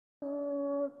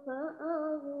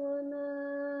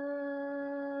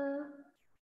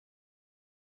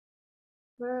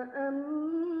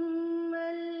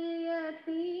فأما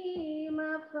اليتيم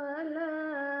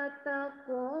فلا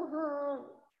تقهر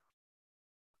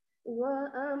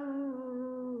وأما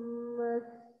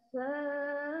السائل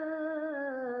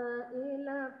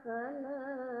فلا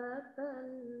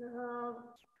تنهر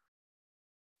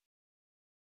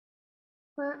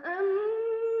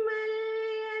فأما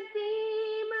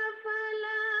اليتيم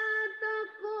فلا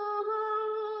تقهر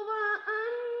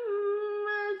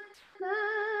وأما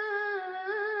السائل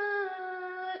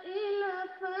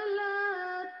فلا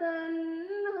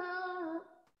تنهر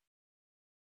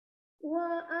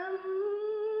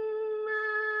وأما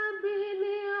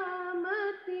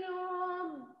بنعمة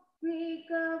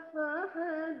ربك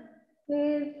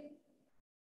فحدث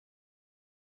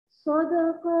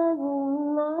صدق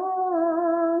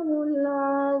الله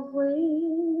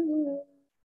العظيم.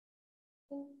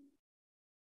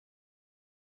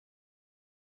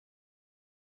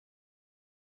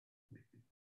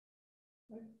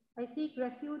 I seek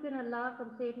refuge in Allah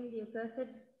from Satan the accursed.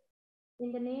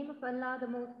 In the name of Allah, the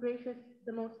most gracious,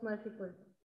 the most merciful.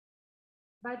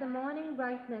 By the morning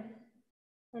brightness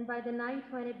and by the night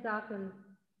when it darkens,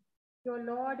 your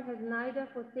Lord has neither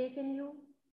forsaken you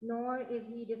nor is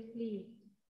he displeased.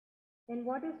 And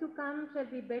what is to come shall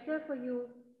be better for you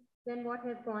than what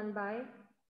has gone by.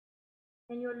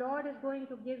 And your Lord is going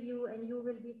to give you and you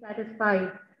will be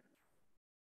satisfied.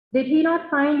 Did he not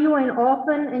find you an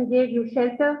orphan and gave you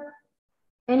shelter?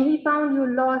 And he found you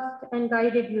lost and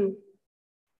guided you.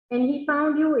 And he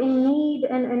found you in need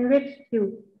and enriched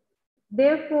you.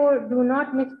 Therefore, do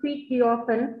not mistreat the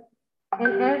orphan,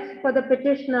 and as for the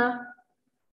petitioner,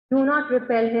 do not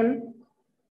repel him,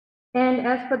 and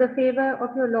as for the favor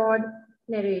of your Lord,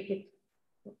 narrate it.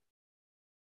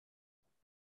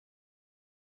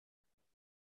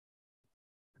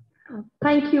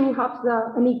 Thank you,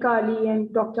 Hafsa, Anika Ali,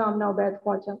 and Dr. Amna Ubaid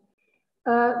Khwaja.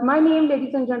 My name,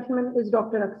 ladies and gentlemen, is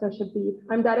Dr. Aksar Shabbir.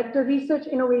 I'm Director, Research,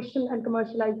 Innovation, and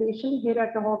Commercialization here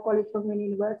at Lahore College of Women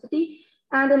University,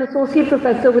 and an Associate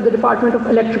Professor with the Department of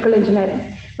Electrical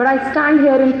Engineering. But I stand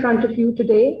here in front of you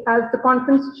today as the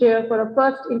conference chair for our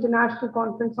first international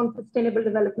conference on Sustainable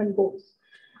Development Goals.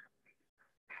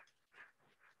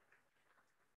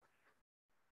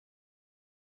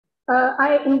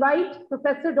 I invite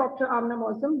Professor Dr. Amna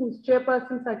Mosam, who's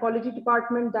Chairperson, Psychology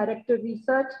Department, Director,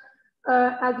 Research,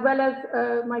 as well as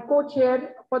my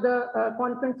co-chair for the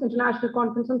conference, International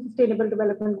Conference on Sustainable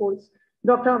Development Goals.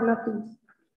 Dr. Amna, please.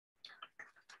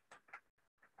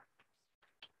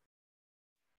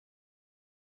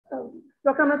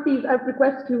 Dr. Amna, please, I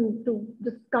request you to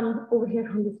just come over here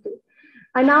on the stage.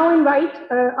 I now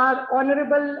invite our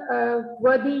Honorable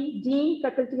worthy Dean,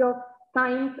 Faculty of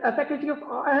Science, Faculty of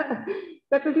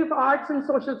Arts and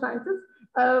Social Sciences.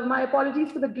 My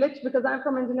apologies for the glitch because I'm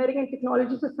from Engineering and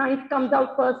Technology, so science comes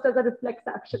out first as a reflex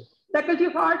action. Faculty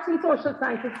of Arts and Social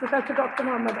Sciences, Professor Dr.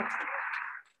 Muhammad.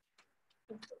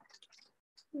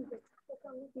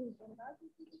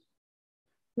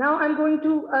 Now I'm going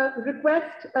to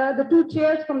request the two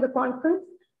chairs from the conference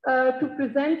to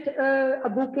present a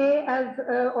bouquet as,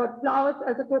 or flowers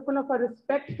as a token of our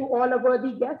respect to all our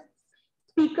worthy guests,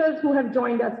 speakers who have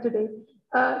joined us today.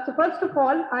 So first of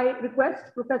all, I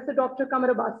request Professor Dr.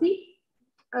 Qamar Abbasi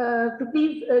to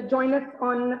please join us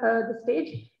on the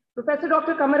stage. Professor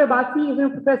Dr. Qamar Abbasi is a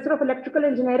professor of electrical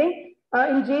engineering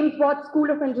in James Watt School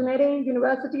of Engineering,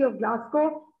 University of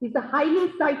Glasgow. He's a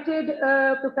highly cited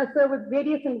professor with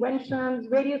various inventions,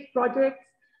 various projects,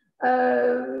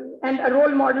 and a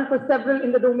role model for several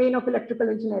in the domain of electrical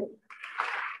engineering.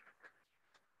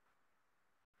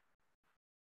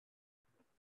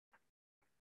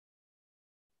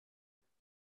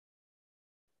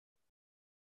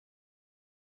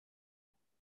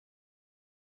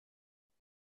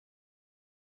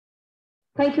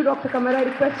 Thank you, Dr. Qamar. I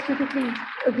request you to please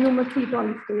assume a seat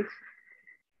on the stage.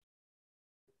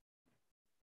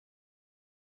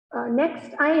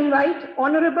 Next, I invite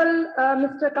Honorable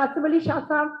Mr. Qasim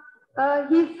Shah.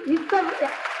 He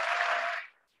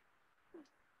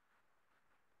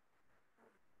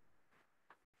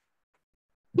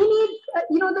needs,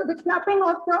 you know, the clapping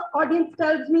of the audience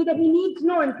tells me that he needs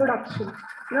no introduction.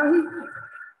 You know,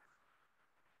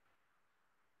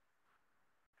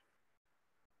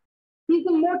 he's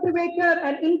a motivator,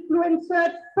 an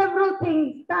influencer, several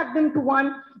things packed into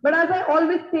one. But as I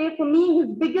always say, for me, his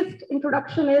biggest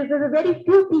introduction is there's a very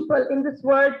few people in this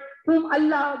world whom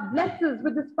Allah blesses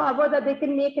with this power that they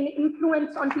can make an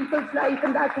influence on people's life,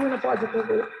 and that too in a positive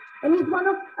way. And he's one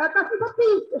of, Qasim,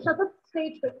 please shut up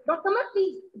stage. Dr. Qamar,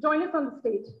 please join us on the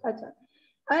stage. Achha.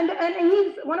 And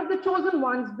he's one of the chosen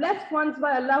ones, blessed ones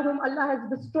by Allah, whom Allah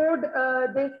has bestowed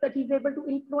this, that he's able to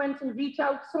influence and reach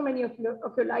out so many of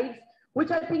your lives,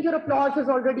 which I think your applause has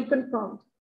already confirmed.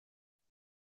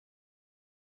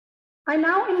 I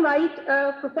now invite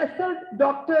Professor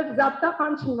Dr. Zabta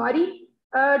Khan Shinwari.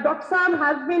 Dr. Sam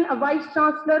has been a Vice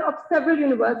Chancellor of several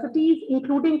universities,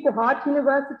 including Kohat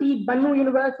University, Bannu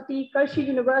University, Karshi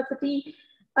University,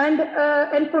 and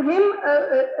for him,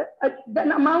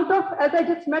 the amount of, as I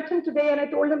just met him today, and I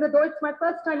told him that though it's my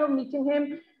first time of meeting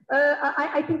him,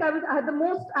 I think I had the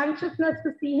most anxiousness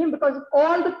to see him because of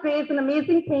all the praise and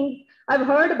amazing things I've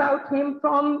heard about him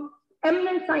from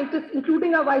eminent scientists,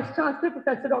 including our Vice Chancellor,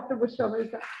 Professor Dr. Bushra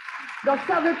Mirza.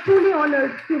 Dr. We're truly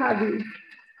honored to have you.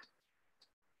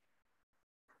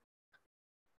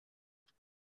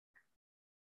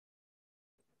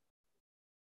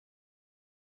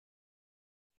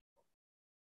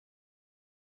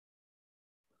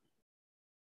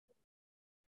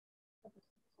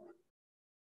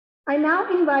 I now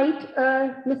invite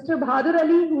Mr. Bahadur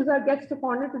Ali, who's our guest of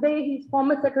honor today. He's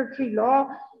former Secretary Law.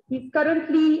 He's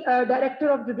currently Director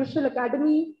of Judicial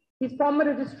Academy. He's former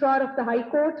Registrar of the High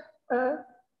Court.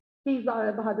 Please,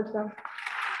 Bahadur sir.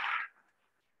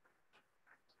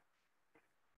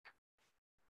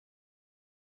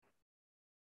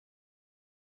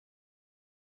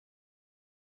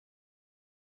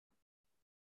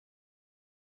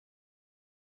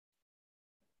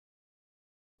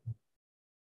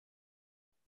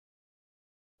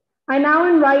 I now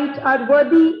invite our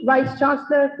worthy Vice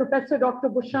Chancellor, Professor Dr.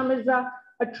 Bushra Mirza,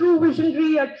 a true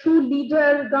visionary, a true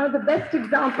leader, one of the best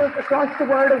examples across the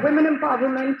world of women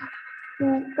empowerment,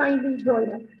 to kindly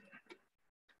join us.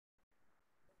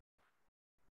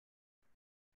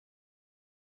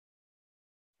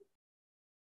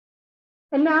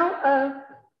 And now,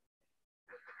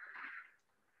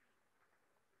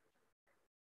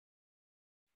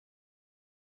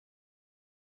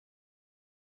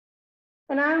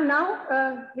 I will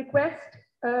now request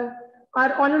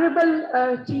our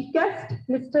honorable chief guest,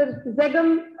 Mr.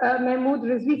 Zegam Mahmood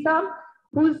Rizvi Saab,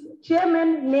 who's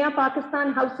chairman Naya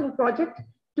Pakistan Housing Project,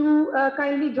 to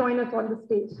kindly join us on the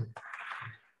stage.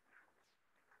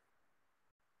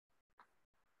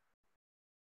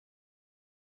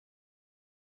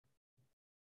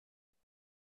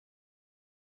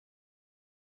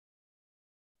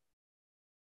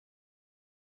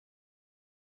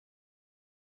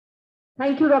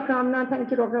 Thank you, Dr. Amna.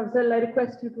 Thank you, Dr. Afzal. I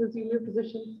request you to assume your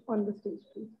positions on the stage,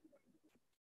 please.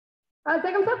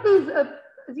 Zegam sir, please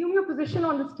assume your position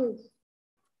on the stage.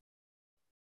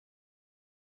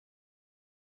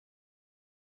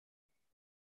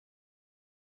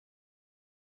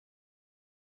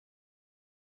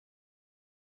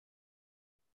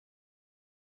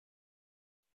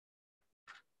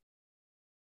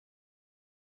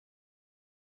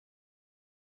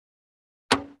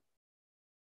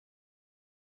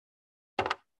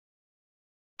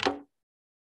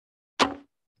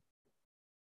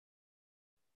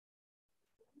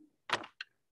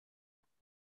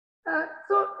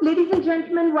 So, ladies and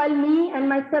gentlemen, while me and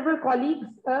my several colleagues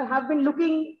have been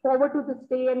looking forward to this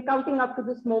day and counting up to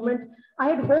this moment, I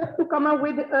had hoped to come up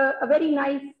with a very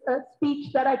nice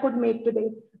speech that I could make today.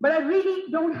 But I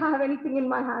really don't have anything in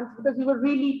my hands because we were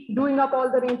really doing up all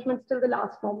the arrangements till the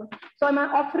last moment. So I'm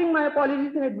offering my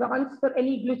apologies in advance for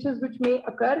any glitches which may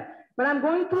occur. But I'm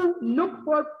going to look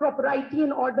for propriety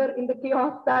and order in the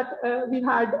chaos that we've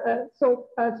had so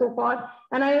far.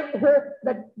 And I hope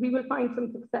that we will find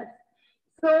some success.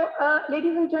 So,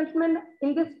 ladies and gentlemen,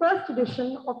 in this first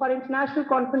edition of our International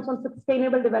Conference on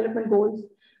Sustainable Development Goals,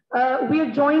 we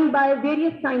are joined by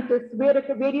various scientists, various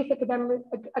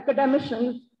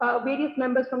academicians, various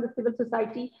members from the civil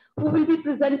society who will be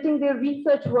presenting their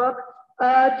research work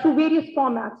through various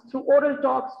formats, through oral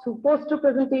talks, through poster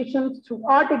presentations, through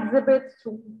art exhibits,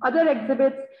 through other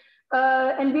exhibits,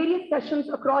 and various sessions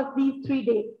across these 3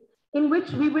 days, in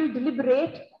which we will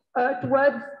deliberate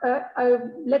towards,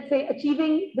 let's say,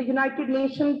 achieving the United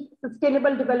Nations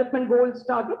Sustainable Development Goals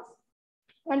targets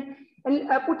and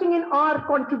putting in our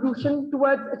contribution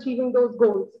towards achieving those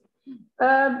goals.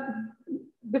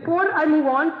 Before I move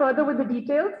on further with the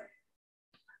details,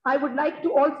 I would like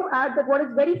to also add that what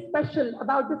is very special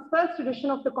about this first edition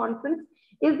of the conference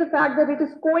is the fact that it is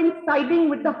coinciding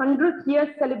with the 100th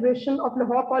year celebration of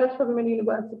Lahore College for Women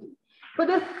University. For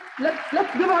this,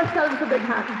 let's give ourselves a big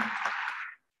hand.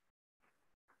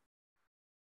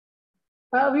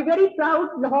 We're very proud.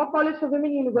 Lahore College for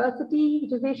Women University,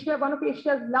 which is one of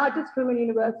Asia's largest women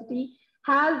university,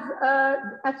 has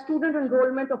a student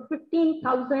enrollment of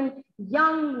 15,000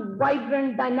 young,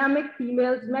 vibrant, dynamic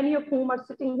females, many of whom are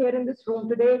sitting here in this room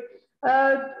today.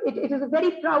 It is a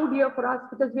very proud year for us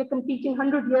because we're completing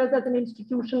 100 years as an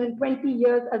institution and 20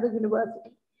 years as a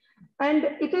university. And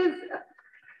it is,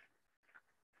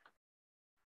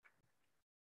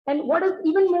 and what is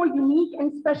even more unique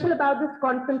and special about this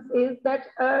conference is that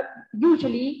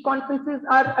usually conferences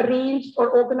are arranged or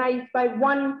organized by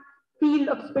one field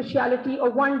of speciality or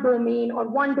one domain or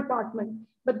one department.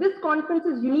 But this conference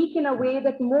is unique in a way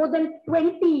that more than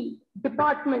 20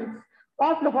 departments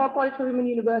of Lahore College of Women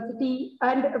University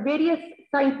and various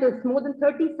scientists, more than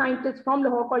 30 scientists from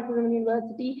Lahore College of Women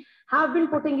University have been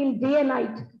putting in day and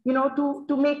night,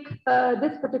 to make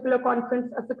this particular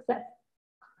conference a success.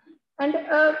 And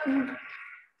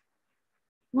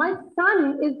my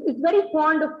son is very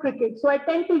fond of cricket, so I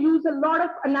tend to use a lot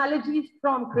of analogies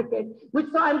from cricket,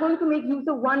 so I'm going to make use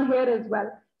of one here as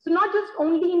well. So not just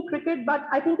only in cricket, but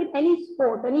I think in any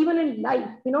sport and even in life,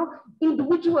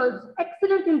 individuals,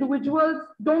 excellent individuals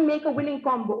don't make a winning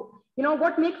combo.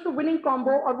 What makes a winning combo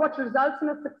or what results in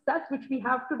a success, which we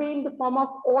have today in the form of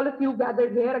all of you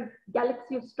gathered here, a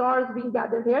galaxy of stars being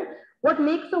gathered here, what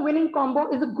makes a winning combo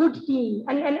is a good team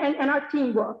and our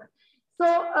teamwork. So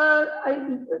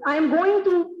I am going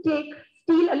to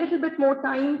steal a little bit more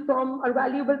time from our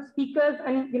valuable speakers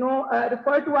and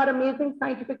refer to our amazing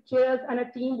scientific chairs and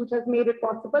a team which has made it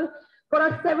possible. For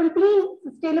our 17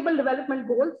 sustainable development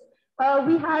goals,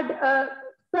 we had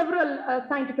several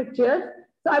scientific chairs.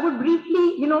 So I would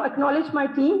briefly acknowledge my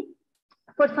team.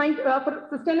 For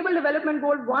Sustainable Development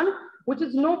Goal 1, which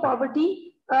is no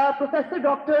poverty, Professor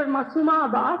Dr. Masooma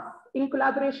Abbas, in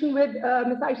collaboration with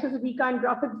Ms. Aisha Siddiqa and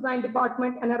Graphic Design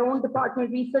Department and our own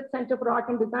department, Research Center for Art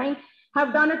and Design,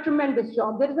 have done a tremendous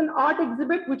job. There is an art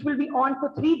exhibit which will be on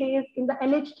for 3 days in the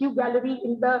NHQ Gallery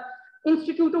in the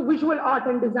Institute of Visual Art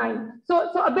and Design.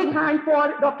 So a big hand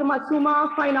for Dr.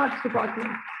 Masooma, Fine Arts Department.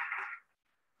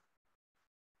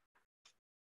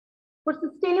 For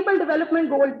Sustainable Development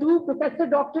Goal 2, Professor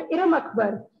Dr. Iram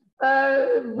Akbar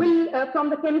from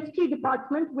the Chemistry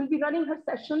Department will be running her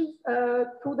sessions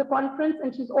through the conference,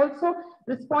 and she's also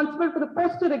responsible for the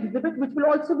poster exhibit, which will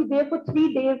also be there for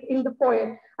 3 days in the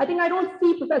foyer. I think I don't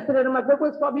see Professor Iram Akbar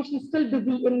because probably she's still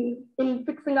busy in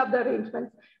fixing up the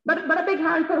arrangements, but a big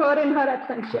hand for her in her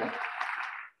absentia.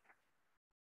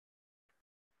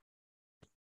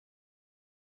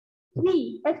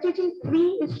 SDG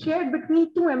 3 is shared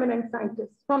between 2 eminent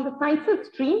scientists. From the sciences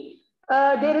stream,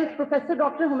 there is Professor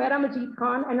Dr. Humaira Majid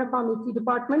Khan and her pharmacy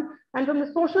department. And from the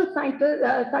social sciences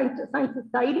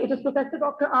side, it is Professor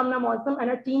Dr. Amna Mausam and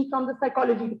her team from the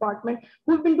psychology department,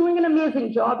 who've been doing an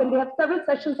amazing job. And they have several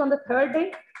sessions on the 3rd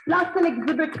day, plus an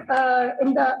exhibit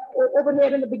over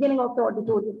here in the beginning of the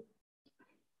auditorium.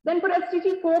 Then for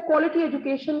SDG 4, quality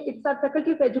education, it's our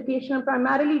Faculty of Education,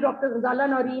 primarily Dr. Ghazala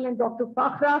Noreen and Dr.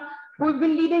 Fakhra, who have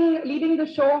been leading the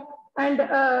show, and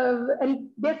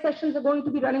their sessions are going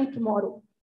to be running tomorrow.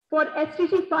 For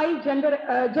SDG 5,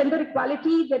 gender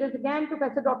equality, there is again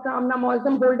Professor Dr. Amna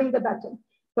Mausam holding the baton.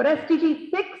 For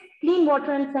SDG 6, clean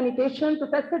water and sanitation,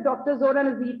 Professor Dr. Zora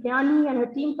Nazir Kiani and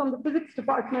her team from the physics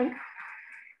department.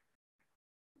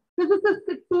 Physicists,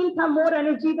 it seems, have more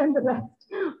energy than the rest.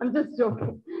 I'm just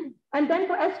joking. And then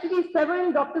for SDG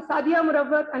 7, Dr. Sadia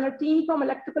Murawwar and her team from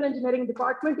electrical engineering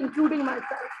department, including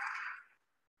myself.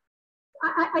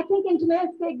 I think engineers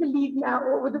take the lead now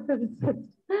over the physicists.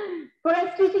 For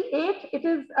SDG 8, it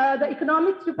is the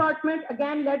economics department,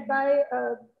 again led by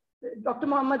Dr.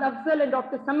 Muhammad Afzal and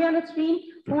Dr. Samia Nasreen,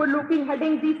 who are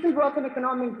heading decent work in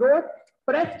economic growth.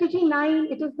 For SDG 9,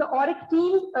 it is the ORIC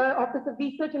team, Office of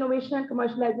Research, Innovation and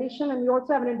Commercialization, and we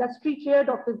also have an industry chair,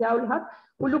 Dr. Ziaul Haq,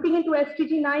 who are looking into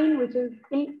SDG 9, which is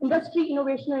in industry,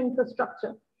 innovation and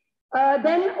infrastructure.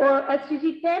 Then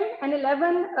SDG 10 and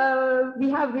 11, we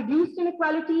have reduced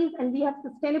inequalities, and we have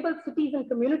sustainable cities and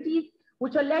communities,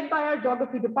 which are led by our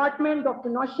geography department, Dr.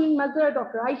 Nausheen Mazhar,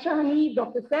 Dr. Aisha Hanif,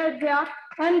 Dr. Syed Zia,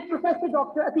 and Professor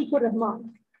Dr. Atikur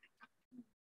Rahman.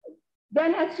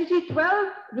 Then SDG 12,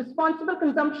 responsible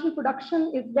consumption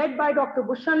production, is led by Dr.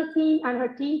 Bushra Naseem and her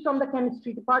team from the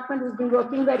chemistry department, who's been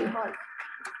working very hard.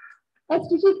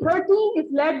 SDG 13 is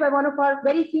led by one of our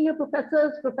very senior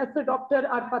professors, Professor Dr.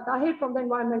 Arfa Tahir from the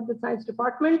environmental science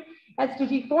department.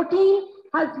 SDG 14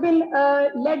 has been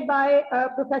led by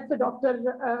Professor Dr.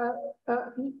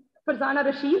 Farzana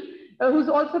Rashid, who's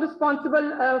also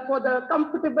responsible for the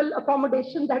comfortable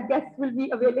accommodation that guests will be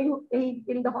availing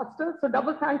in the hostel. So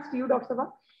double thanks to you, Dr.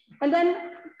 Sabha. And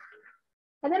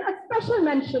then a special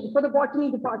mention for the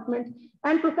botany department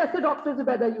and Professor Dr.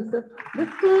 Zubaida Yusuf. This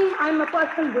team, I'm a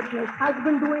personal witness, has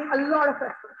been doing a lot of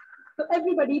effort. So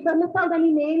everybody, if I miss out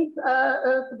any names,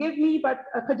 forgive me, but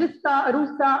Khajista,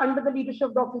 Arusa, under the leadership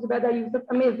of Dr. Zubaida Yusuf,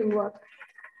 amazing work.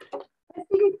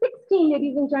 SDG 16,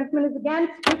 ladies and gentlemen, is again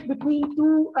split between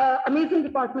two amazing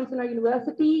departments in our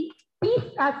university.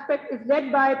 Peace aspect is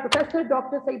led by Professor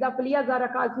Dr. Saida Falia Zara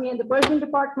Kazmi in the Persian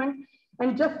department,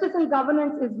 and Justice and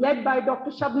Governance is led by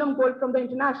Dr. Shabnam Gold from the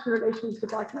International Relations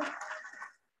department.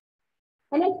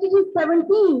 And SDG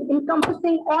 17,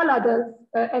 encompassing all other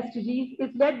SDGs, is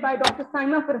led by Dr.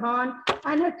 Saima Farhan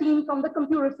and her team from the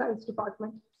Computer Science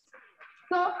department.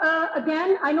 So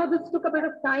again, I know this took a bit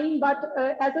of time, but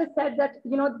as I said that,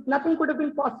 nothing could have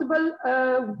been possible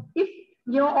if,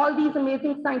 all these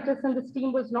amazing scientists and this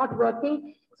team was not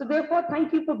working. So therefore,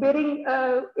 thank you for bearing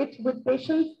it with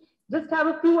patience. Just have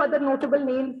a few other notable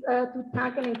names to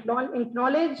thank and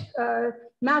acknowledge.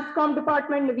 Mass Comm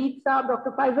Department, Naveed Saab,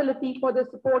 Dr. Faisal Latif for the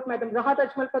support, Madam Rahat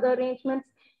Ajmal for the arrangements,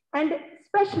 and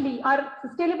especially our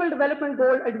Sustainable Development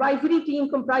Goal Advisory Team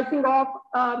comprising of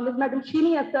Ms. Madam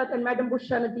Sheeni Asad and Madam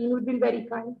Bushra Nadine, who've been very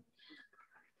kind.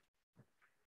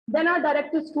 Then our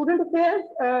Director of Student Affairs,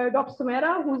 Dr.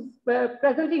 Sumaira, who's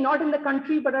presently not in the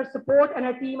country, but our support and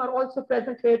our team are also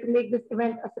present here to make this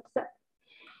event a success.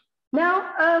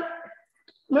 Now,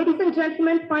 ladies and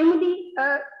gentlemen, finally,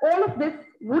 all of this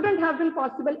wouldn't have been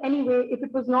possible anyway if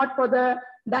it was not for the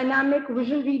dynamic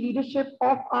visionary leadership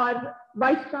of our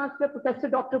Vice Chancellor, Professor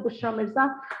Dr. Bushra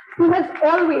Mirza, who has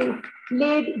always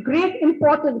laid great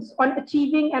importance on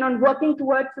achieving and on working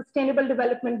towards sustainable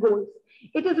development goals.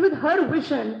 It is with her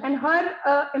vision and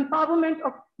her empowerment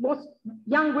of most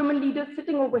young women leaders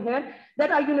sitting over here that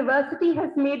our university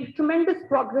has made tremendous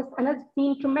progress and has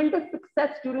seen tremendous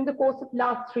success during the course of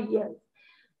last 3 years.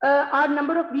 Our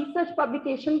number of research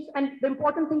publications, and the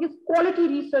important thing is quality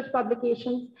research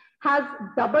publications, has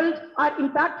doubled. Our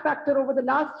impact factor over the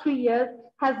last 3 years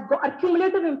has got a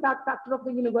cumulative impact factor of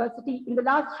the university in the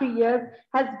last 3 years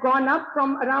has gone up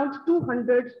from around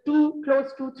 200 to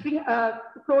close to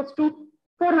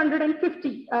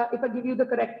 450, if I give you the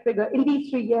correct figure, in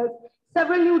these 3 years.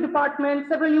 Several new departments,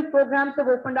 several new programs have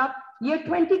opened up. Year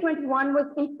 2021 was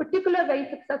in particular very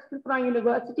successful for our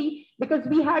university because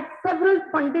we had several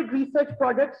funded research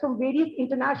projects from various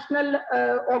international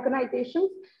organizations,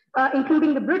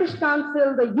 including the British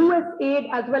Council, the USAID,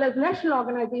 as well as national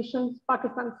organizations,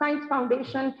 Pakistan Science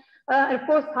Foundation, and of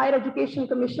course, Higher Education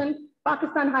Commission,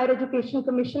 Pakistan Higher Education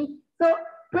Commission. So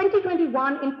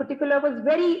 2021 in particular was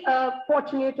very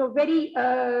fortunate, or very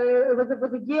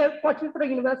was a year fortunate for a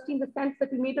university in the sense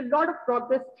that we made a lot of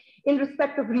progress in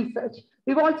respect of research.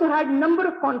 We've also had a number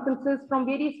of conferences from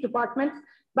various departments,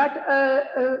 but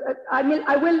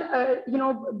I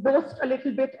will boast a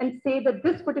little bit and say that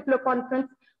this particular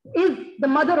conference is the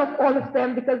mother of all of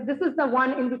them, because this is the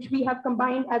one in which we have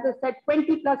combined, as I said,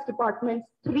 20+ departments,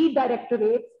 3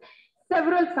 directorates,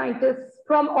 several scientists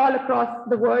from all across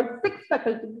the world, 6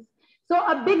 faculties. So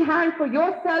a big hand for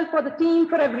yourself, for the team,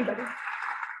 for everybody.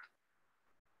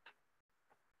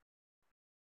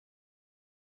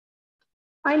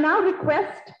 I now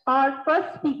request our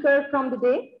first speaker from the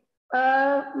day,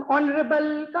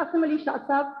 Honorable Qasim Shah,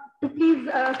 to please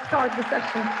start the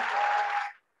session.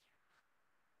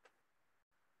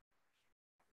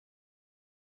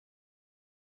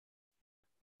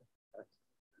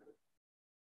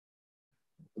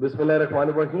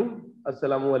 Bismillahirrahmanirrahim.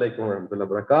 Assalamu alaikum warahmatullahi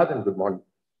wabarakatuh and good morning.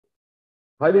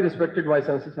 Highly respected Vice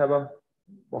Chancellor साहबा,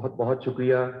 बहुत बहुत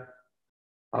शुक्रिया.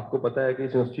 आपको पता है कि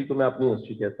इस university को मैं अपनी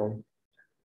यूनिवर्सिटी कहता हूँ.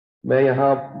 मैं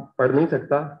यहाँ पढ़ नहीं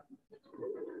सकता,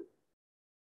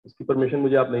 इसकी परमिशन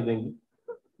मुझे आप नहीं देंगी,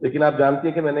 लेकिन आप जानती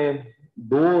हैं कि मैंने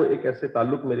 2 एक ऐसे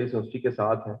ताल्लुक मेरे इस यूनिवर्सिटी के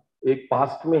साथ हैं. एक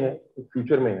पास्ट में है, एक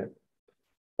फ्यूचर में है.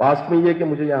 पास्ट में ये कि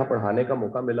मुझे यहाँ पढ़ाने का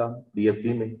मौका मिला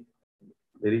DFD में.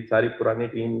 मेरी सारी पुरानी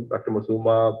टीम, डॉक्टर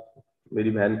मसूमा,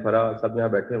 मेरी बहन फरा, सब यहाँ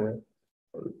बैठे हुए हैं.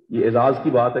 और ये एजाज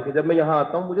की बात है कि जब मैं यहाँ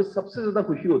आता हूँ मुझे सबसे ज्यादा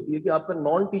खुशी होती है कि आपका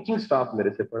नॉन टीचिंग स्टाफ मेरे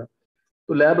से पढ़ा.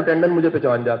 तो लैब अटेंडेंट मुझे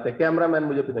पहचान जाते हैं, कैमरामैन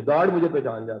मुझे पहचान, गार्ड मुझे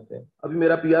पहचान जाते हैं. अभी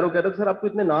मेरा PRO कहता है सर आपको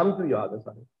इतने नाम क्यों याद है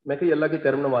सारे. मैं कही अल्लाह की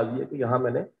करम नवाजी है कि यहाँ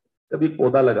मैंने कभी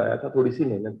पौधा लगाया था, थोड़ी सी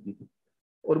मेहनत की थी.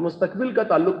 और मुस्तकबिल का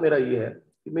ताल्लुक मेरा ये है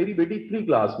कि मेरी बेटी 3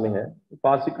 क्लास में है,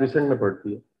 पास ही क्रिसेंट में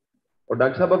पढ़ती है. और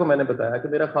डॉक्टर साहब को मैंने बताया कि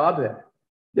मेरा ख्वाब है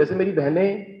जैसे मेरी बहनें,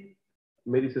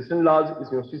 मेरी सिस्टर इन लॉज इस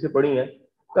यूनिवर्सिटी से पढ़ी हैं,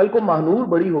 कल को महानूर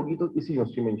बड़ी होगी तो इसी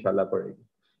यूनिवर्सिटी में इंशाल्लाह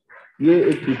पढ़ेगी. ये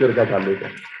एक फ्यूचर का ताल्लुक है.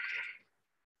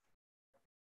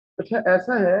 अच्छा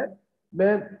ऐसा है,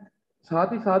 मैं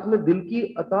साथ ही साथ में दिल की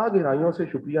अता गहराइयों से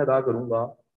शुक्रिया अदा करूंगा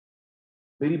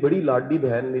मेरी बड़ी लाडली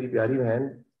बहन, मेरी प्यारी बहन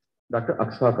डॉक्टर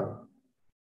अक्सा का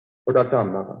और डॉक्टर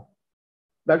आमना का.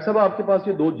 डॉक्टर साहब आपके पास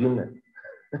ये 2 जिम है.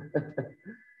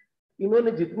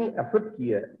 इन्होंने जितनी एफर्ट की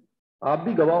है आप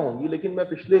भी गवाह होंगी, लेकिन मैं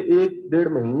पिछले 1-1.5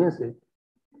 महीने से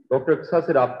डॉक्टर अक्सा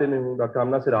से राब्ते में हूँ, डॉक्टर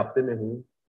आमना से राब्ते में हूँ.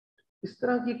 اس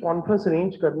طرح کی کانفرنس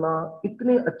ارینج کرنا,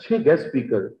 اتنے اچھے گیسٹ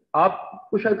اسپیکر. آپ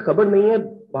کو شاید خبر نہیں ہے,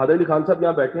 بہادر علی خان صاحب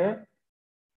یہاں بیٹھے ہیں,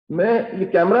 میں یہ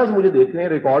کیمراز مجھے دیکھ رہے ہیں,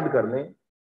 ریکارڈ کر لیں,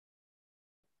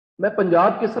 میں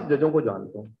پنجاب کے سب ججوں کو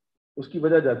جانتا ہوں, اس کی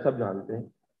وجہ جج صاحب جانتے ہیں.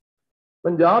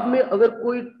 پنجاب میں اگر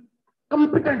کوئی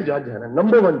کمپیٹنٹ جج ہے نا,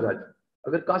 نمبر 1 جج,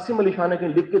 اگر قاسم علی شاہ نے کہیں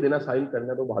لکھ کے دینا سائن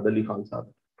کرنا تو بہادر علی خان صاحب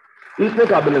اتنے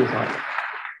قابل انسان.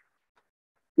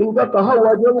 ان کا کہا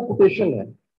ہوا جو ہے وہ کوٹیشن ہے,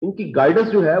 ان کی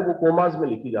گائیڈنس جو ہے وہ کوماز میں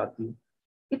لکھی جاتی ہے.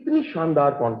 اتنی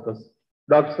شاندار کانفرنس.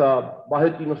 ڈاکٹر صاحب باہر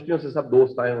کی یونیورسٹیوں سے سب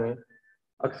دوست آئے ہوئے ہیں,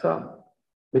 اکثر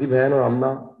میری بہن اور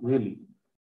امنا, ریئلی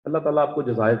اللہ تعالیٰ آپ کو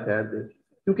جزائے خیر دے.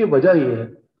 کیونکہ وجہ یہ ہے,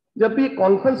 جب بھی ایک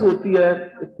کانفرنس ہوتی ہے,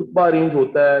 ایک خطبہ ارینج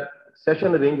ہوتا ہے,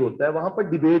 سیشن ارینج ہوتا ہے, وہاں پر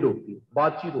ڈیبیٹ ہوتی ہے,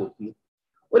 بات چیت ہوتی ہے.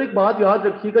 اور ایک بات یاد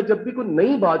رکھیے گا, جب بھی کوئی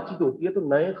نئی بات چیت ہوتی ہے تو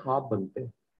نئے خواب بنتے ہیں.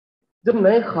 جب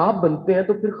نئے خواب بنتے ہیں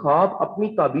تو پھر خواب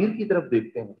اپنی تعبیر کی طرف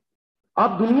دیکھتے ہیں.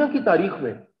 آپ دنیا کی تاریخ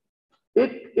میں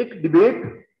ایک ڈیبیٹ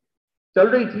چل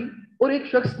رہی تھی اور ایک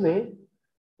شخص نے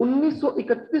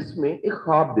 1931 میں ایک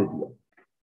خواب دے دیا.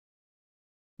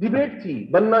 ڈیبیٹ تھی,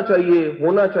 بننا چاہیے,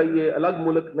 ہونا چاہیے, الگ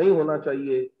ملک نہیں ہونا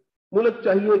چاہیے, ملک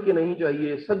چاہیے کہ نہیں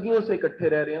چاہیے, صدیوں سے اکٹھے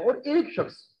رہ رہے ہیں. اور ایک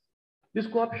شخص جس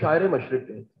کو آپ شاعر مشرق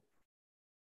کہتے ہیں,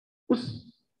 اس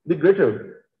دی گریٹر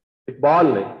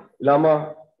اقبال نے, علامہ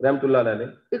رحمت اللہ علیہ نے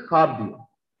ایک خواب دیا.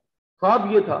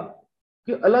 خواب یہ تھا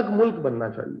کہ الگ ملک بننا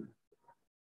چاہیے.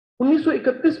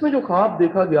 1931 میں جو خواب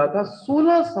دیکھا گیا تھا,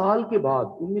 16 سال کے بعد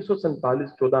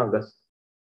 1947 14 اگست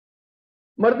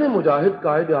مرد مجاہد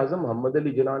قائد اعظم محمد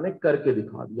علی جناح نے کر کے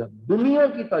دکھا دیا. دنیا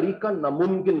کی تاریخ کا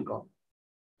ناممکن کام.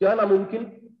 کیا ناممکن؟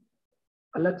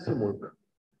 الگ سے ملک,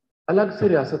 الگ سے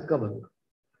ریاست کا بننا.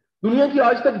 دنیا کی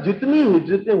آج تک جتنی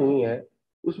ہجرتیں ہوئی ہیں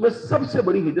اس میں سب سے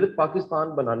بڑی ہجرت پاکستان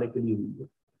بنانے کے لیے ہوئی ہے.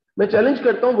 میں چیلنج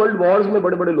کرتا ہوں, ورلڈ وارز میں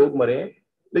بڑے بڑے لوگ مرے ہیں,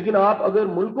 لیکن آپ اگر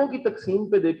ملکوں کی تقسیم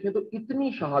پہ دیکھیں تو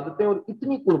اتنی شہادتیں اور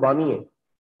اتنی قربانی ہیں.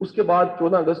 اس کے بعد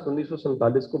 14 اگست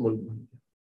 1947 کو ملک بن گیا.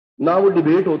 نہ وہ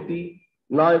ڈیبیٹ ہوتی,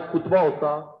 نہ ایک خطبہ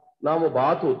ہوتا, نہ وہ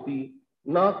بات ہوتی,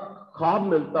 نہ خواب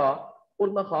ملتا اور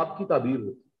نہ خواب کی تعبیر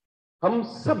ہوتی. ہم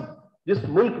سب جس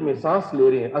ملک میں سانس لے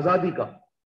رہے ہیں آزادی کا,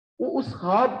 وہ اس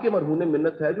خواب کے مرہون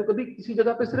منت ہے جو کبھی کسی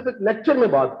جگہ پہ صرف ایک لیکچر میں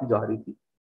بات کی جا رہی تھی.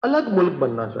 الگ ملک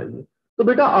بننا چاہیے. تو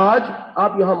بیٹا آج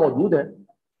آپ یہاں موجود ہیں,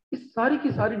 اس ساری کی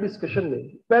ساری ڈسکشن میں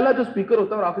پہلا جو سپیکر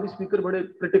ہوتا ہے اور آخری سپیکر بڑے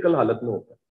کرٹیکل حالت میں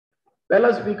ہوتا ہے.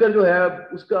 پہلا سپیکر جو ہے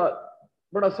اس کا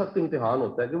بڑا سخت امتحان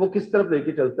ہوتا ہے کہ وہ کس طرف لے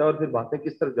کے چلتا ہے اور پھر باتیں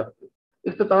کس طرف جاتی ہیں.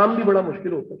 اختتام بھی بڑا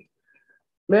مشکل ہوتا ہے.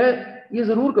 میں یہ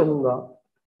ضرور کہوں گا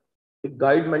ایک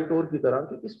گائیڈ مینٹور کی طرح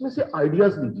کہ اس میں سے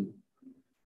آئیڈیاز لیجیے.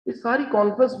 اس ساری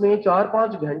کانفرنس میں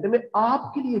 4-5 گھنٹے میں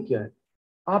آپ کے لیے کیا ہے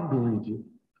آپ ڈھونڈ لیجیے.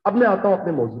 اب میں آتا ہوں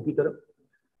اپنے موضوع کی طرف.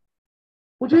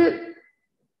 مجھے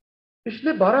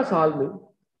پچھلے 12 سال میں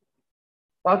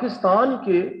پاکستان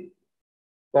کے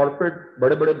کارپوریٹ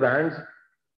بڑے بڑے برانڈز,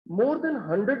 مور دین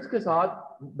 100 کے ساتھ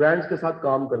برانڈز کے ساتھ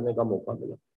کام کرنے کا موقع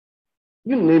ملا.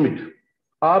 You name it.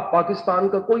 آپ پاکستان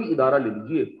کا کوئی ادارہ لے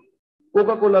لیجیے,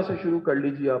 کوکا کولا سے شروع کر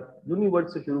لیجیے, آپ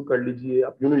یونیورس سے شروع کر لیجیے,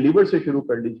 آپ یونیلیور سے شروع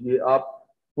کر لیجیے, آپ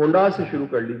ہونڈا سے شروع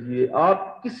کر لیجیے,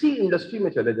 آپ کسی انڈسٹری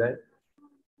میں چلے جائیں.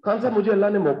 خان صاحب مجھے اللہ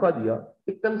نے موقع دیا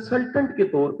ایک کنسلٹنٹ کے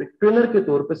طور پہ, ٹرینر کے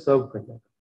طور پہ سرو کرنے کا.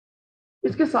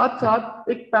 اس کے ساتھ ساتھ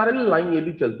ایک پیرل لائن یہ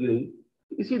بھی چلتی رہی.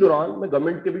 اسی دوران میں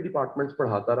گورنمنٹ کے بھی ڈپارٹمنٹس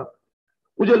پڑھاتا رہا.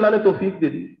 مجھے اللہ نے توفیق دے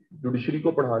دی جوڈیشری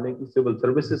کو پڑھانے کی, سول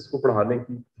سروسز کو پڑھانے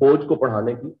کی, فوج کو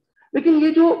پڑھانے کی. لیکن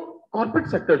یہ جو کارپوریٹ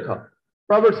سیکٹر تھا,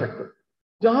 پرائیویٹ سیکٹر,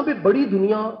 جہاں پہ بڑی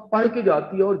دنیا پڑھ کے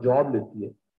جاتی ہے اور جاب لیتی ہے,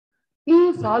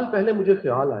 3 سال پہلے مجھے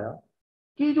خیال آیا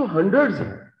کہ جو 100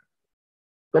 ہیں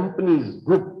کمپنیز,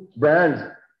 گروپ, برانڈز,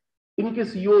 ان کے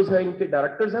سی اوز ہیں, ان کے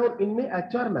ڈائریکٹرز ہیں اور ان میں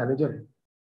ایچ آر مینیجر ہیں.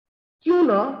 کیوں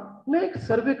نہ میں ایک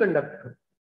سروے کنڈکٹ کروں,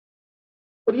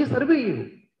 اور یہ سروے یہ ہے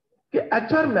کہ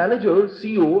ایچ آر مینیجر,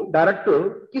 سی او, ڈائریکٹر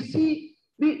کسی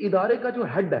بھی ادارے کا جو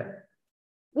ہیڈ ہے,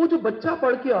 وہ جو بچہ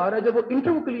پڑھ کے آ رہا ہے, جب وہ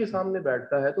انٹرویو کے لیے سامنے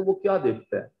بیٹھتا ہے تو وہ کیا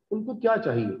دیکھتا ہے, ان کو کیا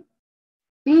چاہیے.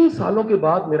 3 سالوں کے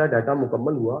بعد میرا ڈیٹا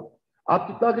مکمل ہوا. آپ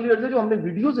کتنا کلیئر تھے, جو ہم نے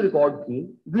ویڈیوز ریکارڈ کی,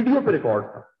 ویڈیو پہ ریکارڈ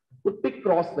تھا, وہ ٹک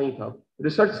کراس نہیں تھا,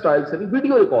 ریسرچ سٹائل سے نہیں,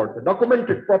 ویڈیو ریکارڈ تھا,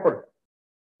 ڈاکومنٹڈ پراپر.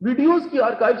 ویڈیوز کی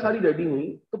آرکائیو ساری ریڈی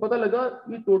ہوئی تو پتہ لگا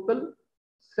یہ ٹوٹل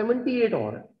 78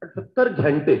 اور ہے, 78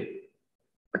 گھنٹے,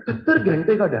 78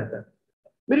 گھنٹے کا ڈیٹا ہے.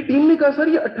 میری ٹیم نے کہا سر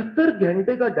یہ 78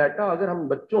 گھنٹے کا ڈیٹا اگر ہم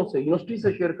بچوں سے, یونیورسٹی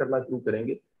سے شیئر کرنا شروع کریں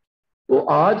گے تو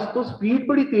آج تو سپیڈ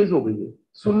بڑی تیز ہو گئی ہے.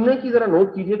 سننے کی ذرا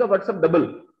نوٹ کیجئے گا, what's app double,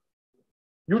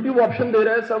 YouTube option دے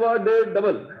رہا ہے 1.25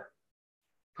 ڈبل,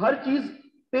 ہر چیز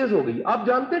تیز ہو گئی. آپ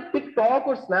جانتے ہیں ٹک ٹاک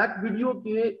اور سنیک ویڈیو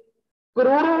کے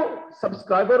کروڑوں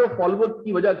سبسکرائبر اور فالوور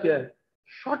کی وجہ کیا ہے؟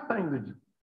 Short time video.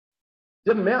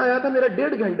 جب میں آیا تھا میرا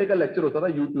 1.5 گھنٹے کا لیکچر ہوتا تھا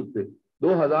یوٹیوب پہ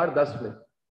 2010 میں.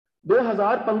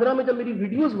 2015 में जब मेरी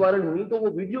वीडियोस वायरल हुई तो वो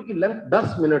वीडियो की लेंथ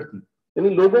 10 मिनट थी, यानी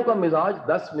लोगों का मिजाज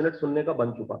 10 मिनट सुनने का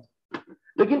बन चुका था।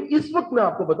 लेकिन इस वक्त मैं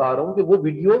आपको बता रहा हूं कि वो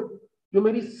वीडियो जो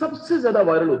मेरी सबसे ज्यादा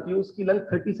वायरल होती है उसकी लेंथ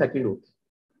 30 सेकंड होती है।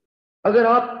 अगर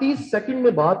आप 30 सेकंड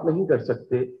में बात नहीं कर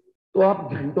सकते तो आप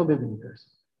घंटों में भी नहीं कर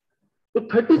सकते। तो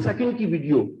 30 सेकंड की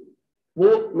वीडियो,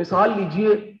 वो मिसाल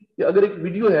लीजिए कि अगर एक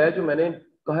वीडियो है जो मैंने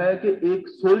कहा है कि एक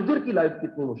सोल्जर की लाइफ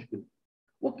कितनी मुश्किल,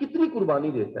 वो कितनी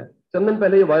कुर्बानी देता है। चंद दिन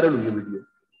पहले ये वायरल हुई है वीडियो,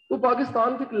 तो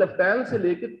पाकिस्तान के लेफ्टिनेंट से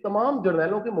लेकर तमाम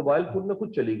जर्नैलों के मोबाइल फोन में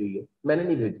खुद चली गई है, मैंने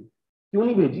नहीं भेजी। क्यों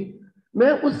नहीं भेजी?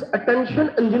 मैं उस अटेंशन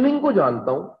इंजीनियरिंग को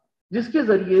जानता हूं जिसके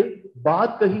जरिए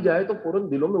बात कही जाए तो फौरन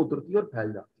दिलों में उतरती है और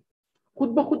फैल जाती है, खुद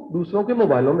ब खुद दूसरों के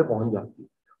मोबाइलों में पहुंच जाती है।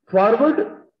 फॉरवर्ड,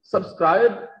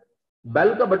 सब्सक्राइब,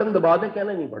 बेल का बटन दबा दें,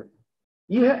 कहना नहीं पड़ता।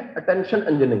 ये है अटेंशन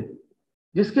इंजीनियरिंग,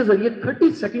 जिसके जरिए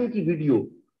 30 सेकंड की वीडियो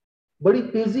बड़ी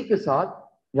तेजी के साथ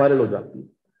वायरल हो जाती है।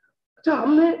 अच्छा,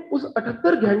 हमने उस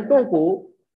 78 घंटों को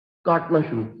काटना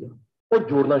शुरू किया और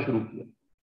जोड़ना शुरू किया।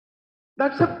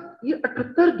 डॉक्टर साहब, ये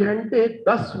 78 घंटे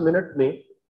 10 मिनट में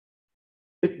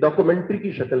एक डॉक्यूमेंट्री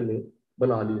की शक्ल में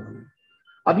बना लिया हमने।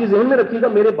 अब ये ध्यान में रखिएगा,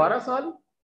 मेरे 12 साल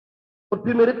और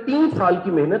फिर मेरे 3 साल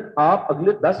की मेहनत आप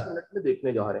अगले 10 मिनट में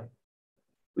देखने जा रहे हैं।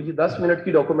 तो ये 10 मिनट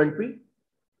की डॉक्यूमेंट्री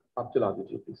आप चला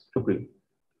दीजिए प्लीज, शुक्रिया।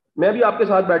 मैं भी आपके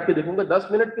साथ बैठ के देखूंगा। 10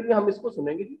 मिनट के लिए हम इसको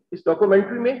सुनेंगे। इस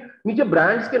डॉक्यूमेंट्री में नीचे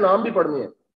ब्रांड्स के नाम भी पढ़ने हैं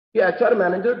कि एचआर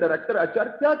मैनेजर, डायरेक्टर एचआर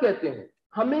क्या कहते हैं,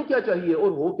 हमें क्या चाहिए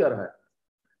और हो क्या रहा है।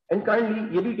 एंड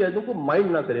काइंडली ये भी कह दूं को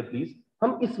माइंड ना करें प्लीज,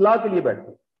 हम इस्लाह के लिए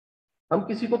बैठे, हम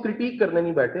किसी को क्रिटिक करने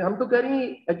नहीं बैठे। हम तो कह रहे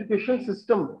हैं एजुकेशन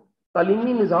सिस्टम,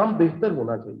 तालीमी निजाम बेहतर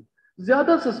होना चाहिए,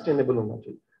 ज्यादा सस्टेनेबल होना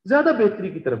चाहिए, ज्यादा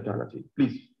बेहतरी की तरफ जाना चाहिए।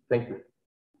 Please, thank you.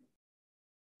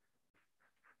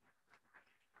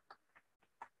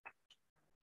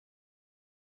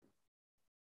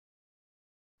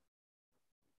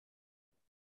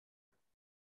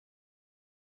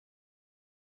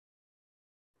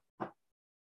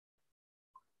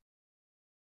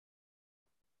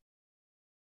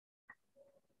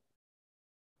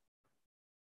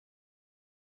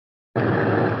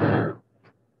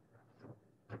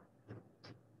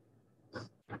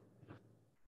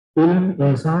 इल्म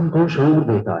इंसान को शऊर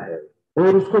देता है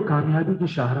और उसको कामयाबी की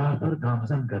शाहराह पर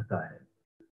गामजन करता है।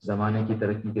 जमाने की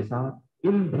तरक्की के साथ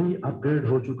इल्म भी अपग्रेड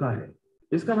हो चुका है।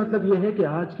 इसका मतलब यह है कि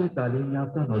आज के तालीम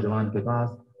याफ्ता नौजवान के पास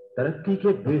तरक्की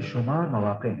के बेशुमार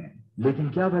मौके हैं, लेकिन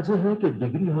क्या वजह है कि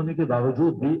डिग्री होने के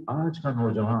बावजूद भी आज का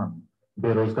नौजवान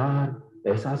बेरोजगार,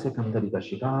 एहसास कमतरी का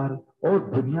शिकार और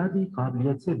बुनियादी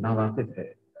काबिलियत से नावाकिफ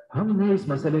है। हमने इस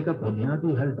मसले का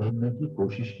बुनियादी हल ढूंढने की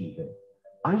कोशिश की है।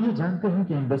 आइए जानते हैं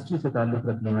कि इंडस्ट्री से ताल्लुक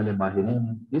रखने वाले माहिरीन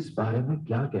इस बारे में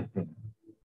क्या कहते हैं।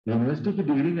 यूनिवर्सिटी की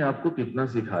डिग्री ने आपको कितना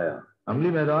सिखाया? अमली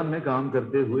मैदान में काम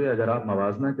करते हुए अगर आप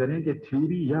मवाजना करें कि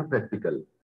थ्योरी या प्रैक्टिकल,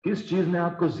 किस चीज ने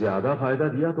आपको ज्यादा फायदा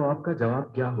दिया, तो आपका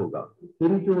जवाब क्या होगा?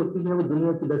 थ्योरी जो होती है वो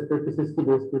दुनिया की बेस्ट प्रैक्टिसेस की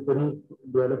बेस पे ही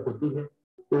डेवलप होती है,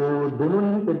 तो दोनों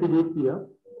ने कंट्रीब्यूट किया।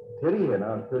 थ्योरी है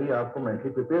ना, थ्योरी आपको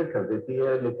मेंटली प्रिपेयर कर देती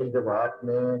है, लेकिन जब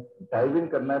आपने डाइव इन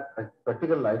करना है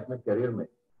प्रैक्टिकल लाइफ में, करियर में,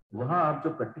 वहां आप जो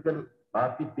प्रैक्टिकल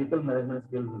आपकी people management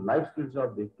skills, life skills जो आप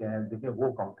देखते हैं, देखिए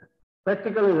वो काउंट है।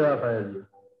 प्रैक्टिकल हो जाता है जी,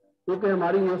 क्योंकि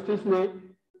हमारी यूनिवर्सिटीज में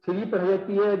थ्योरी पढ़ाई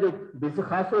जाती है, जो बेसिक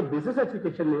खासतौर बिजनेस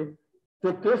एप्लीकेशन में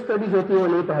जो केस स्टडीज होती है वो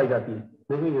नहीं पढ़ाई जाती है।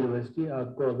 देखिए, यूनिवर्सिटी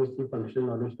आपको ऑब्वियसली फंक्शनल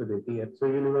नॉलेज तो देती है। सो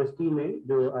यूनिवर्सिटी में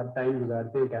जो आप टाइम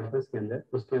गुजारते हैं कैंपस के अंदर,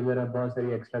 उसके अंदर आप बहुत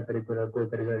सारी एक्स्ट्रा करिकुलर, को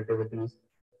करिकुलर एक्टिविटीज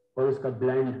और उसका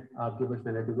ब्लेंड आपकी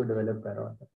पर्सनैलिटी को डेवलप कर रहा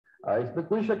होता है। इसमें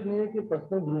कोई शक नहीं है कि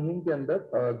पर्सनल ग्रूमिंग के अंदर,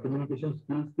 कम्युनिकेशन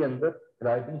स्किल्स के अंदर,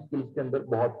 राइटिंग स्किल्स के अंदर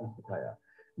बहुत कुछ सिखाया,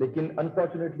 लेकिन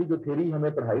अनफॉर्चुनेटली जो थ्योरी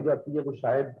हमें पढ़ाई जाती है वो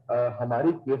शायद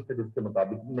हमारी केस स्टडीज के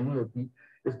मुताबिक नहीं होती।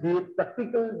 इसलिए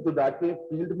प्रैक्टिकल जो जाके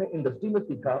फील्ड में, इंडस्ट्री में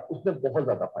सीखा, उसने बहुत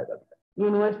ज्यादा फायदा दिया।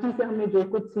 यूनिवर्सिटी से हमने जो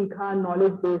कुछ सीखा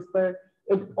नॉलेज बेस पर,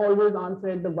 it always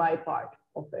answered the why part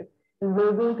of it.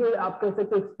 लोगों के आप कह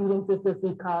सकते एक्सपीरियंसेस से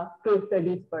सीखा, केस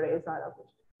स्टडीज पढ़े, सारा कुछ।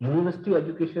 यूनिवर्सिटी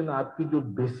एजुकेशन आपकी जो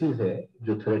बेसिस है,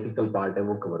 जो थ्योरेटिकल पार्ट है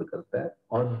वो कवर करता है,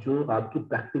 और जो आपकी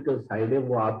प्रैक्टिकल साइड है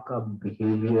वो आपका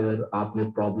बिहेवियर, आपने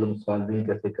प्रॉब्लम सॉल्विंग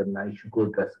कैसे करना है, इशू को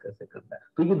एड्रेस कैसे करना है।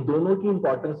 तो ये दोनों की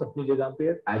इंपॉर्टेंस अपनी जगह पे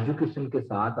है। एजुकेशन के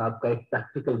साथ आपका एक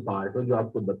प्रैक्टिकल पार्ट है जो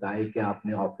आपको बताए कि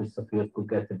आपने ऑफिस अफेयर्स को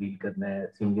कैसे डील करना है,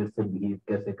 सीनियर से बिहेव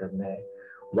कैसे करना है,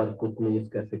 वर्क को क्लोज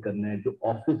कैसे करना है, जो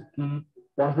ऑफिस की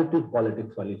पॉजिटिव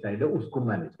पॉलिटिक्स वाली साइड है उसको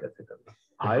मैनेज कैसे करना है।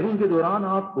 हायरिंग के दौरान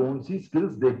आप कौन सी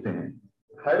स्किल्स देखते हैं?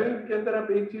 हायरिंग के अंदर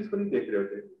आप एक चीज को नहीं देख रहे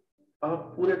होते,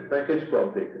 आप पूरे पैकेज को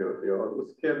आप देख रहे होते हो, और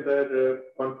उसके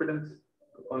अंदर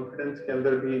कॉन्फिडेंस के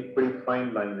अंदर भी बड़ी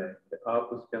फाइन लाइन है कि आप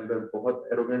उसके अंदर बहुत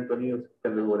एरोगेंट तो नहीं उसके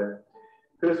अंदर हो रहे हैं।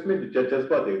 फिर उसमें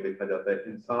जज्बा देखा जाता है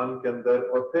इंसान के अंदर,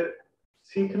 और फिर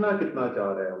सीखना कितना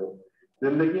चाह रहा है, वो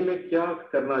जिंदगी में क्या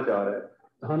करना चाह रहा है.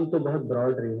 हम तो बहुत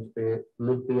ब्रॉड रेंज पे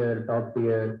mid tier, top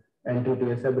tier, entry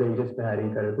tier सब रेंजेस पे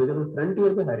हायरिंग कर रहे होते हैं. जब हम फ्रंट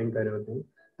टीयर पे हायरिंग कर रहे होते हैं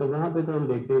तो वहाँ पे तो हम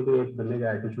देखते हैं कि एक बंदे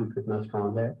का एटीट्यूड कितना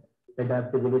स्ट्रांग है,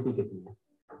 एडेप्टेबिलिटी कितनी है.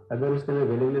 अगर उसके में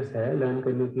विलिंगनेस है लर्न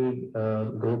करने की,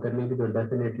 ग्रो करने की, तो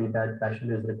definitely that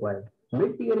passion is required.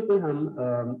 Mid tier पे हम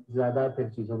ज्यादा फिर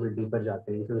चीज़ों में डीपर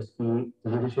जाते हैं कि उसकी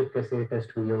लीडरशिप कैसे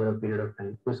टेस्ट हुई over a period of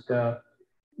time. उसका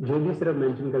जो भी सिर्फ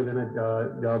मेंशन कर देना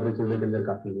जॉब रिज्यूमे के अंदर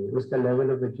काफी नहीं, उसका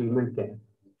लेवल ऑफ अचीवमेंट क्या है,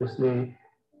 उसने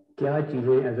क्या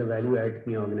चीजें एज अ वैल्यू ऐड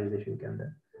की ऑर्गेनाइजेशन के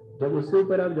अंदर. जब उससे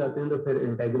ऊपर आप जाते हैं तो फिर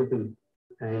integrity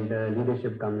and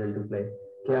leadership comes into play.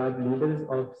 कि आप लीडर्स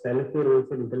ऑफ सेल्फ के रोल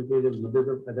से निकल के जब लीडर्स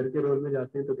ऑफ अदर के रोल में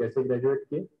जाते हैं तो कैसे ग्रेजुएट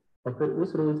किए, और फिर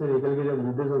उस रोल से निकल के जब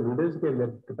लीडर्स और लीडर्स के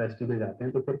कैपेसिटी में जाते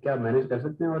हैं तो फिर क्या मैनेज कर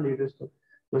सकते हैं और लीडर्स को.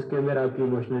 उसके अंदर आपकी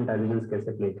इमोशनल इंटेलिजेंस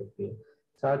कैसे प्ले करती है.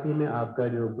 साथ ही में आपका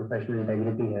जो प्रोफेशनल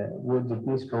इंटेग्रिटी है वो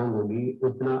जितनी स्ट्रांग होगी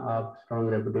उतना आप स्ट्रांग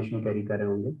रेपुटेशन कैरी कर रहे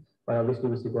होंगे, और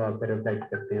ऑब्वियसली उसी को आप रिफ्लेक्ट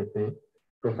करते हैं अपने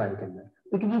प्रोफाइल के अंदर.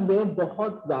 क्योंकि मैं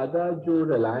बहुत ज्यादा जो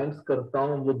रिलायंस करता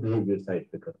हूँ वो बिहेवियर साइड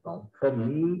पे करता हूँ. फॉर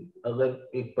मी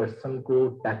अगर एक पर्सन को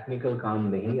टेक्निकल काम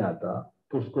नहीं आता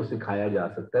तो उसको सिखाया जा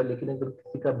सकता है, लेकिन अगर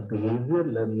किसी का बिहेवियर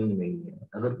लर्निंग नहीं है,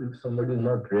 अगर somebody is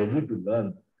not ready to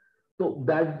learn, तो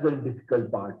that's the difficult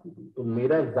part two do. तो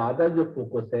मेरा ज्यादा जो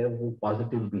फोकस है वो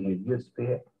पॉजिटिव बिहेवियर्स पे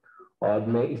है, और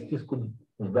मैं इस चीज को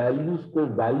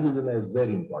वैल्यू देना is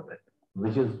very important,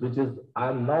 which is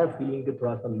I'm now feeling कि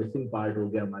थोड़ा सा मिसिंग पार्ट हो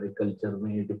गया हमारे कल्चर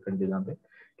में डिफरेंट जगह पे,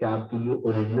 कि आपकी जो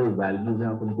ओरिजिनल वैल्यूज हैं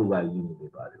आप उनको वैल्यू नहीं दे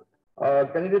पा रहे हो.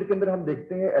 कैंडिडेट के अंदर हम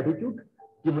देखते हैं एटीट्यूड,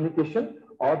 कम्युनिकेशन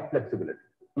और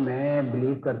फ्लेक्सिबिलिटी. मैं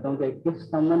बिलीव करता हूँ कि if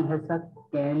someone has a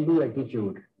can do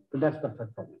attitude तो दैट्स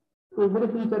परफेक्ट फॉर मी. तो मेरे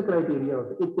 3-4 क्राइटेरिया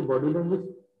होते हैं. एक तो बॉडी लैंग्वेज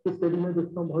की स्टडी में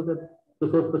देखता हूँ बहुत ज्यादा, तो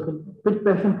 100% फिर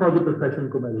पैशन फॉर द प्रोफेशन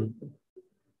को मैं देखता हूँ.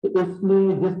 तो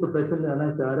उसमें जिस प्रोफेशन में आना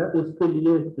चाह रहा है उसके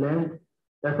लिए प्लान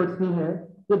एफर्ट्स नहीं है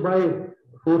तो बाय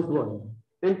फोर्स वो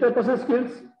है. Interpersonal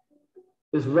skills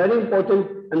is very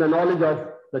important and the knowledge of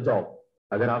the job.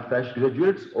 अगर आप फ्रेश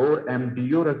ग्रेजुएट्स और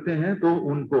एमटीओ रखते हैं तो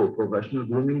उनको प्रोफेशनल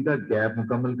ग्रूमिंग का गैप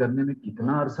मुकम्मल करने में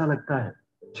कितना अरसा लगता है?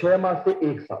 6 माह से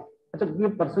 1 साल. अच्छा, ये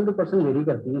पर्सन टू पर्सन वेरी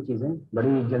करती हैं चीजें.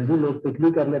 बड़ी जल्दी लोग पिक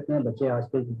भी कर लेते हैं, बच्चे आज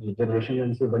के जनरेशन जो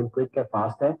इनसे बड़ी क्विक है,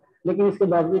 फास्ट है. लेकिन इसके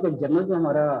बावजूद एक जनरल जो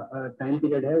हमारा टाइम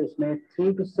पीरियड है उसमें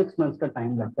 3 to 6 मंथ्स का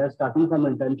टाइम लगता है, स्टार्टिंग फ्रॉम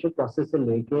इंटर्नशिप प्रोसेस से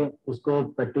लेके उसको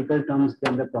प्रैक्टिकल टर्म्स के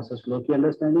अंदर प्रोसेस फ्लो की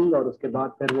अंडरस्टैंडिंग, और उसके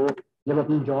बाद फिर वो जब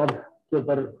अपनी जॉब के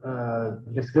ऊपर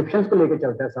डिस्क्रिप्शंस को लेके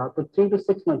चलता है साथ, तो 3 to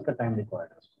 6 मंथ्स का टाइम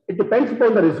रिक्वायर्ड है. It depends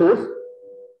upon the resource.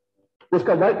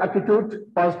 उसका वर्क एटीट्यूड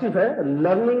पॉजिटिव है,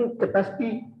 लर्निंग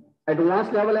कैपेसिटी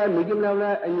एडवांस लेवल है, मीडियम लेवल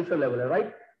है, इनिशियल लेवल है,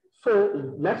 right. So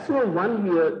maximum 1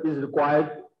 year is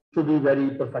required to be very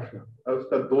professional.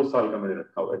 उसका 2 साल का मैंने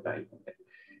रखा हुआ टाइम है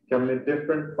कि हमने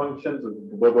डिफरेंट फंक्शंस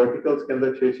वर्टिकल्स के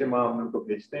अंदर 6 माह हम उनको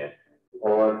भेजते हैं,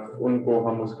 और उनको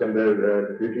हम उसके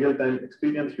अंदर real time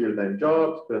experience, real time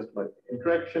jobs, customer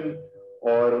interaction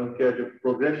और उनके जो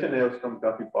प्रोग्रेशन है उसका हम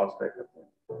काफी फास्ट ट्रैक करते हैं.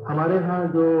 हमारे यहाँ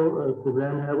जो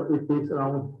प्रोग्राम है वो it takes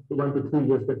around 1 to 3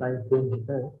 years का टाइम फ्रेम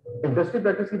होता है. इंडस्ट्री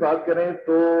प्रैक्टिस की बात करें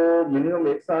तो मिनिमम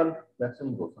 1 साल,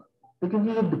 मैक्सिमम 2 साल. क्योंकि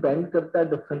ये डिपेंड करता है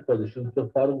डिफरेंट पोजीशन पे.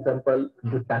 फॉर एग्जांपल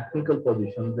जो टेक्निकल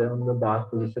पोजीशंस है उनमें बास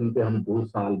पोजीशन पे हम 2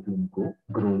 साल भी उनको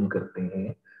ग्रूम करते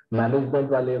हैं.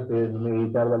 मैनेजमेंट वाले फेज में,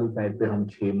 एचआर वाली साइड पे हम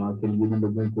 6 माह के लिए भी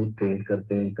लोगों को ट्रेन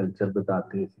करते हैं, कल्चर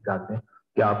बताते हैं, सिखाते हैं.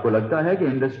 क्या आपको लगता है कि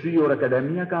इंडस्ट्री और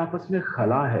एकेडेमिया का आपस में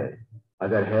खला है?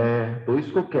 अगर है तो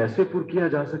इसको कैसे पूरा किया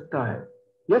जा सकता है?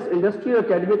 यस, इंडस्ट्री और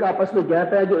एकेडमी का आपस में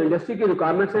गैप है. जो इंडस्ट्री की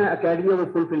रिक्वायरमेंट्स हैं एकेडमी वो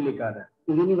फुलफिल नहीं कर रहा है.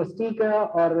 यूनिवर्सिटी का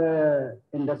और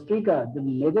इंडस्ट्री का जो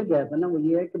मेजर गैप है ना वो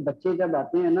ये है कि बच्चे जब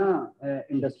आते हैं ना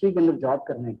इंडस्ट्री के अंदर जॉब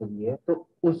करने के लिए, तो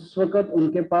उस वक्त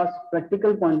उनके पास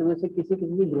प्रैक्टिकल पॉइंट ऑफ व्यू से किसी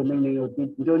की ग्रूमिंग नहीं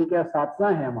होती. जो उनके असातिज़ा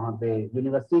हैं वहाँ पे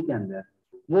यूनिवर्सिटी के अंदर,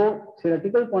 वो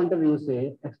थियोरेटिकल पॉइंट ऑफ व्यू से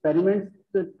एक्सपेरिमेंट्स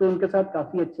तो उनके साथ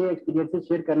काफी अच्छे एक्सपीरियंसेस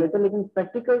शेयर कर लेते हैं, लेकिन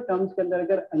प्रैक्टिकल टर्म्स के अंदर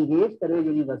अगर एंगेज करे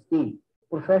यूनिवर्सिटी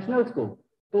प्रोफेशनल्स को,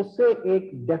 तो उससे एक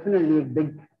डेफिनेटली एक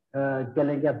बिग कह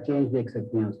लें कि आप चेंज देख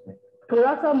सकते हैं उसमें.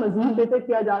 थोड़ा सा मजीद बेहतर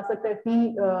किया जा सकता है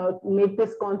कि make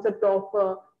this concept of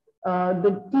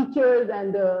the teachers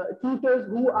and the tutors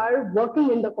who are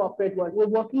working in the corporate world, who are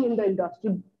working in the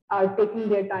industry, are taking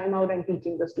their time out and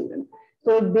teaching the students.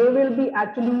 So they will be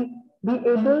actually be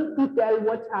able to tell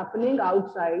what's happening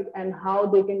outside and how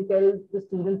they can tell the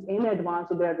students in advance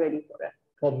so they are ready for it.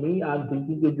 For me, I'm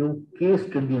thinking कि जो case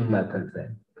studies methods हैं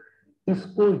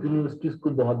इसको universities को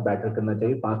बहुत better करना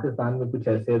चाहिए. पाकिस्तान में कुछ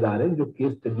ऐसे इदारे जो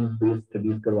केस स्टडीज बेस्ड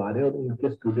स्टडीज करवा रहे हैं और उनके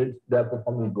students they are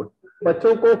performing good.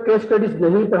 बच्चों को केस स्टडीज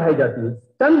नहीं पढ़ाई जाती है.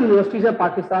 सम यूनिवर्सिटीज है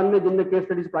पाकिस्तान में जिनमें केस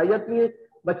स्टडीज पढ़ाई जाती है,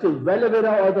 बच्चे वेल अवेयर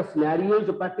है और द सिनेरियोज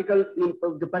जो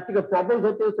प्रैक्टिकल प्रॉब्लम्स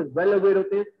होते हैं उससे वेल अवेयर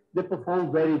होते हैं, दे परफॉर्म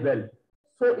वेरी वेल.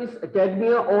 सो इस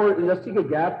एकेडमिया और इंडस्ट्री के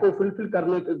गैप को फुलफिल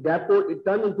करने, गैप को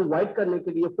टर्न इनटू वाइड करने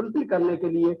के लिए, फुलफिल करने के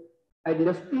लिए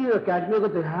इंडस्ट्री और एकेडमिया को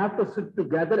they have to sit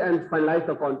together and finalise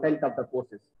the content of the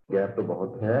courses. Gap तो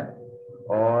बहुत है,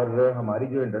 और हमारी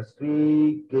जो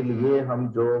इंडस्ट्री के लिए हम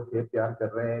जो खेत तैयार कर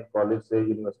रहे हैं कॉलेज से,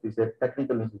 यूनिवर्सिटी से,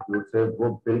 टेक्निकल इंस्टीट्यूट से, वो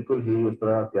बिल्कुल ही उस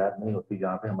तरह तैयार नहीं होती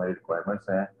जहाँ पे हमारी रिक्वायरमेंट्स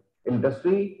हैं.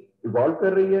 इंडस्ट्री इवॉल्व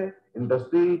कर रही है.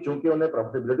 इंडस्ट्री चूंकि उन्हें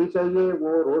प्रॉफिटेबिलिटी चाहिए,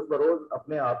 वो रोज बरोज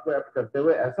अपने आप को एक्ट करते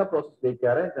हुए ऐसा प्रोसेस लेके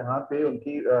आ रहे हैं जहाँ पे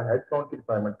उनकी हेड काउंट की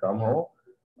रिक्वायरमेंट कम हो,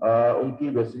 उनकी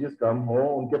वेस्टेजेस कम हो,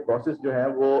 उनके प्रोसेस जो है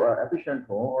वो एफिशिएंट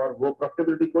हो और वो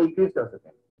प्रॉफिटेबिलिटी को इंक्रीज कर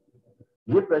सकें.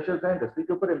 ये प्रेशर है इंडस्ट्री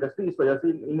के ऊपर. इंडस्ट्री इस वजह से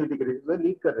इन इंटीग्रेशन से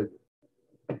लीड कर रही है.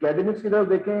 एकेडमिक्स की तरफ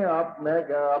देखें आप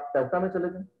टैप्टा में चले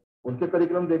जाएं, उनके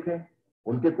करिकुलम देखें,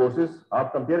 उनके कोर्सेज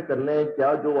आप कंपेयर कर लें,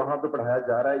 क्या जो वहां पे पढ़ाया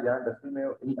जा रहा है यहाँ इंडस्ट्री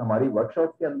में. हमारी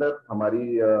वर्कशॉप के अंदर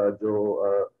हमारी जो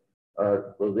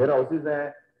वेयर हाउसेज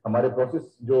हैं, हमारे प्रोसेस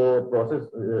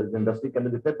इंडस्ट्री के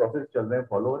अंदर जितने प्रोसेस चल रहे हैं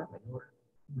फॉलो हो रहे हैं, नहीं हो रहे.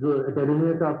 जो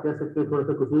एकेडमिया का आप कह सकते हैं थोड़ा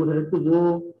सा कसूर है कि वो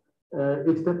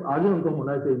एक स्टेप आगे उनको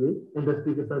होना चाहिए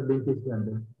इंडस्ट्री के साथ लिंकेज के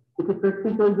अंदर, क्योंकि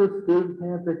प्रैक्टिकल जो स्किल्स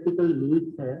हैं, प्रैक्टिकल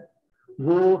नीड्स हैं,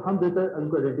 वो हम बेहतर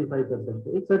उनको आइडेंटिफाई कर सकते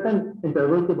हैं. एक सर्टन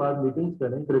इंटरवल के बाद मीटिंग्स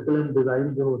करें, करिकुलम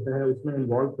डिजाइन जो होता है उसमें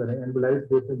इन्वॉल्व करें, एनालाइज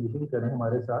बेस पे मीटिंग करें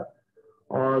हमारे साथ,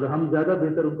 और हम ज्यादा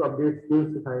बेहतर उनको अपडेट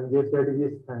स्किल्स सिखाएंगे, स्ट्रेटेजी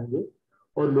सिखाएंगे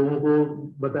और लोगों को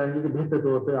बताएंगे कि बेहतर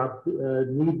तौर पे आप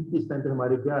नीड इस टाइम पे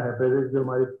हमारे क्या है, प्रेजेंट जो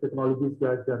हमारी टेक्नोलॉजीज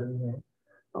क्या चल रही हैं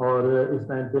और इस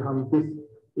टाइम पे हम किस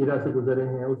इरा से गुजरे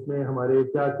हैं, उसमें हमारे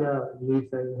क्या क्या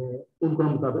नीड्स आई हैं, उनको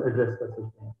हम एड्रेस कर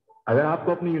सकते हैं. अगर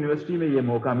आपको अपनी यूनिवर्सिटी में ये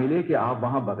मौका मिले कि आप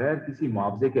वहां बगैर किसी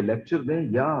मुआवजे के लेक्चर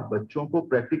दें या बच्चों को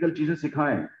प्रैक्टिकल चीजें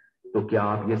सिखाएं, तो क्या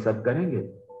आप ये सब करेंगे?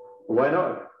 Why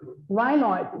not? Why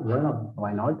not? Why not?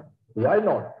 Why not? Why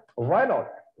not? Why not?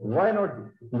 Why not?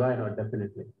 Why not?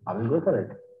 Definitely. I will go for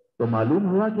it. तो मालूम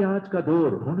हुआ कि आज का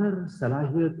दौर हुनर,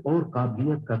 सलाहियत और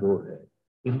काबिलियत का दौर है.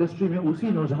 इंडस्ट्री में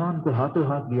उसी नौजवान को हाथों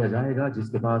हाथ लिया जाएगा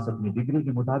जिसके पास अपनी डिग्री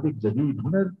के मुताबिक जदीद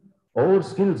हुनर और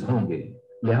स्किल्स होंगे.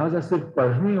 लिहाजा सिर्फ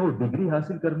पढ़ने और डिग्री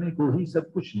हासिल करने को ही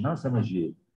सब कुछ ना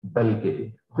समझिए, बल्कि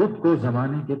खुद को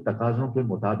जमाने के तकाजों के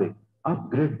मुताबिक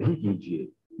अपग्रेड भी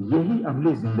कीजिए. यही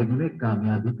अमली जिंदगी में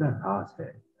कामयाबी का राज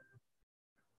है.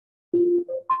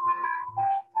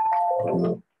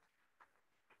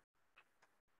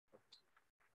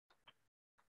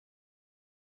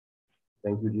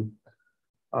 थैंक यू जी.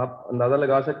 आप अंदाजा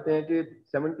लगा सकते हैं कि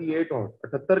 78 और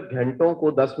 78 घंटों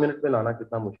को 10 मिनट में लाना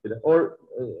कितना मुश्किल है. और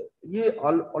ये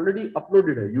ऑलरेडी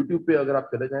अपलोडेड है यूट्यूब पे. अगर आप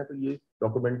चले जाएं तो ये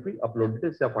डॉक्यूमेंट्री अपलोडेड है,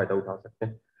 इससे आप फायदा उठा सकते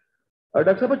हैं.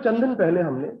 डॉक्टर साहब, चंद दिन पहले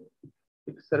हमने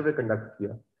एक सर्वे कंडक्ट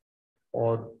किया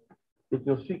और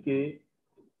यूनिवर्सिटी के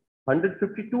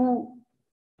 152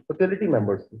 फैकल्टी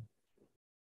मेंबर्स थे.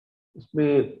 उसमें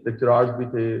लेक्चरर्स भी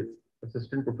थे,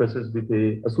 असिस्टेंट प्रोफेसर्स भी थे,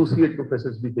 एसोसिएट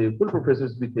प्रोफेसर्स भी थे, फुल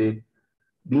प्रोफेसर्स भी थे,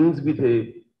 डीन्स भी थे,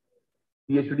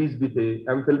 पीएचडीज भी थे,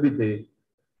 एमफिल भी थे.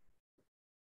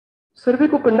 सर्वे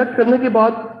को कंडक्ट करने के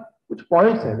बाद कुछ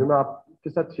पॉइंट्स हैं जो मैं आपके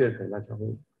साथ शेयर करना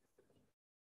चाहूंगा.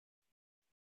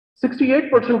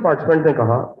 68% पार्टिसिपेंट ने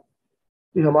कहा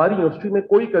कि हमारी यूनिवर्सिटी में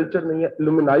कोई कल्चर नहीं है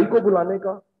एलुमनाई को बुलाने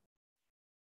का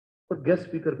और गेस्ट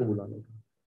स्पीकर को बुलाने का.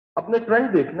 अपने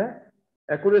ट्रेंड देखना है,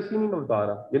 एक्यूरेसी नहीं मैं बता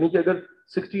रहा. यानी कि अगर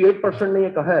 68% ने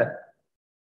यह कहा है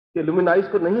कि एलुमनाइज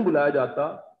को नहीं बुलाया जाता,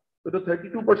 तो जो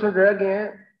 32% रह गए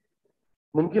हैं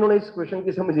मुमकिन उन्हें इस क्वेश्चन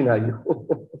की समझ नहीं आई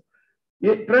हो.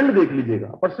 ये ट्रेंड देख लीजिएगा,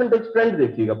 परसेंटेज ट्रेंड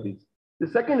देखिएगा प्लीज. द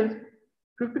सेकंड इज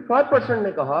 55%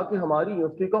 ने कहा कि हमारी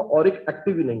यूनिवर्सिटी का और एक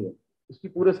एक्टिव ही नहीं है, इसकी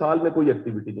पूरे साल में कोई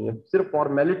एक्टिविटी नहीं है, सिर्फ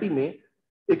फॉर्मेलिटी में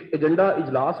एक एजेंडा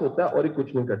इजलास होता है और एक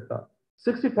कुछ नहीं करता.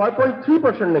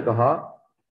 65.3% ने कहा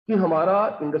कि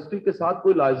हमारा इंडस्ट्री के साथ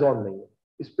कोई लाइजॉन नहीं है,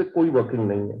 इस पर कोई वर्किंग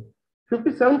नहीं है.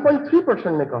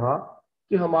 57.3% ने कहा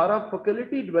कि हमारा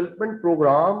फैकल्टी डेवलपमेंट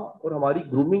प्रोग्राम और हमारी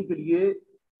ग्रूमिंग के लिए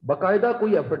बाकायदा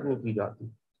कोई एफर्ट नहीं की जाती,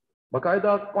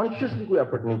 बाकायदा कॉन्शियसली कोई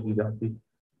एफर्ट नहीं की जाती.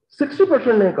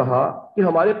 60% ने कहा कि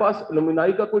हमारे पास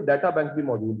एलुमनाई का कोई डाटा बैंक भी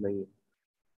मौजूद नहीं है.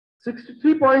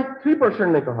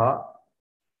 63.3% ने कहा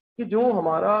कि जो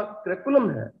हमारा करिकुलम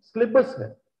है, सिलेबस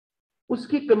है,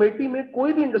 उसकी कमेटी में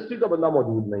कोई भी इंडस्ट्री का बंदा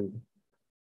मौजूद नहीं है.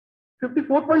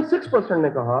 54.6% ने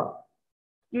कहा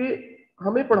कि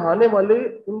हमें पढ़ाने वाले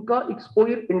उनका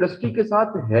एक्सपोजर इंडस्ट्री के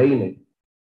साथ है ही नहीं.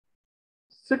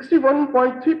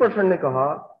 61.3% ने कहा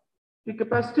कि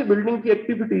कैपेसिटी बिल्डिंग की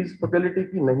एक्टिविटीज फैकल्टी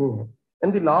की नहीं है.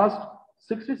 एंड द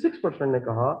लास्ट 66% ने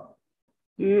कहा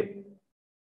कि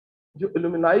जो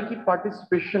एलुमनाई की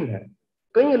पार्टिसिपेशन है,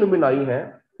 कई एलुमनाई हैं,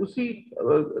 उसी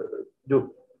जो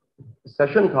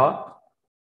सेशन था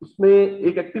उसमें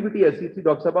एक एक्टिविटी ऐसी थी,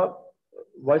 डॉक्टर साहब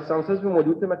वाइस चांसलर में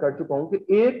मौजूद थे, मैं कर चुका हूं, कि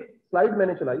एक स्लाइड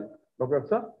मैंने चलाई डॉक्टर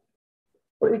साहब,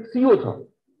 और एक सीईओ था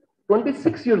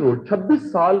 26 ईयर ओल्ड,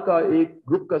 26 साल का एक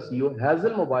ग्रुप का सीईओ,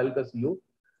 हैजल मोबाइल का सीईओ,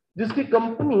 जिसकी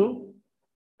कंपनी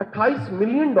 $28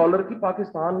 मिलियन की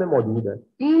पाकिस्तान में मौजूद है,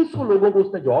 300 लोगों को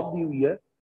उसने जॉब दी हुई है,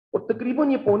 और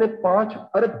तकरीबन ये $4.5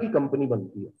 अरब की कंपनी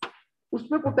बनती है।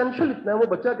 उसमें पोटेंशियल इतना है, वो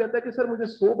बच्चा कहता है कि सर मुझे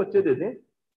 100 बच्चे दे दें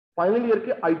फाइनल ईयर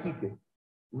के आईटी के,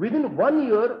 विद इन 1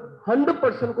 ईयर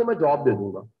 100% को मैं जॉब दे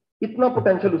दूंगा, इतना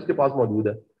पोटेंशियल उसके पास मौजूद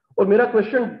है। और मेरा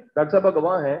क्वेश्चन डॉक्टर साहब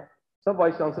गवाह हैं, सब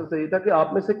वाइस चांसलर से ये था कि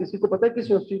आप में से किसी को पता है किस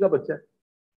यूनिवर्सिटी का बच्चा है?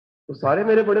 तो सारे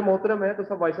मेरे बड़े मोहतरम हैं, तो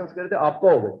सब वाइस चांसलर कह रहे थे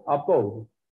आपका हो गए, आपका हो गए।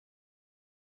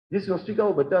 जिस यूनिवर्सिटी का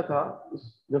वो बच्चा था, उस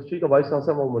यूनिवर्सिटी का वाइस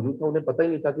चांसलर वो मौजूद था, उन्हें पता ही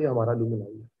नहीं था कि हमारा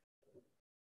अलुमिनाई है।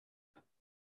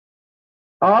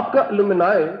 आपका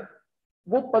अलुमिनाई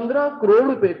वो 15 करोड़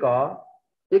रुपए का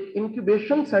एक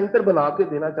इंक्यूबेशन सेंटर बना के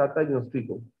देना चाहता है यूनिवर्सिटी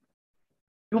को।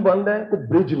 क्यों बंद है? कोई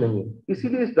ब्रिज नहीं है,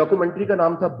 इसीलिए इस डॉक्यूमेंट्री का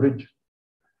नाम था ब्रिज।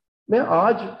 मैं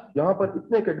आज यहां पर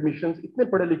इतने एकेडमिशियंस, इतने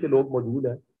पढ़े लिखे लोग मौजूद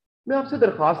हैं, मैं आपसे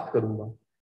दरखास्त करूंगा,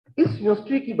 इस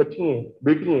यूनिवर्सिटी की बच्चियां,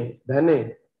 बेटियां,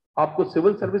 बहनें आपको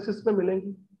सिविल सर्विसेज में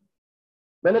मिलेंगी।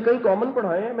 मैंने कई कॉमन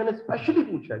पढ़ाए हैं, मैंने स्पेशली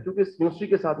पूछा है क्योंकि इस यूनिवर्सिटी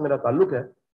के साथ मेरा ताल्लुक है,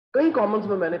 कई कॉमन्स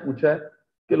में मैंने पूछा है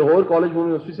कि लाहौर कॉलेज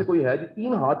यूनिवर्सिटी से कोई है जो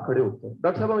 3 हाथ खड़े होते हैं।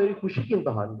 डॉक्टर साहब मेरी खुशी की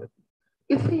इंतहा नहीं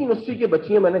रहती। इसी यूनिवर्सिटी की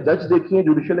बच्चियां मैंने जज देखी हैं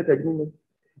जुडिशियल एकेडमी में,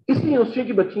 इसी यूनिवर्सिटी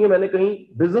की बच्चियां मैंने कहीं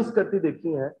बिजनेस करती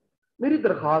देखी हैं। मेरी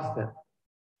दरखास्त है,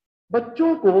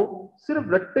 बच्चों को सिर्फ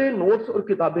रट्टे, नोट्स और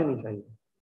किताबें नहीं चाहिए,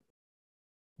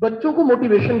 बच्चों को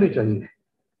मोटिवेशन भी चाहिए।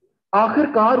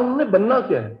 आखिरकार उन्होंने बनना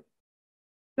क्या है?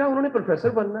 क्या उन्होंने प्रोफेसर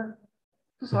बनना है?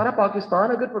 तो सारा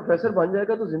पाकिस्तान अगर प्रोफेसर बन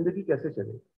जाएगा तो जिंदगी कैसे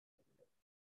चलेगी?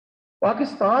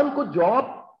 पाकिस्तान को जॉब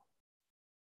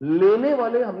लेने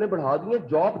वाले हमने बढ़ा दिए,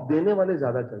 जॉब देने वाले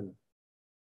ज्यादा चाहिए।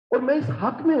 और मैं इस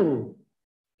हक में हूं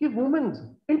कि वुमेन्स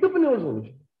एंटरप्रेन्योर्स होनी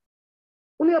चाहिए,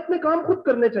 उन्हें अपने काम खुद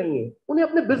करने चाहिए, उन्हें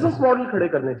अपने बिजनेस मॉडल खड़े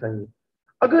करने चाहिए।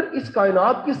 अगर इस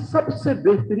कायनात की सबसे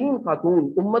बेहतरीन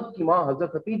खातून, उम्मत की मां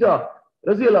हजरत खतीजा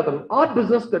रजी अल्लाह तआला आप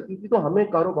बिजनेस करती थी, तो हमें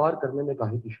कारोबार करने में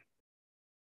काहे की शर्म?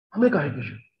 हमें काहे की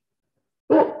शर्म?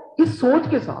 तो इस सोच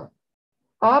के साथ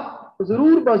आप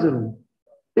जरूर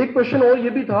बाजरूर, एक क्वेश्चन और ये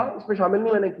भी था, इसमें शामिल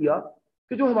नहीं मैंने किया,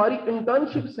 कि जो हमारी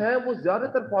इंटर्नशिप्स हैं वो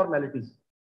ज्यादातर फॉर्मेलिटीज,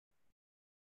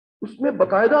 उसमें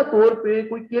बाकायदा तौर पे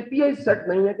कोई केपीआई सेट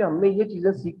नहीं है कि हमने ये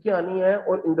चीजें सीख के आनी है,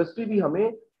 और इंडस्ट्री भी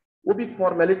हमें वो भी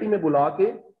फॉर्मेलिटी में बुला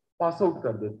के पास आउट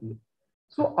कर देती है।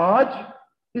 सो आज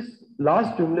इस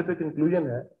लास्ट जुमले पे कंक्लूजन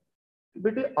है कि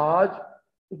बेटे आज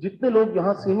जितने लोग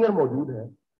यहाँ सीनियर मौजूद हैं,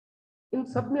 इन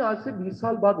सब में आज से 20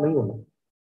 साल बाद नहीं होना।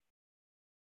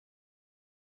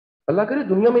 अल्लाह करे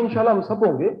दुनिया में इंशाल्लाह हम सब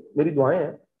होंगे, मेरी दुआएं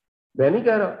हैं, मैं नहीं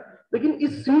कह रहा, लेकिन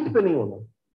इस सीट पे नहीं होना,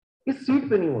 इस सीट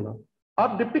पे नहीं होना।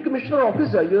 आप डिप्टी कमिश्नर ऑफिस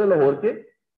जाइए लाहौर के,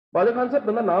 वाले खान साहब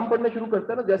बंदा नाम पढ़ने शुरू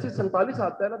करता है ना, जैसे 47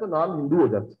 आता है ना तो नाम हिंदू हो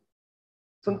जाता है,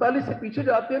 47 से पीछे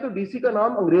जाते हैं तो डीसी का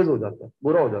नाम अंग्रेज हो जाता है,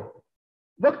 बुरा हो जाता है।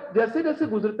 वक्त जैसे जैसे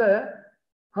गुजरता है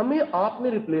हमें आपने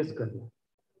रिप्लेस करना,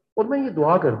 और मैं ये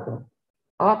दुआ करता हूं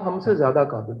आप हमसे ज्यादा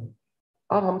काबिल हैं,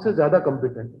 आप हमसे ज्यादा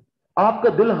कॉम्पिटेंट हैं, आपका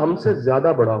दिल हमसे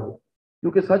ज्यादा बड़ा हो,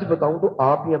 क्योंकि सच बताऊं तो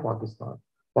आप ही हैं पाकिस्तान।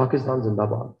 पाकिस्तान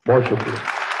जिंदाबाद। बहुत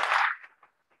शुक्रिया।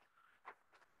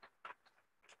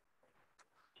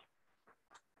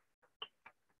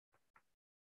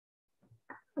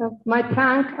 My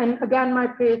thank and again my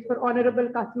praise for Honorable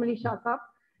Qasim Shah.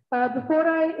 Before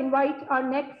I invite our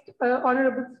next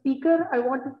Honorable Speaker, I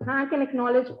want to thank and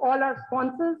acknowledge all our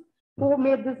sponsors who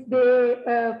made this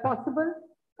day possible.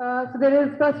 So there is,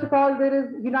 first of all, there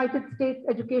is United States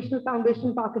Educational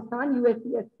Foundation Pakistan,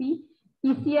 USCSP,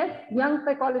 ECS, Young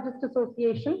Psychologist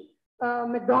Association,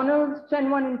 McDonald's,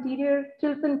 Chen1 Interior,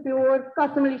 Chilton Pure,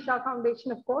 Qasim Shah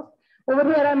Foundation, of course. Over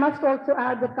here, I must also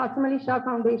add that Qasim Shah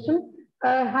Foundation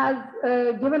has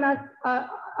given us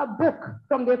a book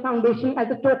from their foundation as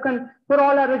a token for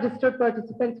all our registered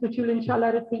participants, which you'll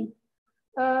inshallah receive.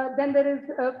 Then there is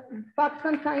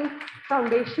Pakistan Science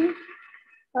Foundation.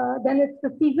 Then it's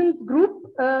the Seasons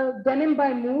Group, Denim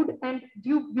by Mood, and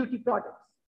Duke Beauty Products.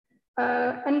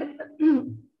 And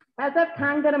as I've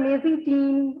thanked our amazing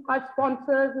team, our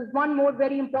sponsors, is one more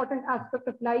very important aspect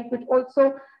of life, which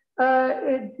also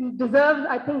it deserves,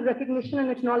 I think, recognition and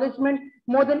acknowledgement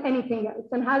more than anything else,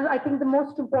 and has, I think, the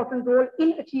most important role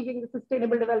in achieving the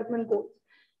Sustainable Development Goals.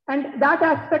 And that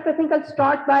aspect, I think I'll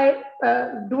start by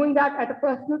doing that at a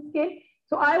personal scale.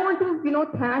 So I want to,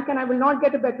 thank, and I will not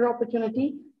get a better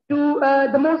opportunity to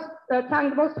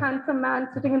thank the most handsome man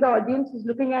sitting in the audience who's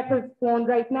looking at his phone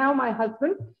right now, my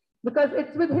husband, because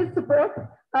it's with his support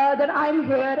that I'm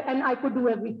here and I could do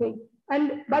everything.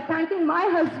 And by thanking my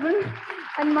husband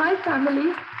and my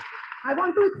family, I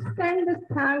want to extend this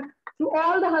thanks to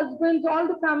all the husbands, all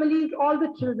the families, all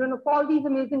the children of all these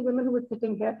amazing women who are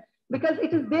sitting here, because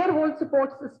it is their whole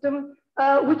support system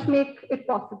which make it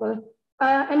possible.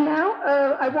 And now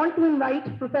I want to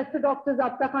invite Professor Dr.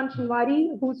 Zabta Khan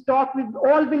Shinwari, whose talk we've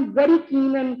all been very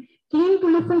keen to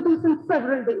listen to since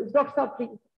several days. Dr. Saab,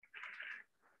 please.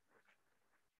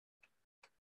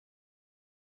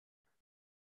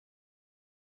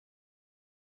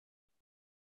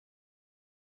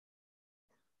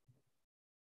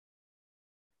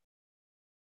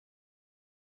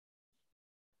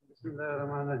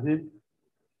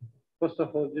 First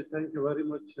of all, thank you very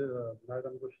much,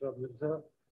 Madam Bushra Mirza.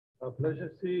 A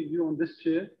pleasure seeing you on this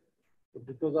chair,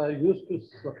 because I used to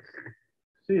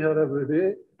see her every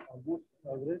day, almost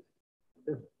average,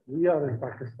 if we are in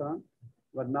Pakistan,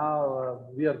 but now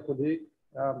we are colleagues.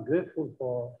 I'm grateful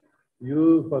for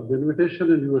you, for the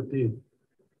invitation and your team.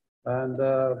 And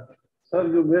sir,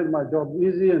 you made my job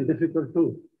easy and difficult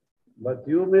too. But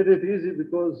you made it easy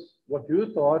because what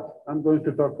you thought, I'm going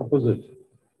to talk opposite.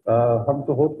 हम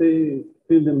तो होते ही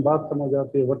 3 दिन बाद समझ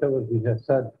आते हैं whatever he has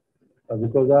said,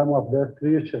 because I'm of their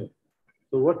creation.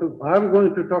 So what I'm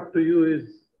going to talk to you is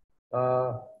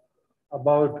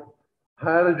about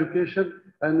higher education,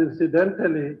 and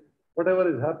incidentally, whatever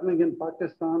is happening in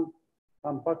Pakistan,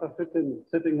 I'm part of it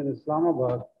sitting in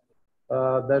Islamabad,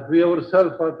 that we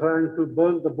ourselves are trying to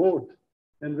burn the boat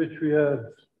in which we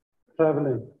are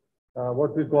traveling,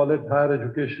 what we call it higher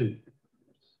education.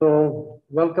 So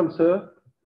welcome, sir.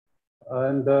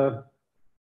 And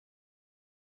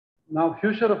now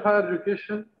future of higher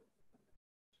education,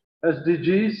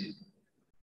 SDGs,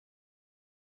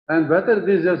 and whether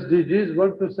these SDGs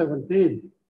 1 to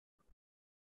 17,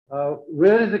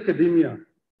 where is academia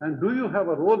and do you have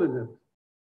a role in it?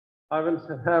 I will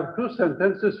have 2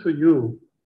 sentences for you.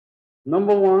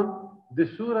 Number 1, the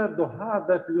Surah Duha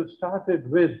that you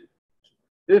started with,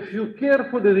 if you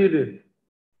carefully read it,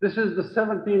 this is the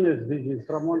 17 SDGs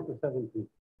from 1 to 17.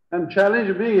 And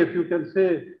challenge me if you can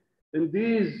say, in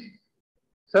these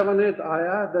 7, 8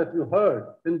 ayat that you heard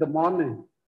in the morning,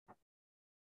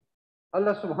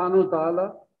 Allah subhanahu wa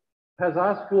ta'ala has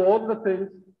asked you all the things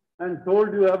and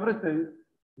told you everything,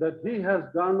 that He has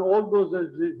done all those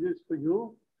SDGs for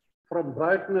you, from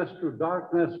brightness to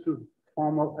darkness, to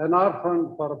form an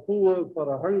orphan, for a poor,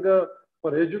 for a hunger,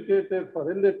 for educated,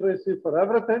 for illiteracy, for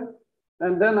everything,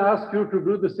 and then ask you to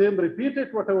do the same, repeat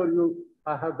it, whatever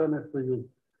I have done it for you.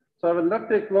 So I will not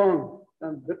take long,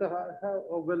 and better I have,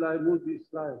 or will I move these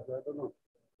slides? I don't know.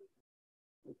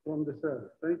 From the side.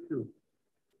 Thank you.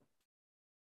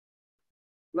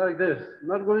 Like this,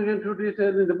 not going into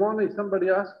detail. In the morning, somebody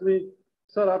asked me,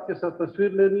 sir, aapke saath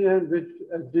tasveer leni hai, which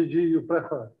SDG you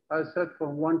prefer? I said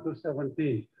from 1 to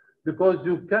 17, because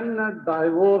you cannot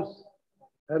divorce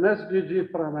an SDG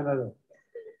from another.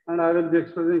 And I will be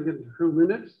explaining in a few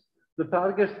minutes the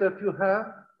targets that you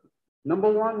have.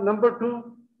 Number 1. Number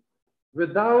 2,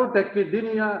 without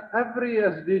academia, every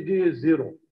SDG is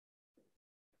 0.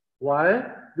 Why?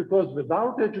 Because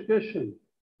without education,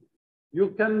 you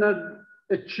cannot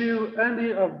achieve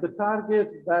any of the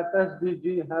targets that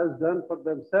SDG has done for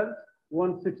themselves,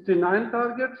 169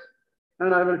 targets.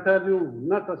 And I will tell you,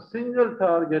 not a single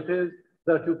target is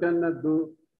that you cannot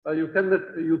do, you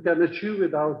can achieve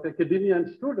without academia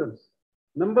and students.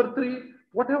 Number 3,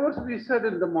 whatever we said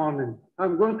in the morning,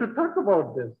 I'm going to talk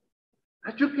about this.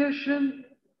 Education,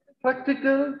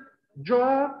 practical,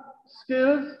 job,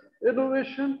 skills,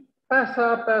 innovation,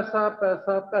 paisa, paisa,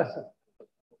 paisa, paisa.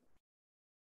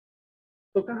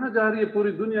 So kahan ja rahi hai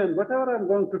puri dunya? And whatever I'm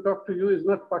going to talk to you is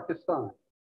not Pakistan,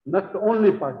 not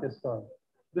only Pakistan.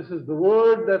 This is the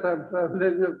world that I'm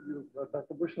traveling with.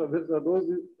 Dr. Bushra Mirza knows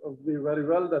me very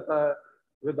well, that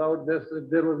without this, if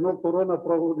there was no corona,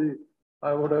 probably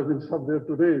I would have been somewhere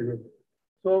today.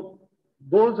 So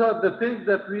those are the things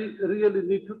that we really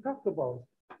need to talk about.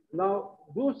 Now,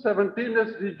 those 17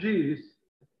 SDGs,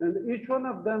 and each one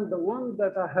of them, the one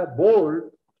that I have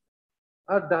bold,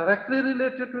 are directly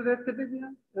related to the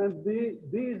academia. And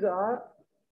these are,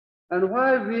 and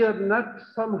why we are not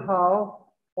somehow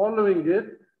following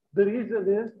it, the reason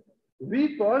is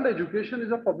we call education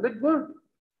is a public good.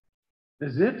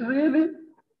 Is it really?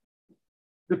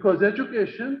 Because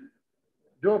education,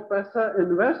 jo paisa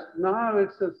invest, now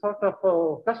it's a sort of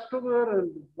a customer,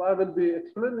 and I will be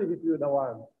explaining it to you in a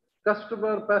while.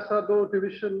 Customer, paisa do,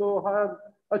 tuition lo, have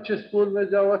achhe school mein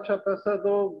jao, acha paisa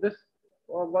do, this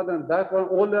or one and that one,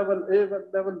 O level, A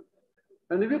level.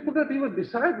 And we couldn't even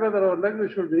decide whether our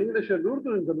language should be English or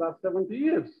Urdu in the last 70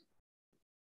 years.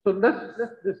 So let's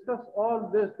discuss all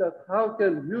this, that how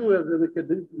can you as an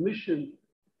academician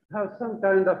have some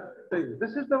kind of thing.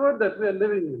 This is the world that we are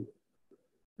living in.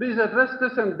 Please address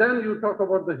this, and then you talk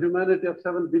about the humanity of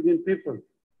 7 billion people.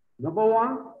 Number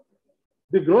one,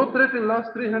 the growth rate in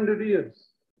last 300 years.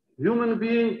 Human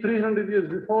being 300 years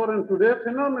before and today,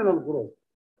 phenomenal growth.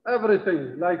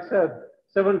 Everything, like said,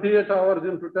 78 hours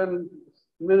into 10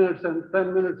 minutes and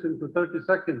 10 minutes into 30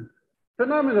 seconds.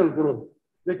 Phenomenal growth.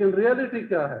 Lekin reality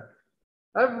kya hai?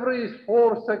 Every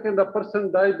 4 seconds a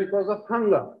person dies because of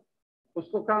hunger.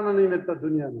 Usko खाना नहीं मिलता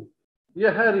दुनिया में. ये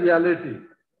है reality.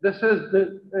 This is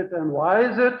it. And why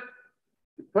is it?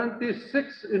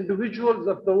 26 individuals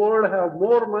of the world have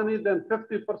more money than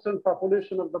 50%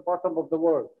 population of the bottom of the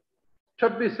world.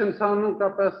 26 इंसानों का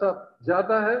पैसा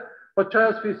ज्यादा है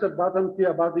 50% बॉटम की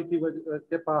आबादी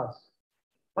के पास.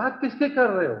 बात किसके कर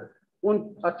रहे हो?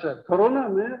 अच्छा, कोरोना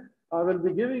में I will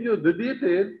be giving you the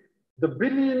detail. The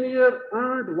billionaire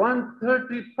earned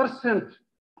 130%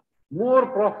 more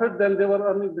profit than they were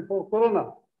earning before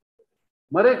corona.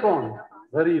 Mare kaun?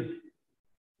 Gharib.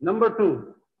 Number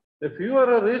two, if you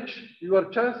are a rich, your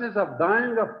chances of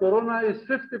dying of corona is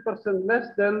 50% less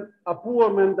than a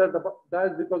poor man that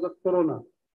dies because of corona.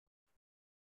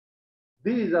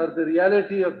 These are the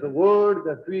reality of the world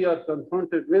that we are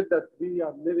confronted with, that we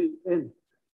are living in,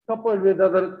 coupled with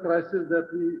other crises that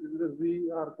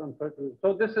we are confronted with.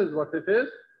 So this is what it is.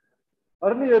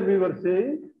 Earlier we were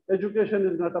saying, education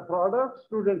is not a product,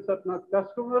 students are not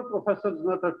customer, professors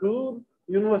not a tool,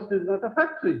 university is not a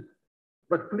factory.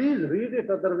 But please read it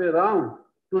other way around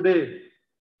today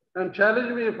and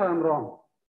challenge me if I'm wrong.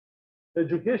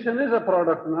 Education is a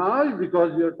product now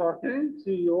because you're talking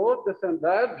CEO, this and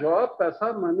that, job,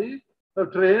 paisa, money,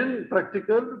 train,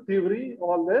 practical, theory,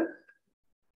 all this.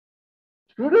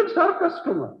 Students are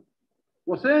customer.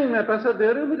 वो saying मैं पैसा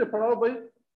दे रही हूँ मुझे पढ़ाओ भाई,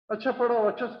 अच्छा पढ़ाओ,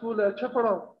 अच्छा स्कूल है, अच्छा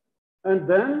पढ़ाओ. And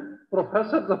then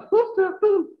professors of course they have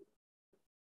to.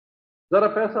 जरा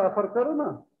पैसा ऑफर करो ना.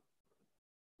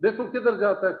 देखो किधर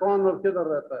जाता है, कौन और किधर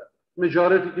रहता है.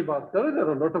 Majority की बात करो, there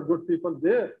are a lot of good people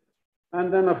there.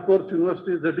 And then of course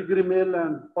university is the degree mill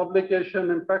and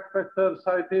publication, impact factor,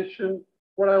 citation,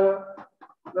 whatever.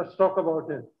 Let's talk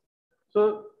about it.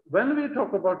 So when we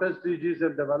talk about SDGs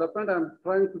and development, I'm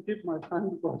trying to keep my time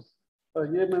because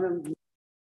ये मैंने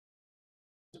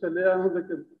ले आया हूँ,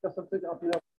 लेकिन कसम से अपने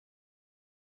आप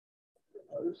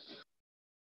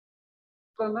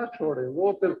ना छोड़े,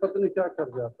 वो फिर पत्नी क्या कर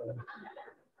जाता है.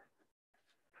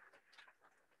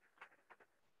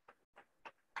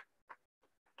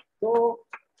 So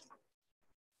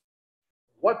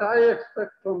what I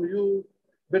expect from you,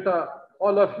 beta,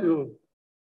 all of you,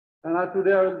 and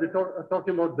today I will be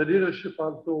talking about the leadership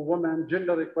also, women,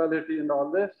 gender equality and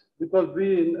all this, because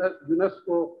we in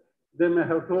UNESCO, they may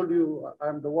have told you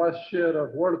I'm the vice chair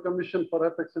of World Commission for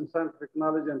Ethics in Scientific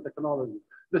Knowledge and Technology.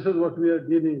 This is what we are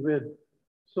dealing with.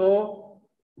 So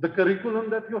the curriculum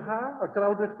that you have, a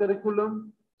crowded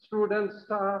curriculum, students,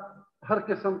 staff, har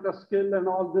kisam ka skill and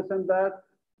all this and that,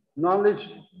 knowledge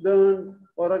learned,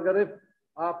 or agar if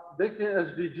aap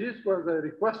dekhen SDGs ko as I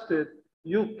requested,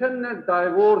 you cannot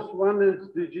divorce one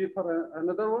SDG for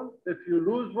another one. If you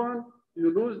lose one,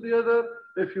 you lose the other.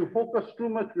 If you focus too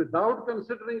much without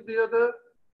considering the other,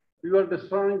 you are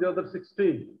destroying the other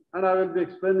 16. And I will be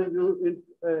explaining you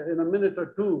in a minute or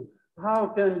two,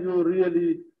 how can you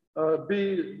really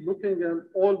be looking at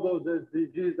all those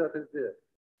SDGs that is there.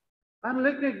 I'm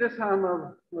looking this time,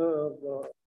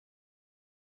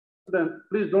 then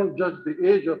please don't judge the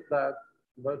age of that,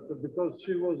 but because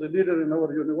she was a leader in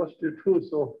our university too,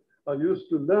 so I used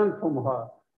to learn from her.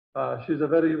 She's a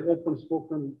very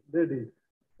open-spoken lady.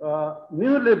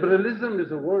 Neoliberalism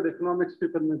is a word economics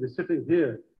people may be sitting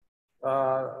here.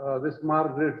 This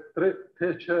Margaret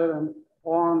Thatcher and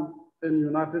on in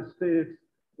United States,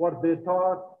 what they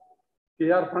thought, कि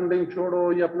यार funding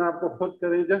छोड़ो, ये अपने आप को खुद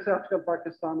करें, जैसे आजकल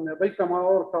पाकिस्तान में भाई कमाओ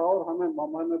और खाओ और हमें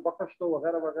बख्श दो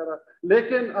वगैरह वगैरह.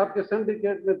 लेकिन आपके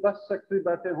सिंडिकेट में 10 सेक्रेटरी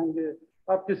बैठे होंगे,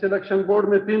 आपकी सिलेक्शन बोर्ड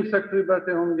में 3 सेक्रेटरी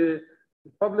बैठे होंगे,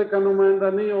 पब्लिक का नुमाइंदा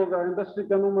नहीं होगा, इंडस्ट्री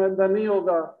का नुमाइंदा नहीं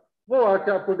होगा, वो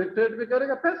आके आपको डिक्टेट भी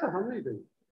करेगा, पैसा हम नहीं देंगे.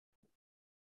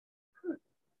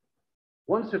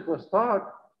 Once it was thought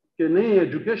कि नहीं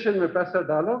एजुकेशन में पैसा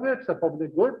डालोगे, इट्स अ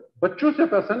पब्लिक गुड, बच्चों से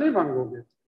पैसा नहीं मांगोगे.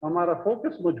 हमारा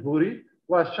फोकस मजबूरी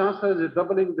was chancellor is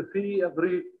doubling the fee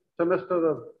every semester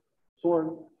of so and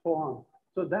so on.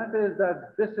 So that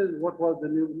this is what was the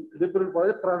new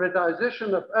liberal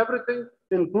privatization of everything,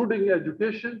 including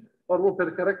education, or wo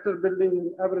fir character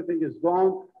building, everything is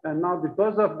gone. And now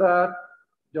because of that,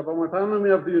 जब हम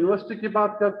autonomy of the university की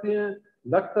बात करते हैं,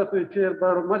 लगता तो ये chair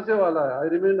बड़ा मजे वाला है. I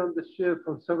remained on this chair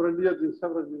for several years in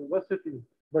several universities.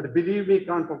 but believe me,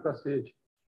 can't talk a stage.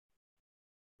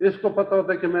 इसको पता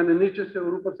होता है कि मैंने नीचे से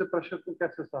और ऊपर से प्रेशर को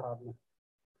कैसे सहारना,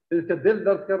 इसका दिल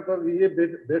दर्द करता है ये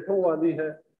बेटों वाली है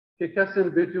कि कैसे इन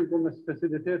बेटियों को मैं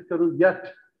फैसिलिटेट करूं,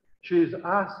 yet she is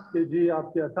asked कि जी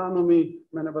आपकी autonomy,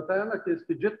 मैंने बताया ना कि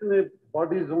इसकी जितने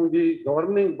बॉडीज होंगी,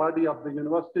 governing body of the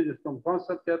university जिसको हम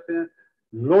कॉन्सेप्ट कहते हैं,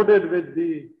 loaded with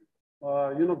the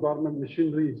government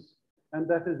machineries, and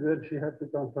that is where she had to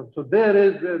come from. So there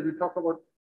is where we talk about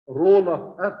role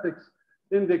of ethics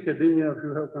in the academia if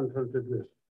you have confronted with.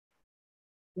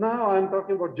 Now I'm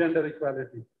talking about gender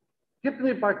equality.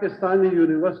 कितनी पाकिस्तानी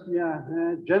यूनिवर्सिटियां हैं,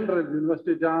 general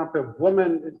university जहां पे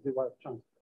women is the vice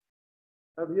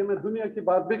chancellor. अब ये मैं दुनिया की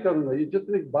बात भी करूंगा, ये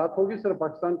जितनी बात होगी सिर्फ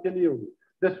पाकिस्तान के लिए होगी।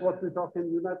 This what we talk in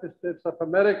United states of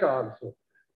America also.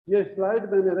 ये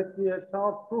स्लाइड मैंने रखी है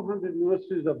top 200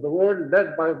 universities of the world led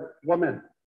by women,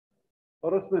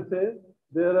 और उसमें से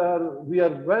वी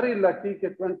आर वेरी लकी कि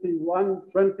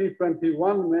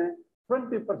 2021 में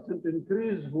 20%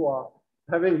 इंक्रीज हुआ,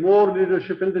 having more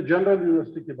leadership in the general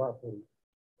university की बात होगी।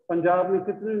 पंजाब में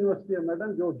कितनी यूनिवर्सिटी है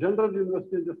मैडम जो जनरल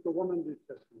यूनिवर्सिटी जिसको वुमेन लीड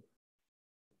करती है?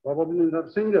 Probably not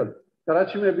single।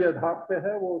 कराची में भी अधाक पे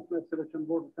है, वो उसमें selection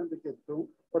board syndicate through,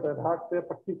 but अधाक पे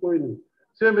पक्की कोई नहीं।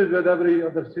 Same is with every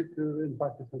other city in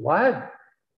Pakistan। Why?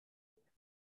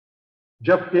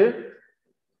 जबकि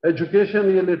एजुकेशन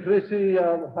या लिटरेसी या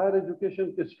हायर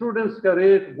एजुकेशन के स्टूडेंट्स का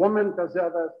रेट वुमेन का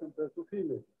ज्यादा है कंपेयर टू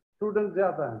फीमेल, स्टूडेंट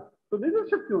ज्यादा है, तो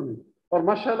लीडरशिप क्यों नहीं? और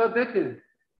माशाल्लाह देखें,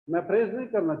 मैं प्रेज नहीं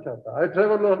करना चाहता, I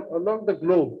travel along the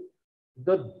globe,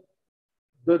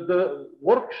 the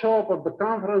workshop or the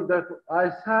conference that I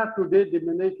saw today, the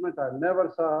management I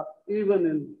never saw even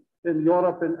in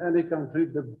Europe, in any country,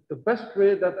 the best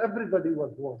way that everybody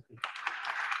was working.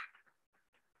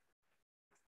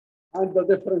 And the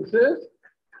difference is,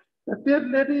 the dear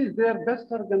ladies, they are best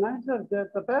organizers, they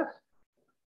are the best.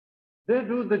 They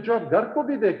do the job. घर को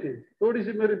भी देखें, थोड़ी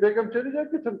सी मेरी बेगम चली जाए,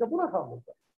 kitchen का पूरा हाल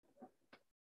होता है,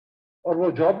 और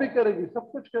वो जॉब भी करेगी,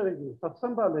 सब कुछ करेगी, सब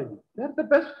संभालेगी. They are the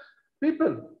best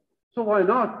people. So why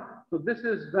not? So this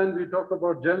is when we talk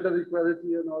about gender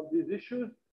equality and all these issues.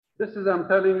 This is, I'm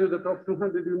telling you, the top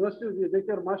 200 universities. ये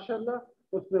देखिए, माशाल्लाह,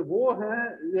 उसमें वो हैं,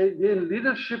 ये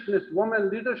leadership, women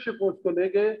leadership उसको ले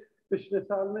गए पिछले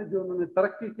साल में, जो उन्होंने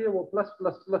तरक्की की, वो plus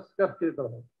करके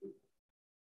इधर.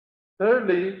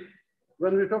 Thirdly,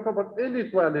 when we talk about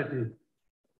inequality,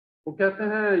 वो कहते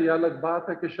हैं ये अलग बात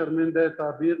है कि शर्मिंदा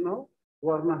ताबीर न हो,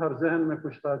 वरना हर जहन में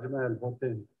कुछ ताजमहल होते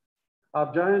हैं.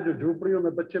 आप जाएं, जो झोपड़ियों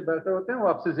में बच्चे बैठे होते हैं, वो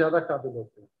आपसे ज्यादा काबिल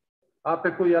होते हैं. आप पे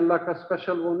कोई अल्लाह का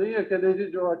स्पेशल वो नहीं है कि नहीं जी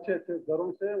जो अच्छे अच्छे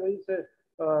घरों से वहीं से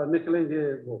निकलेंगे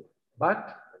वो. बट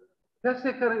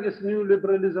कैसे करेंगे इस न्यू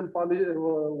लिबरलिज्म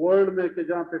वर्ल्ड में कि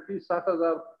जहाँ पे फीस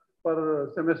 7,000 पर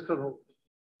सेमेस्टर हो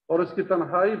और उसकी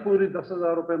तनख्वाही पूरी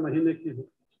 10,000 रुपए महीने की हो.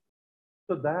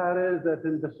 So there is that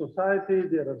in the society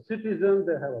there are citizens,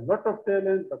 they have a lot of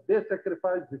talent, but they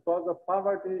sacrifice because of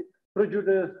poverty,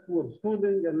 prejudice, poor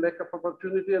schooling, and lack of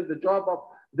opportunity. And the job of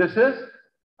this is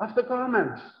of the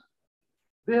governments.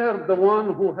 They are the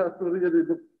one who have to really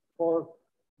look for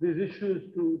these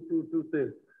issues to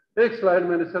take. एक slide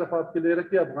मैंने सिर्फ आपके लिए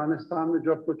रखी. अफगानिस्तान में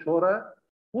जो कुछ हो रहा है,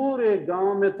 पूरे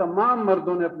गांव में तमाम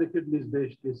मर्दों ने अपनी किडनीज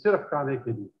बेच दी सिर्फ खाने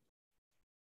के लिए.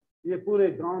 ये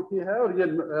पूरे गांव की है, और ये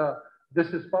this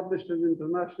is published in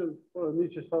international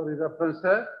नीचे सॉरी रेफरेंस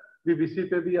है, BBC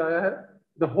पे भी आया है.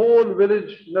 The whole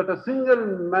village, not a single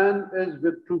man is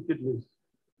with 2 kidneys.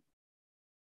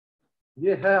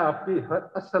 ये है आपकी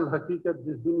असल हकीकत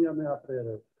जिस दुनिया में आप रह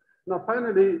रहे हो. Now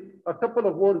finally, a couple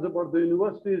of words about the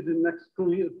universities in next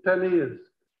 10 years.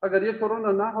 अगर ये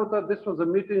कोरोना ना होता, this was a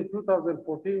meeting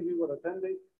 2014 we were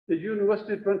attending. The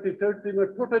university 2030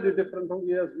 में totally different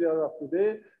होंगी as we are up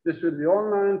today. This will be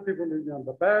online. People will be on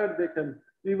the bed. They can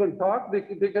even talk. They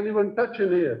can even touch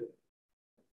in here.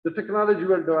 The technology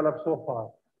will develop so far.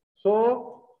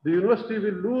 So the university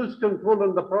will lose control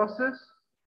on the process.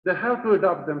 They have to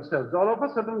adapt themselves. All of a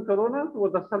sudden, Corona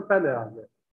was a साल पहले आ गया.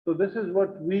 So this is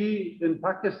what we in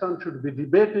Pakistan should be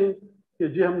debating. कि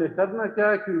जी हमने करना क्या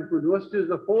है कि universities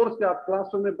the force के आप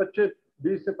क्लासों में बच्चे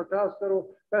 20 से 50 करो,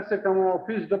 पैसे कमाओ,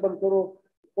 फीस डबल करो.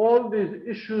 All these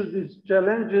issues, these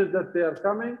challenges that they are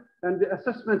coming, and the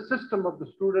assessment system of the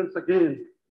students again,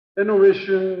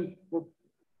 innovation,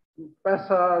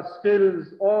 पैसा,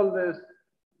 skills, all this.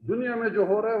 दुनिया में जो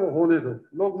हो रहा है वो होने दो,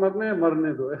 लोग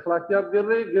मरने दो, अखलाकियात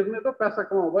गिरने दो, पैसा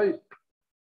कमाओ भाई.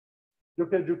 जो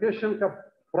कि एजुकेशन का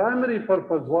primary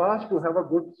purpose was to have a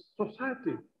good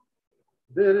society.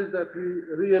 There is that we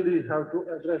really have to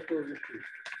address those issues.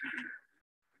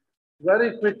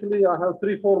 Very quickly, I have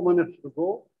 3-4 minutes to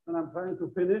go, and I'm trying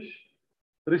to finish.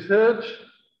 Research,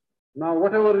 Now,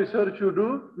 whatever research you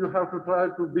do, you have to try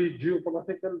to be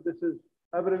geopolitical. This is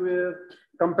everywhere.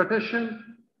 Competition.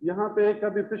 यहाँ पे एक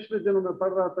अभी पिछले दिनों में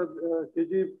पढ़ रहा था कि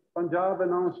जी Punjab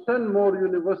announced 10 more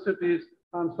universities.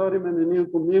 I'm sorry मैंने न्यू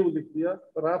को न्यू लिख दिया,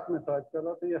 रात में टाइप कर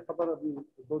रहा था, ये खबर अभी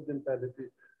 2 दिन पहले थी.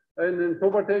 And in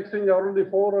overtaking only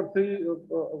 4 or 3,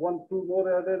 1, 2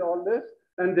 more added all this.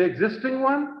 And the existing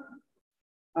one,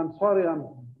 I'm sorry, I'm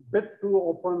a bit too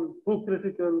open, too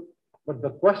critical. But the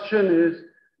question is,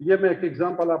 ये मैं एक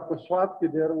example आपको स्वाद की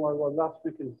दे रहा हूँ. I was last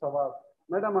week in Sawat.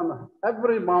 Madam, on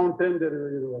every mountain there is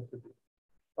a university.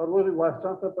 और वो वाइस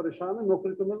चांसलर परेशान है,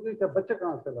 नौकरी तो मिल गई, क्या बच्चे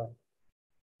कहाँ से लाए?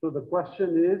 So the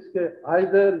question is that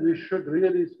either we should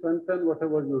really strengthen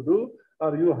whatever you do,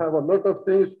 or you have a lot of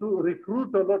things to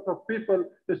recruit a lot of people.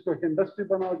 इसको एक इंडस्ट्री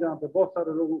बनाओ जहाँ पे बहुत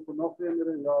सारे लोगों को नौकरियां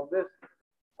मिलेंगी. All this.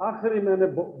 आखिरी मैंने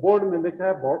बोर्ड में लिखा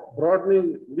है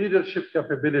broadening leadership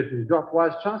capability. जो आप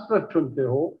वाइस चांसलर चुनते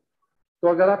हो, तो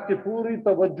अगर आपकी पूरी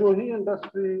तवज्जो ही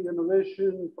इंडस्ट्री,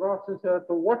 इनोवेशन, प्रोसेस है,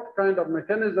 तो what kind of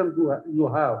mechanism do you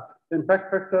have?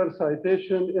 Impact factor,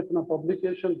 citation, इतना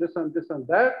publication, this and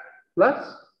that, plus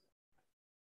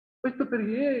तो फिर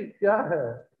ये क्या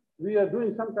है? We are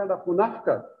doing some kind of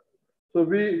मुनाफकत. So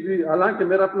we हालांकि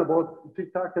मेरा अपना बहुत ठीक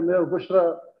ठाक है, मैं और बुशरा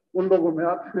उन लोगों में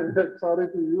आते हैं. Sorry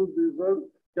to use these words.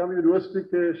 कि हम यूनिवर्सिटी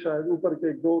के शायद ऊपर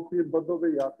के 2-3 बदों में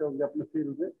ही आते होंगे अपने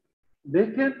फील्ड में.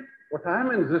 लेकिन what I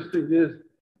am insisting is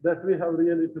that we have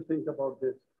really to think about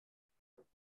this.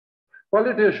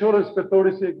 Quality assurance पे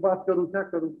थोड़ी सी एक बात करूँ, क्या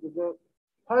करूँ?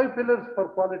 5 pillars for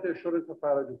quality assurance of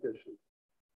higher education.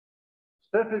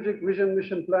 Strategic vision,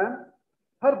 mission plan.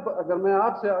 अगर मैं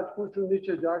आपसे आज पूछूं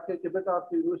नीचे जाके कि बेटा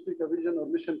आपकी यूनिवर्सिटी का विजन और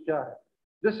मिशन क्या है?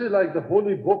 This is like the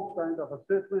holy book kind of a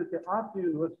statement कि आपकी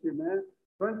यूनिवर्सिटी में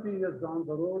 20 years down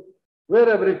the road, where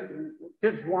every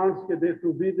kid wants they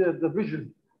to be there, the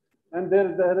vision, and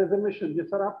there is a mission. ये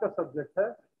sir आपका subject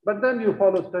है, but then you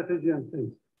follow strategy and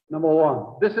things. Number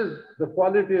 1, this is the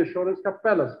quality assurance का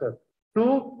पहला step.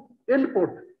 2, input.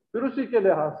 फिर उसी के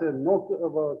लिहाज से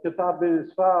किताबें,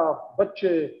 स्टाफ,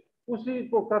 बच्चे उसी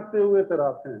को करते हुए फिर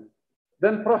आते हैं.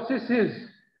 Then processes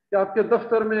कि आपके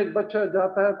दफ्तर में एक बच्चा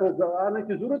जाता है तो आने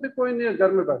की जरूरत ही कोई नहीं है,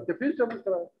 घर में बैठ के फीस जमा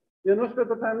कराए. ये उस पे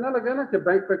तो टाइम ना लगे ना कि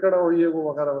बैंक पे खड़ा हो, ये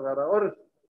वो वगैरह वगैरह. और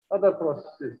अदर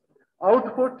प्रोसेसेस.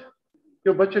 आउटपुट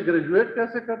कि बच्चे ग्रेजुएट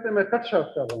कैसे करते हैं, मैं कट शॉट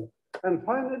कर रहा हूँ. And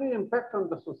finally impact on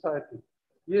the society.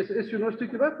 ये इस यूनिवर्सिटी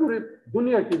की बात पूरी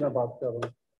दुनिया की मैं बात कर रहा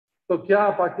हूँ. तो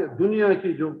क्या दुनिया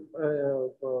की जो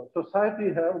सोसाइटी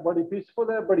है वो बड़ी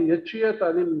पीसफुल है, बड़ी अच्छी है,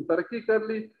 तालीम तरक्की कर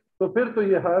ली, तो फिर तो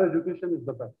ये higher education is the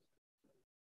best.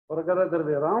 और अगर अदर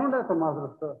वे अराउंड है तो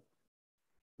माजरत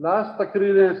लास्ट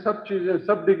तकरीरें, सब चीजें,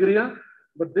 सब डिग्रियां,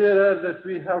 but there are that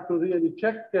we have to really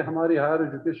check कि हमारी हायर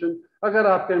एजुकेशन, अगर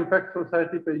आपका इम्पैक्ट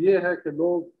सोसाइटी पे ये है कि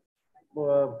लोग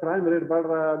क्राइम रेट बढ़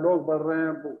रहा है, लोग बढ़ रहे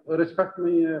हैं, रिस्पेक्ट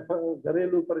नहीं है,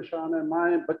 घरेलू परेशान है,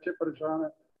 माएँ बच्चे परेशान है,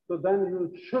 so then you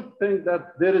should think that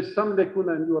there is some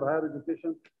lacuna in your higher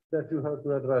education that you have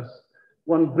to address.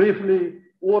 One briefly,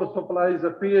 oversupply is a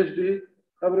PhD.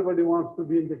 Everybody wants to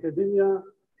be in academia.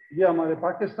 ये हमारे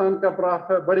पाकिस्तान का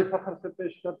प्राफ है, बड़ी फख्र से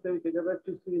पेश करते हैं कि जब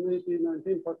HCC नहीं थी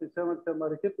 1947 से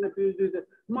हमारे कितने PhD थे,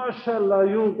 माशाल्लाह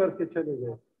यूं करके चले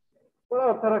गए,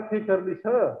 बड़ा तरक्की कर ली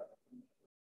सर.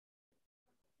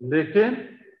 लेकिन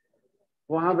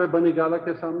वहां पे बनी गाला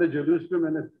के सामने जुलूस में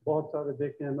मैंने बहुत सारे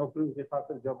देखे हैं, नौकरियों की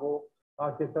खातिर जब वो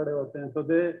आके खड़े होते हैं. तो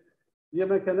ये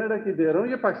मैं कनाडा की दे रहा हूँ,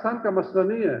 ये पाकिस्तान का मसला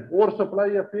नहीं है. ओवर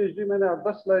सप्लाई या PhD मैंने आप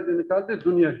 10 स्लाइड निकाल दी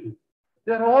दुनिया की.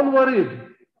 दे आर ऑल वरीड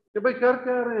कि भाई कर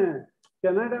क्या रहे हैं.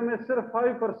 कनाडा में सिर्फ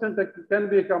 5% can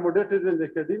be accommodated in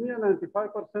academia,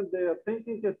 95% they are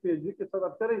thinking कि PhD के साथ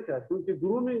आप करें क्या, क्योंकि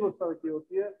ग्रूमिंग उस तरह की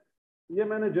होती है. ये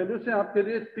मैंने जलू से आपके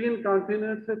लिए 3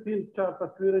 कॉन्टिनेंट से 3-4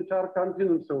 तस्वीरें 4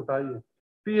 कॉन्टिनेंट से उठाई है.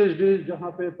 PhD जहाँ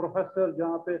पे प्रोफेसर,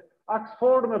 जहाँ पे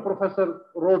ऑक्सफोर्ड में प्रोफेसर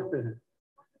रोड पे हैं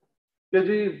कि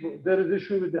जी there is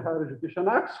issue with higher education.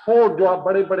 Oxford जो आप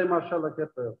बड़े बड़े माशाल्लाह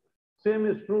कहते हो. सेम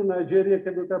इज ट्रू नाइजीरिया के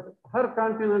लिए. हर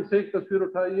कॉन्टिनेंट से एक तस्वीर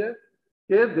उठाई है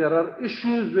कि there are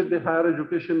issues with the higher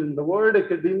education in the world.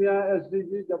 Academia,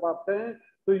 SDG जब आप कहें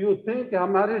तो यू थिंक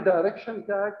हमारी डायरेक्शन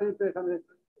क्या है, कहीं पे हमें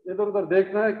इधर उधर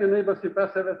देखना है कि नहीं बस ये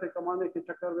पैसे वैसे कमाने के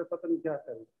चक्कर में पता नहीं क्या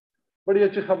करें. बड़ी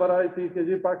अच्छी खबर आई थी कि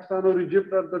जी पाकिस्तान और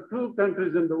Egypt are the 2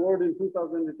 countries in the world in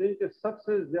 2018 के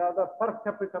सबसे ज्यादा पर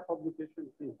कैपिटा पब्लिकेशन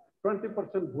की,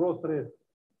 20% ग्रोथ रेट.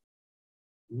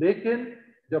 लेकिन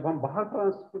जब हम बाहर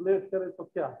ट्रांसलेट करें तो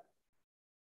क्या,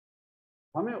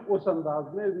 हमें उस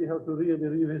अंदाज में we have to really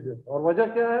revisit. और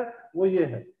वजह क्या है, वो ये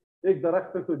है, एक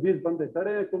दरख्त पे कोई 20 बंदे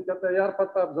खड़े हैं, कोई कहता है यार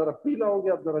पता अब जरा पीला हो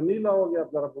गया, अब जरा नीला हो गया, अब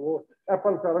जरा वो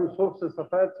एप्पल का रंग सुर्ख से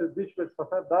सफेद से बीच में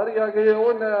सफेद दारी आ गई है,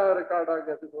 वो नया रिकॉर्ड आ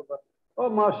गया. और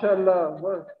माशाल्लाह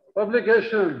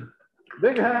पब्लिकेशन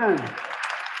Big hand.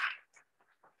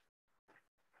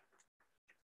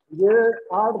 ये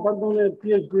 8 बंदों ने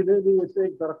PhD ले ली इसे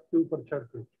एक दरख्त के ऊपर चढ़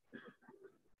के,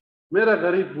 मेरा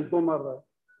गरीब भूखों मर रहा है।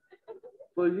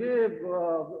 तो ये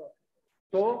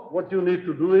so what you need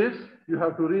to do is you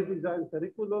have to redesign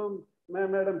curriculum. मैं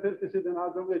मैडम फिर किसी दिन आ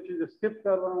जाऊंगी, चीजें स्किप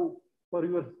कर रहा हूँ, for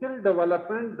your skill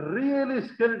development, really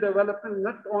skill development,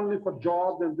 not only for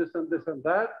job and this and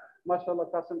that. माशाल्लाह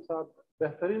कासिम साहब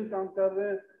बेहतरीन काम कर रहे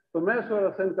हैं, तो मैं इस वजह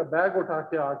से इनका बैग उठा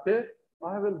के आके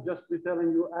I will just be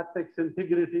telling you ethics,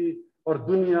 integrity और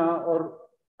दुनिया और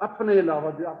अपने अलावा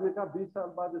भी। आपने कहा 20 साल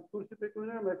बाद इस कुर्सी पे क्यों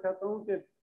नहीं, मैं कहता हूँ कि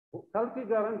कल की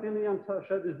गारंटी नहीं, हम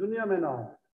शायद इस दुनिया में ना हो,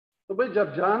 तो भाई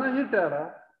जब जाना ही ठहरा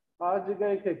आज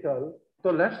गए कि कल,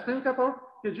 तो लेट्स थिंक अबाउट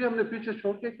कि जी हमने पीछे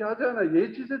छोड़ के क्या जाना, यही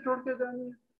चीजें छोड़ के जानी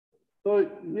है। तो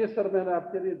ये सर मैंने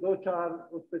आपके लिए 2-4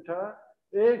 उस पे चाह,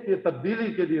 एक ये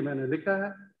तब्दीली के लिए मैंने लिखा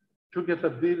है, चूंकि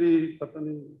तब्दीली पता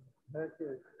नहीं है कि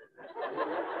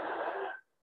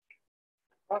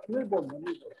आप नहीं बोलना,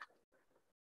 नहीं बोलना,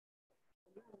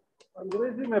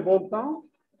 अंग्रेजी में बोलता हूँ।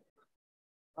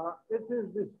 It is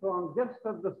the strongest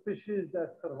of the species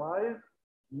that survive,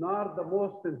 not the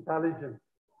most intelligent,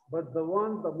 but the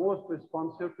one the most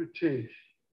responsive to change.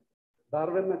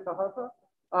 Darwin ने कहा था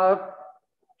आप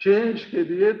चेंज के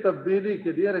लिए, तब्दीली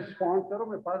के लिए रिस्पॉन्ड करो।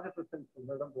 मैं पॉजिटिव सेंस में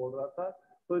मैडम बोल रहा था,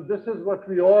 तो this is what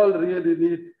we all really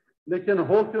need. लेकिन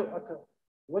हो क्यों, अच्छा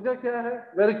वजह क्या है,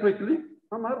 वेरी क्विकली,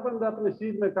 हम हर बंदा अपने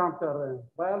सीट में काम कर रहे हैं,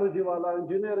 बायोलॉजी वाला,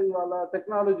 इंजीनियरिंग वाला,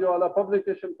 टेक्नोलॉजी वाला,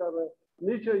 पब्लिकेशन कर रहे हैं।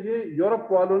 नीचे ये यूरोप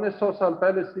वालों ने 100 साल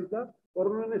पहले सीखा और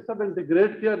उन्होंने सब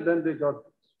इंटीग्रेट किया, then they got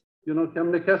you know कि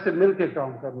हमने कैसे मिलके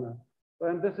काम करना है।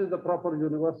 And this is the proper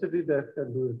university that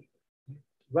can do it.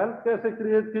 Wealth कैसे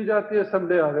क्रिएट की जाती है,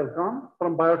 someday I will come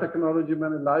from biotechnology,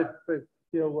 मैंने लाइफ पे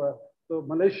किया हुआ है। तो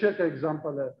मलेशिया का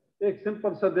एग्जांपल है, एक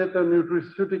सिंपल सा देता है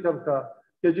न्यूट्रिस्यूटिकल का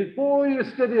कि जी कोई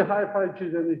इसके लिए हाई फाई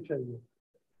चीजें नहीं चाहिए।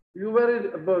 यू वेरी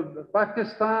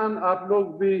पाकिस्तान, आप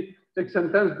लोग भी एक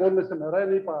सेंटेंस बोलने से मैं रह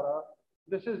नहीं पा रहा,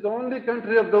 this is the only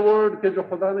country of the world के जो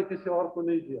खुदा ने किसी और को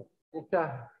नहीं दिया। वो क्या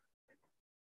है,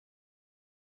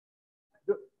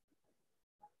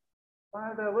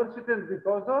 biodiversity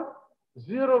because of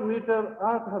 0 metre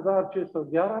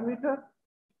 8611 metre,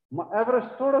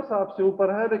 Everest थोड़ा सा आपसे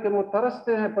ऊपर है, लेकिन वो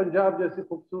तरसते हैं पंजाब जैसी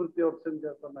खूबसूरती और सिंध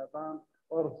जैसा मैदान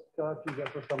और कराची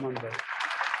जैसा समंदर।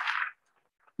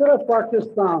 सिर्फ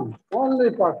पाकिस्तान, ओनली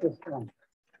पाकिस्तान।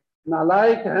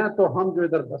 नालायक हैं तो हम जो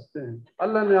इधर बसते हैं।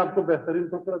 अल्लाह ने आपको बेहतरीन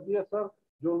टुकड़ा दिया सर,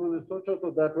 जो उन्होंने सोचा,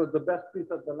 तो that was the best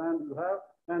piece of the land you have,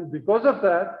 and because of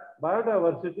that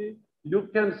biodiversity you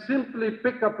can simply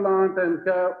pick a plant and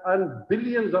earn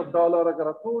billions of dollars अगर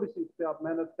आप थोड़ी सी इस पे आप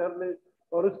मेहनत कर ले।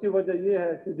 और उसकी वजह ये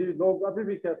है कि जी लोग अभी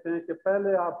भी कहते हैं कि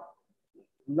पहले आप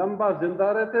लंबा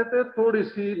जिंदा रहते थे, थोड़ी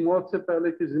सी मौत से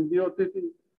पहले की जिंदगी होती थी।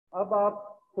 अब आप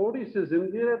थोड़ी सी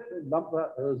जिंदगी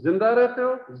जिंदा रहते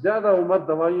हो, ज्यादा उम्र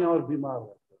दवाइयां और बीमार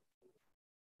रहते हो।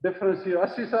 डिफरेंस ये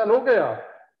 80 साल हो गया,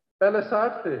 पहले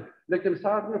 60 थे, लेकिन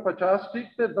 60 में 50 ठीक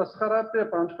थे, 10 खराब थे,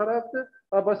 5 खराब थे।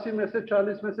 अब 80 में से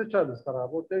 40 में से 40 खराब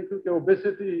होते हैं, क्योंकि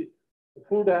obesity,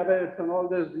 food habits and all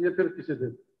this. ये फिर किसी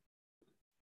दिन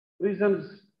रीजंस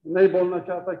नहीं बोलना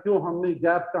चाहता क्यों हम नहीं,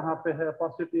 गैप कहाँ पे है,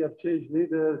 possibility of change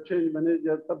leader, change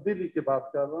manager, तब्दीली की बात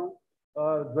कर रहा हूँ,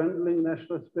 dwindling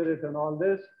national spirit and all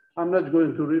this. I'm not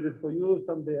going to read it for you,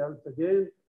 someday else again.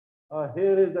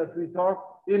 Here is that we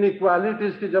talk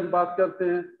inequalities की जब बात करते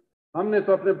हैं, हमने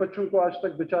तो अपने बच्चों को आज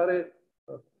तक बेचारे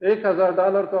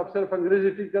 $1000 तो आप सिर्फ अंग्रेजी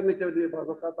टीच करने के लिए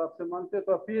बात आपसे मांगते हैं,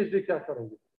 तो आप PhD क्या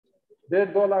करोगे?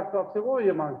 1.5-2 लाख तो आपसे वो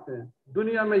ये मांगते हैं।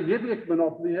 दुनिया में ये भी एक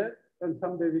मोनोपोली है। And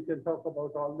someday we can talk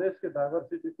about all this के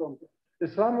डाइवर्सिटी को।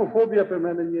 इस्लामोफोबिया पे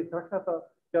मैंने ये रखा था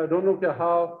कि I don't know क्या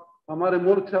हाउ हमारे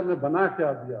मुल्क से हमने बना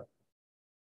क्या दिया।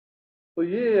 तो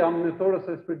ये हमने थोड़ा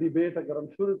सा इस पे डिबेट अगर हम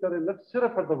शुरू करें,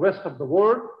 सिर्फ for the west of the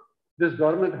world, this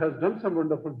government has done some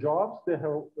wonderful jobs. They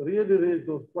have really raised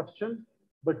those questions.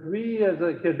 But we as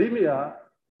academia,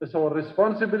 it's our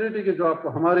responsibility कि जो आपको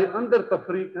हमारे अंदर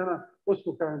तफरीक है ना,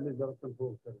 उसको काइंडली जरा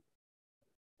कंट्रोल करें।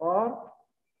 और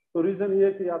तो रीजन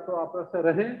ये कि या तो आप ऐसे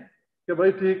रहें कि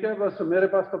भाई ठीक है बस मेरे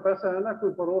पास तो पैसा है ना,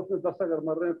 कोई पड़ोस में 10 अगर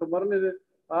मर रहे हैं तो मरने दे,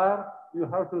 or you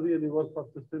have to really work for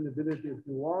sustainability if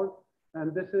you want,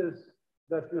 and this is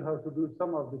that you have to do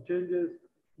some of the changes,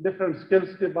 different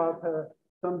skills की बात है।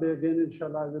 Someday again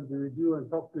inshallah I will be with you and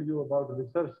talk to you about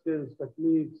research skills,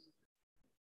 techniques,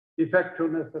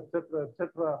 effectiveness,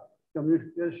 etc.,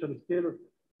 communication skills।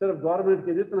 सिर्फ government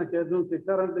के जितना कह दूं कि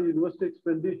currently university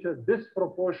expenditure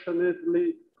disproportionately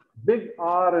big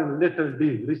R and little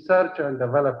D, research and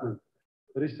development।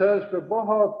 Research पे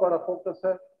बहुत बड़ा focus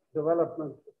है,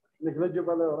 डेवलपमेंट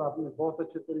नेग्लिजिबल है। और आपने बहुत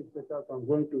अच्छे तरीके से कहा, I'm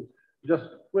going to just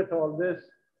quit all this.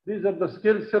 These are the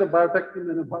skills. सिर्फ बायोटेक की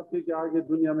मैंने बात की कि आगे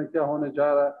दुनिया में क्या होने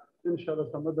जा रहा है. Inshallah,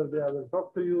 some other day I will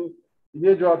talk to you.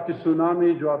 ये जो आपकी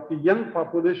सुनामी, जो आपकी young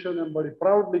population है, बड़ी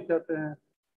proudly कहते हैं,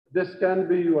 this can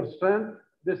be your strength,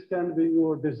 this can be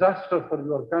your disaster for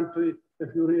your country if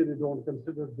you really don't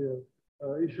consider their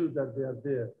issues that they are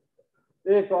there.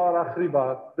 एक और आखिरी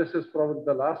बात, this is probably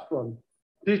the last one,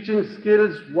 teaching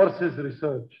skills versus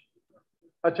research.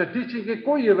 अच्छा, teaching की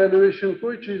कोई evaluation,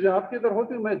 कोई चीजें आपके इधर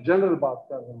होती है, मैं जनरल बात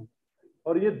कर रहा हूँ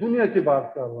और ये दुनिया की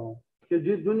बात कर रहा हूँ कि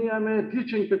जी दुनिया में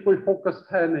टीचिंग पे कोई फोकस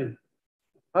है नहीं.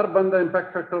 हर बंदा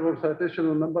इम्पैक्ट फैक्टर और साइटेशन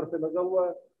और नंबर पे लगा हुआ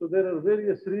है. तो there are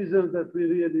various reasons that we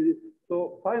really,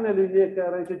 तो फाइनली ये कह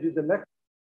रहे हैं कि जी the next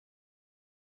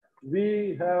we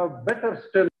have better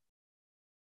stem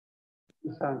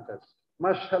scientist,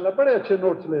 माशाल्लाह बड़े अच्छे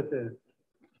नोट्स लेते हैं,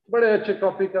 बड़े अच्छे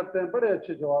कॉपी करते हैं, बड़े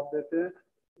अच्छे जवाब देते हैं,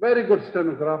 वेरी गुड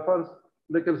स्टेनोग्राफर्स,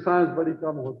 लेकिन साइंस बड़ी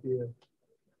कम होती है.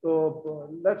 तो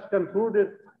let's conclude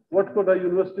it. What could a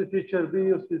university teacher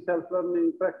be? उसकी self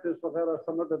learning practice वगैरह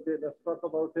some other day. Let's talk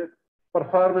about it.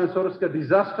 Performance और उसका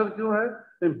disaster क्यों है?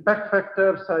 Impact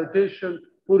factor, citation.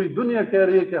 पूरी दुनिया कह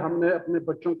रही है कि हमने अपने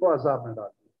बच्चों को अजाब में डाल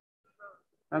दिया.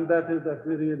 And that is that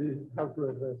we really have to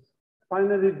address.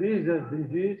 Finally, these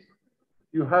SDGs,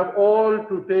 you have all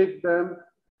to take them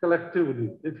collectively.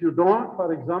 If you don't,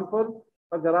 for example,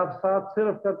 अगर आप साथ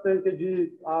सिर्फ करते हैं कि जी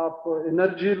आप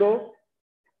एनर्जी लो,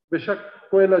 बेशक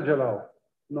कोयला जलाओ,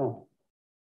 नो,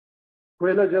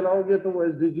 कोयला जलाओगे तो वो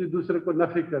SDG दूसरे को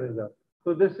नफी करेगा.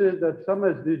 So this is that some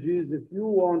SDGs, if you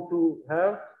want to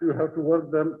have, you have to work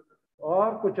them.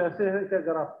 और कुछ ऐसे हैं कि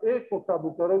अगर आप एक को काबू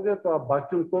करोगे तो आप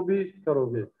बाकियों को भी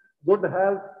करोगे. Good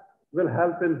health will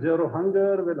help in zero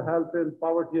hunger, will help in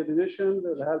poverty elimination,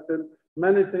 will help in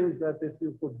many things that if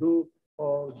you could do.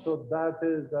 So that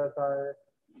is that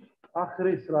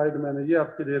आखिरी स्लाइड मैंने ये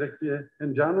आपके लिए रखी है.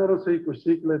 इन जानवरों से ही कुछ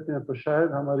सीख लेते हैं तो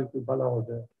शायद हमारी कोई भला हो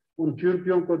जाए. उन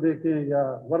चींटियों को देखें, या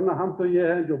वरना हम तो ये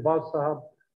हैं जो बास साहब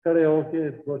खड़े होके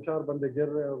दो चार बंदे गिर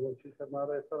रहे हैं वो शीशा मार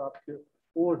रहे हैं. सर आपके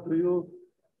ओवर टू यू.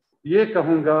 ये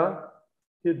कहूँगा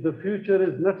कि the future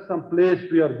is not some place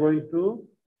we are going to,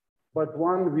 but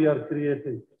one we are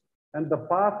creating, and the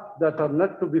paths that are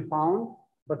not to be found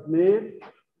but made,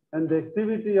 and the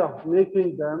activity of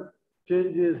making them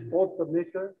changes both the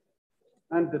maker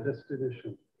and the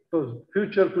destination. So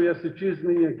future कोई ऐसी चीज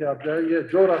नहीं है कि आप जाएंगे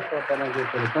जो रास्ता बनाएंगे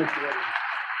करें. Thank you very much.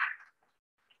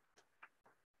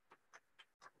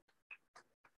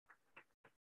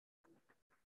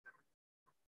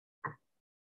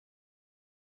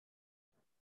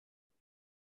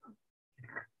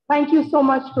 Thank you so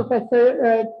much,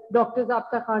 Professor Dr.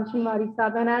 Zabta Khan Shinwari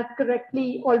Saab, and as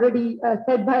correctly already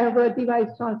said by our worthy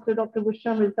Vice Chancellor Dr.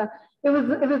 Bushra Mirza, it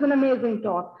was an amazing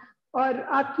talk. और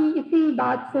आपकी इसी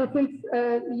बात से, since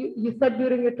you said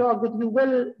during your talk that you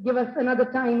will give us another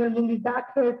time and we'll be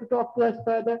back here to talk to us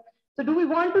further. So do we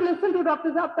want to listen to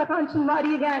Dr. Zabta Khan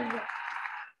Shinwari again?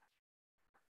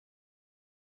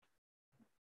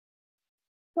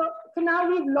 So now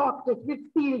we've locked it, we've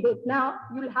sealed it. Now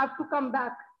you'll have to come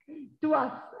back to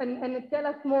us and tell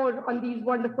us more on these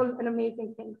wonderful and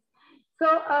amazing things. So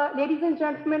ladies and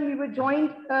gentlemen, we were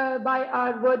joined by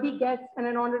our worthy guest and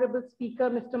an honorable speaker,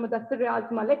 Mr. Mudassir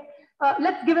Riaz Malik.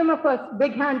 Let's give him a first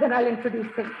big hand and I'll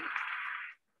introduce him.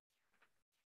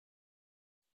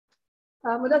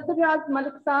 Mudassir Riaz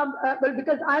Malik Saab, well,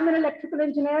 because I'm an electrical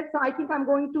engineer, so I think I'm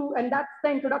going to, and that's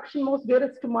the introduction most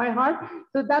dearest to my heart.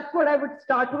 So that's what I would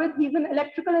start with. He's an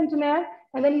electrical engineer,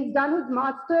 and then he's done his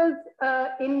master's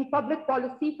in public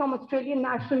policy from Australian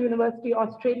National University,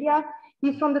 Australia.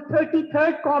 He's from the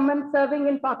 33rd Common, serving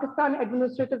in Pakistan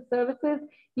Administrative Services.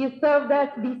 He has served as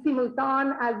DC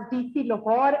Multan, as DC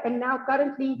Lahore, and now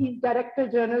currently he's Director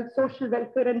General Social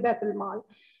Welfare and Baitul Mal.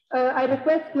 I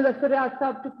request Mudassir Riaz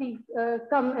Saab to please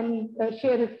come and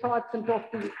share his thoughts and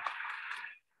talk to you.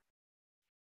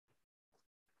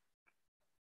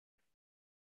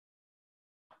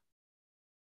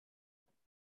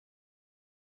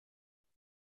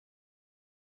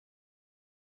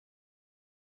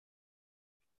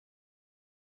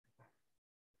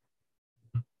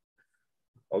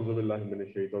 أعوذ بالله من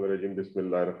الشيطان الرجيم بسم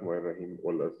الله الرحمن الرحيم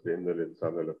والعصر إن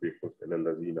الإنسان لفي خسر إلا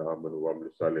الذين آمنوا وعملوا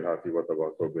الصالحات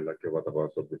وتواصوا بالحق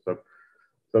وتواصوا بالصبر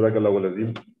صدق الله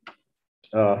العظيم.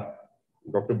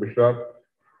 Dr. Bushra,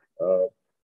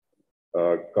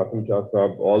 Qasim Shah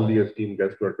Saab, all the esteemed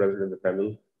guests who are present in the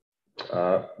panel,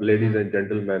 ladies and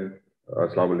gentlemen,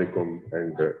 Assalamu alaikum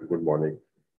and good morning.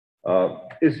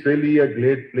 It's really a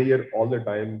great pleasure all the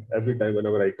time, every time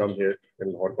whenever I come here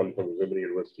in Lahore College from Women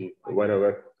University,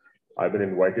 whenever I've been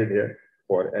invited here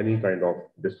for any kind of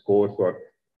discourse or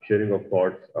sharing of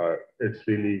thoughts. It's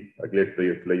really a great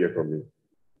pleasure for me.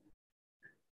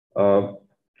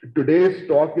 Today's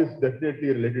talk is definitely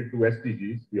related to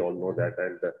SDGs. We all know that,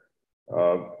 and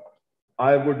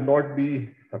I would not be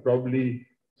probably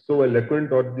so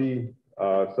eloquent on the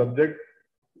subject,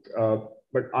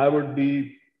 but I would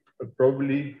be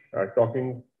probably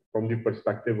talking from the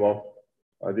perspective of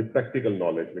the practical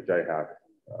knowledge which I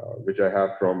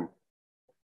have from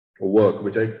work,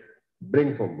 which I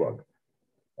bring from work.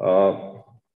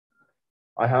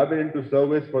 I have been into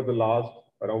service for the last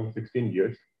around 16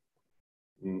 years.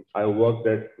 I worked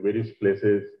at various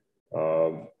places.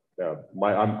 I'm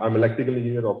electrical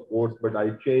engineer, of course, but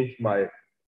I changed my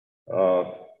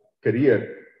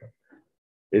career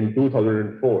in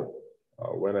 2004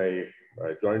 when I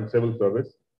joined civil service.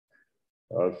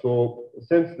 So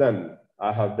since then,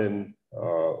 I have been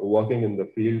working in the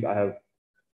field. I have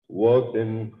worked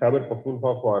in Khyber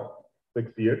Pakhtunkhwa for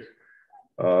 6 years.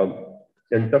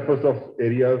 In toughest of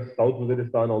areas, South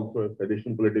Waziristan also a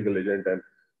traditional political agent, and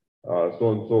so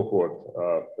on and so forth.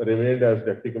 Remained as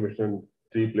deputy commissioner in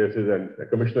 3 places and a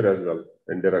commissioner as well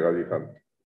in Dera Ghazi Khan.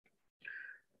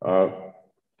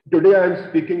 Today I am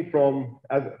speaking from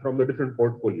the different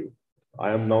portfolio.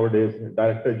 I am nowadays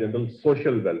Director General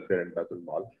Social Welfare and Baitul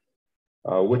Mal,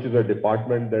 which is a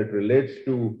department that relates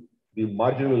to the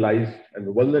marginalized and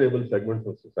vulnerable segments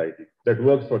of society that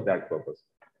works for that purpose.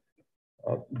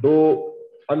 Though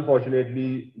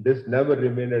unfortunately this never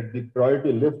remained at the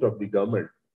priority list of the government,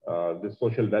 the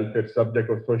social welfare subject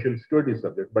or social security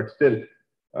subject, but still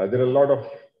there are a lot of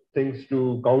things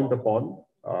to count upon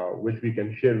which we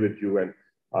can share with you, and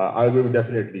I will be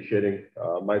definitely sharing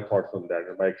my thoughts on that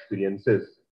and my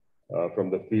experiences from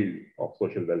the field of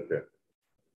social welfare.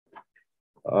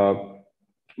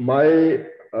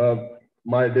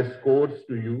 My discourse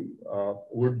to you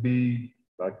would be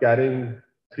carrying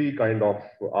 3 kind of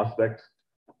aspects.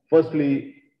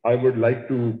 Firstly, I would like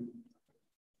to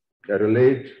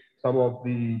relate some of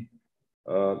the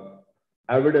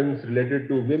evidence related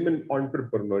to women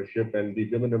entrepreneurship and the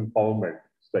women empowerment,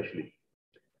 especially,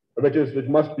 which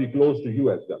must be close to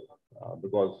you as well,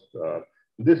 because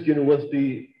this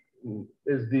university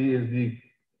is the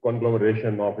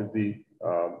conglomeration of is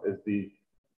the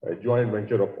joint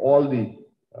venture of all the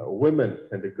women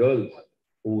and the girls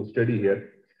who study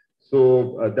here.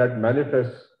 So that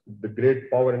manifests the great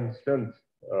power and strength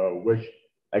which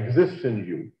exists in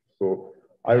you. So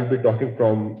I will be talking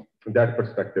from that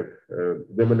perspective,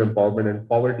 women empowerment and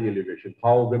poverty alleviation,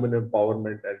 how women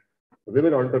empowerment and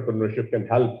women entrepreneurship can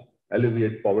help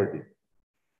alleviate poverty.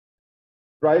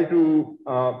 I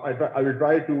will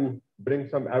try to bring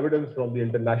some evidence from the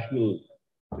international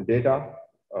data,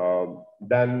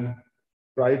 then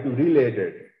try to relate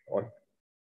it or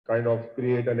kind of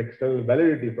create an external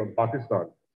validity from Pakistan.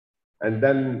 And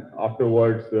then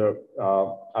afterwards,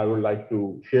 I would like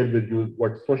to share with you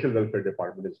what Social Welfare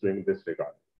Department is doing in this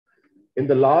regard. In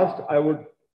the last, I would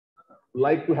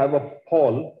like to have a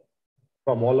poll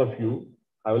from all of you.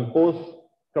 I will pose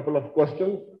a couple of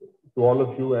questions to all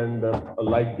of you, and I'd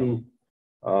like to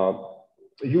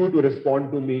you to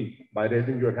respond to me by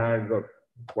raising your hands or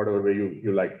whatever way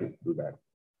you like to do that.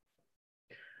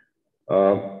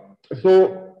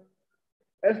 So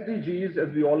SDGs,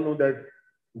 as we all know, that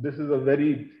this is a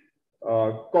very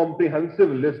comprehensive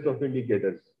list of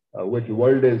indicators which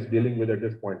world is dealing with at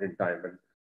this point in time. And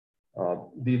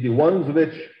the ones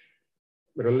which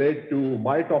relate to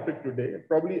my topic today,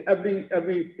 probably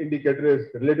every indicator is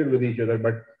related with each other,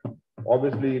 but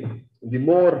obviously the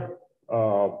more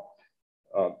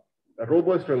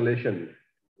robust relation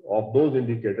of those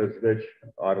indicators which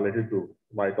are related to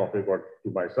my topic or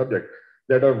to my subject,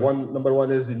 that are number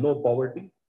one is the no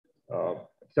poverty,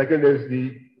 second is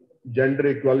the gender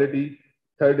equality,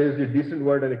 third is the decent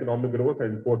world and economic growth,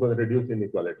 and fourth one, reduced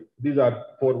inequality. These are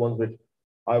 4 ones which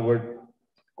I would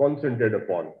concentrate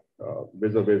upon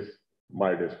vis-a-vis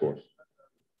my discourse.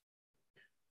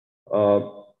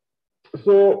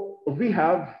 So we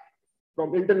have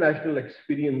from international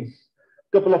experience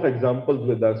a couple of examples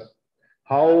with us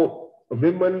how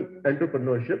women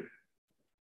entrepreneurship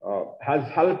has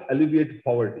helped alleviate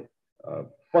poverty.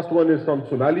 First one is from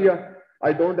Somalia.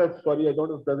 I don't have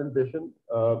presentation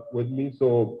with me,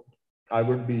 so I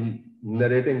would be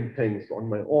narrating things on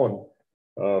my own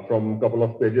from a couple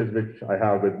of pages which I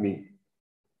have with me.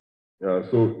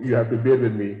 So you have to bear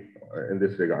with me in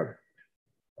this regard.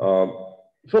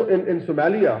 So in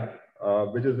Somalia,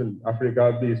 which is in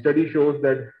Africa, the study shows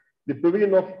that the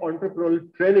provision of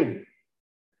entrepreneurial training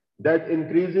that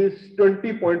increases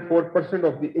 20.4%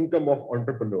 of the income of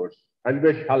entrepreneurs, and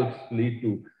which helps lead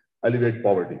to alleviate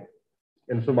poverty.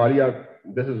 In Somalia,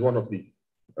 this is one of the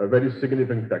a very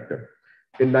significant factor.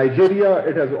 In Nigeria,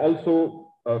 it has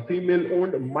also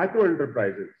female-owned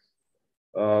micro-enterprises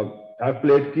have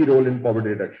played key role in poverty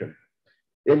reduction.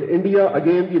 In India,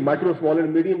 again, the micro, small,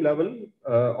 and medium level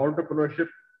entrepreneurship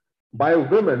by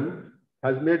women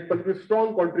has made a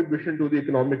strong contribution to the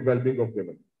economic well-being of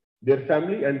women, their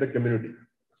family, and the community.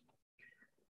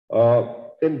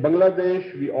 In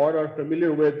Bangladesh, we all are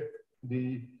familiar with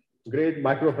the great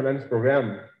microfinance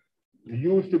program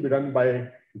used to be run by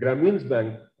Grameen's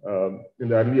Bank in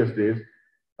the earliest days.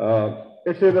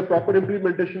 It says the proper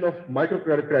implementation of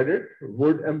microcredit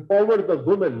would empower the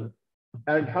women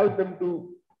and help them to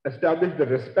establish the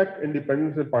respect,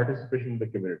 independence, and participation in the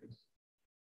communities.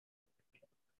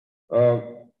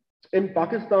 In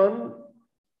Pakistan,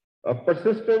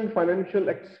 persistent financial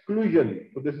exclusion.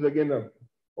 So this is again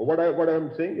what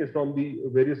I'm saying is from the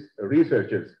various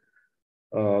researches.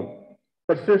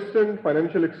 Persistent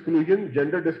financial exclusion,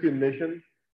 gender discrimination,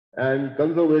 and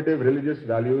conservative religious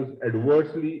values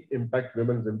adversely impact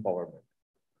women's empowerment.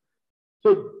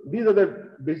 So these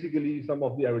are basically some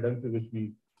of the evidences which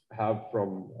we have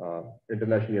from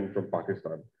internationally and from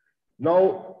Pakistan.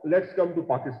 Now let's come to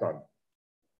Pakistan.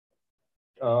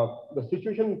 The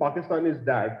situation in Pakistan is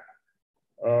that,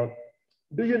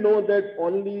 do you know that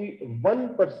only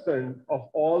 1% of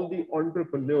all the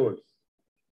entrepreneurs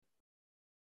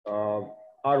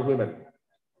are women?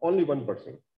 Only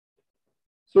 1%.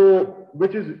 So,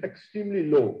 which is extremely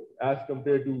low as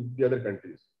compared to the other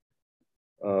countries.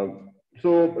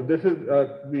 So this is,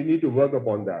 we need to work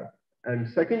upon that. And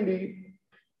secondly,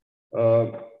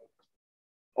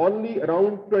 only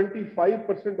around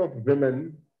 25% of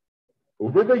women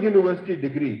with a university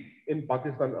degree in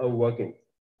Pakistan are working.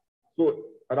 So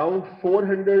around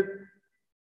 400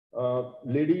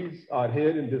 ladies are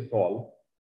here in this hall,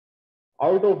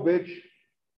 out of which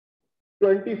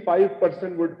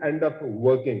 25% would end up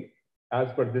working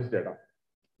as per this data,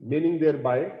 meaning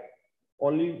thereby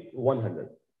only 100,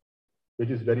 which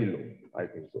is very low, I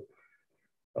think so.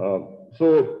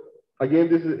 So again,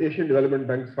 this is Asian Development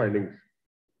Bank's findings.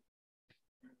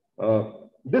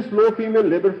 This low female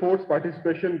labor force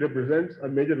participation represents a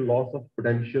major loss of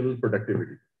potential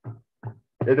productivity.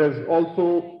 It has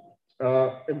also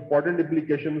important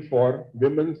implications for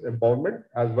women's empowerment,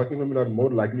 as working women are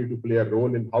more likely to play a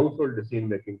role in household decision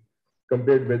making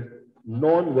compared with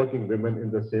non-working women in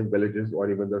the same villages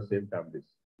or even the same families.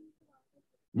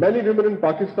 Many women in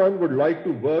Pakistan would like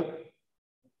to work,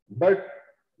 but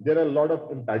there are a lot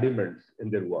of impediments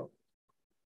in their work.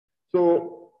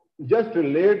 So just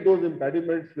relate those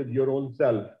impediments with your own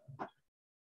self.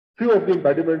 Few of the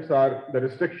impediments are the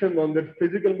restriction on their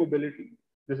physical mobility.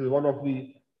 This is one of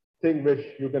the things which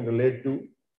you can relate to.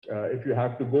 If you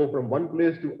have to go from one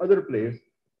place to other place,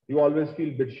 you always feel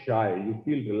a bit shy. You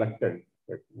feel reluctant.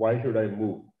 Like, why should I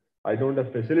move? I don't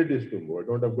have facilities to move. I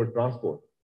don't have good transport,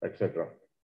 etc.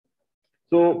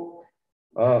 So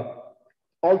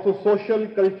also social,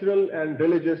 cultural, and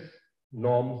religious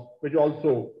norms, which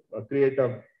also create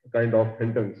a kind of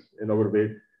hindrance in our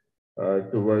way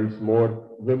towards more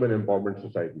women empowerment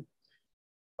society.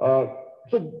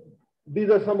 So these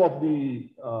are some of the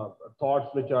thoughts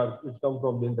which come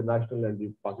from the international and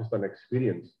the Pakistan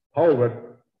experience.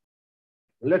 However,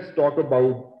 let's talk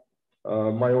about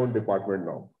my own department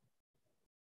now.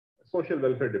 Social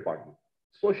welfare department.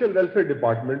 Social welfare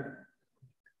department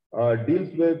deals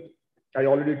with, I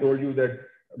already told you, that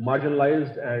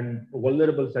marginalized and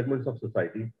vulnerable segments of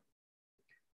society.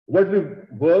 What we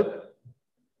work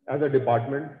as a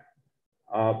department,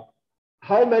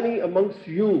 how many amongst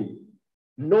you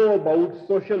know about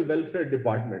social welfare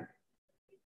department?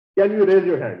 Can you raise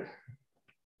your hands?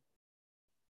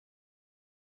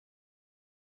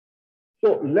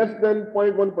 So less than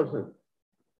 0.1%.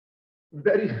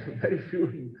 Very, very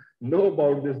few know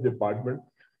about this department.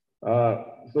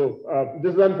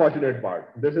 This is the unfortunate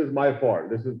part. This is my fault.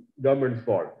 This is government's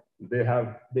fault. They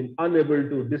have been unable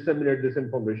to disseminate this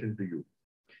information to you.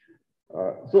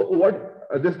 So what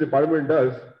this department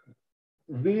does,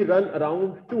 we run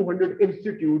around 200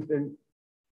 institutes in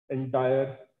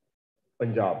entire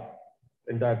Punjab,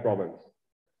 entire province.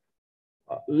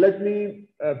 Let me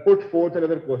put forth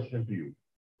another question to you.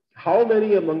 How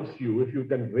many amongst you, if you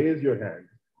can raise your hand,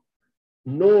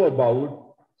 know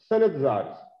about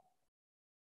Sanatzars?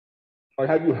 Or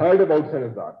have you heard about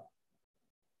Sanatzar?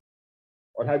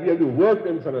 Or have you worked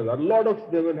in Sanatzar? A lot of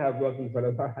women have worked in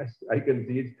Sanatzar. I can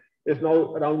see it. It's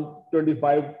now around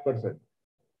 25%.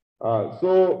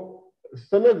 So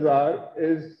Sanatzar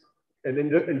is an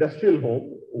industrial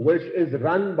home which is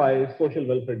run by social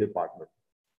welfare department.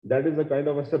 That is a kind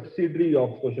of a subsidiary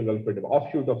of social welfare,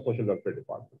 offshoot of social welfare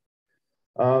department.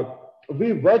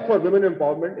 We work for women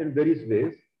empowerment in various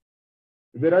ways.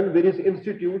 We run various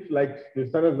institutes like the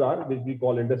Sanazar, which we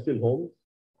call industrial homes,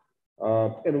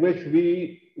 in which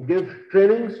we give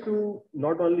trainings to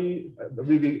not only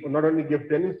give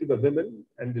trainings to the women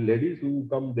and the ladies who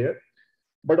come there,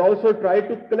 but also try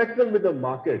to connect them with the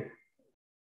market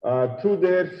through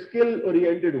their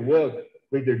skill-oriented work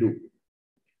which they do.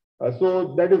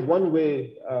 So that is one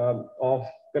way of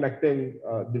connecting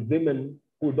the women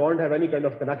who don't have any kind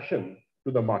of connection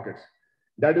to the markets.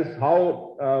 That is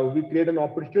how we create an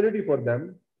opportunity for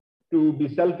them to be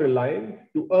self-reliant,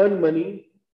 to earn money.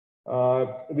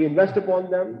 We invest upon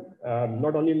them,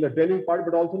 not only in the training part,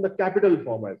 but also in the capital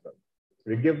form as well.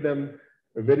 We give them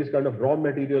various kind of raw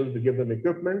materials, we give them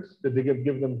equipments, we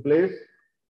give them place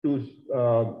to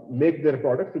make their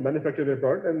products, to manufacture their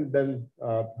product, and then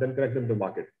connect them to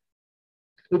market.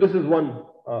 So this is one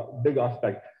big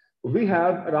aspect. We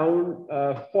have around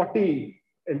 40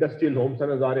 industrial homes,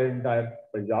 Sanazar in entire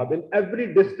Punjab. In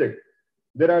every district,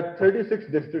 there are 36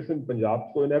 districts in Punjab.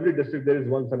 So in every district, there is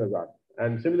one Sanazar.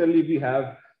 And similarly, we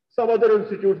have some other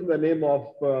institutes in the name of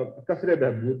Kasre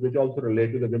Behbood, which also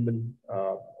relate to the women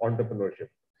entrepreneurship.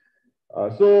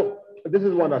 So this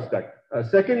is one aspect.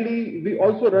 Secondly, we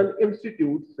also run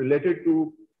institutes related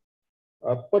to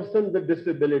persons with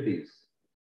disabilities.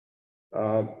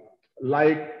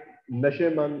 Like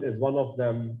Nasheman is one of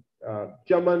them,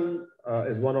 Chaman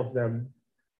is one of them.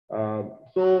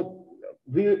 So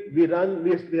we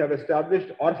have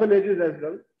established orphanages as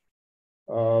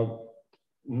well,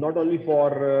 not only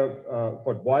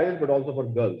for boys but also for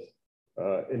girls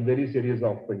in various areas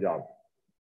of Punjab.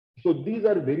 So these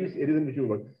are various areas in which we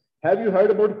work. Have you heard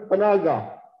about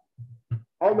Panaga?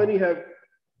 How many have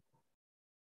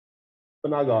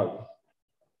Panagas?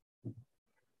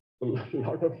 So a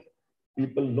lot of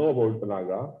people know about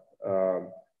Panaga,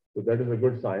 so that is a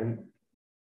good sign.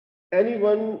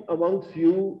 Anyone amongst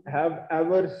you have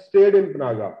ever stayed in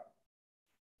Panaga?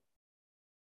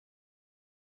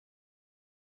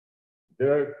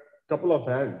 There are a couple of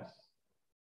hands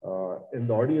in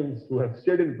the audience who have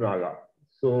stayed in Panaga.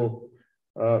 So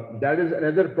that is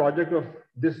another project of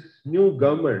this new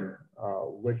government,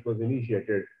 which was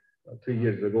initiated 3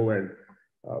 years ago, and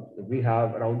we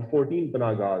have around 14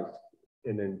 Panagas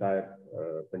in the entire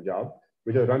Punjab,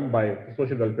 which are run by the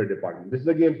Social Welfare Department. This is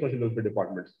again Social Welfare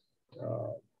Department's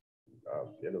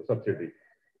subsidiary.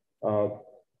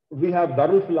 We have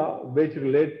Darul Falah, which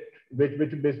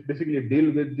basically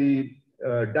deal with the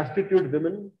destitute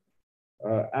women,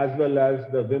 as well as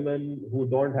the women who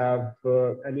don't have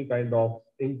any kind of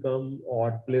income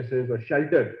or places or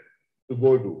shelter to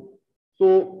go to.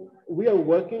 So we are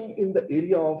working in the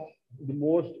area of the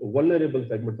most vulnerable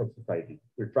segments of society.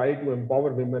 We try to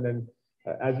empower women and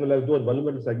as well as those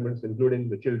vulnerable segments, including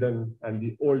the children and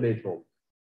the old age homes.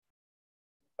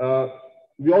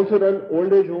 We also run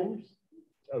old age homes,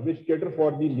 which cater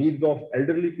for the needs of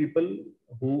elderly people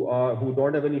who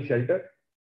don't have any shelter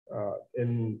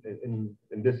in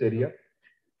this area.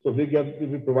 So we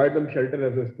provide them shelter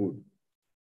as well as food.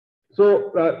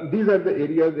 So these are the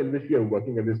areas in which we are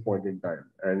working at this point in time.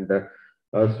 And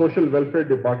Social Welfare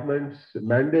Department's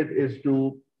mandate is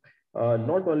to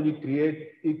not only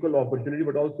create equal opportunity,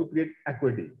 but also create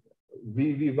equity.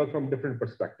 We work from different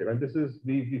perspectives. And this is,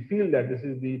 we feel that this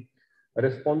is the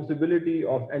responsibility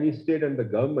of any state and the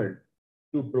government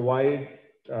to provide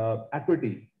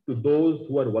equity to those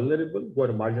who are vulnerable, who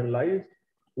are marginalized,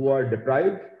 who are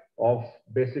deprived of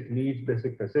basic needs,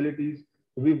 basic facilities.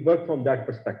 We work from that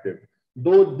perspective.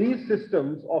 Though these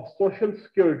systems of social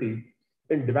security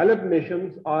in developed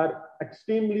nations are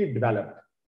extremely developed.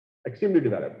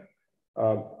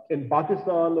 In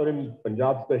Pakistan or in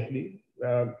Punjab especially,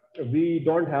 we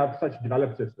don't have such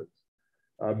developed systems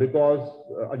because,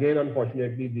 again,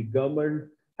 unfortunately, the government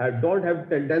don't have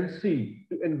tendency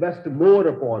to invest more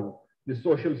upon the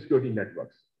social security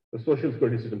networks, the social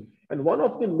security system. And one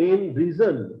of the main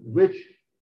reasons which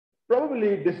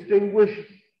probably distinguish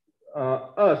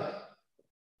us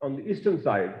on the eastern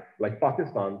side, like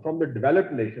Pakistan, from the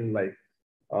developed nations like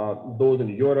those in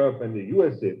Europe and the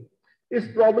USA, is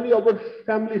probably our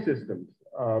family systems.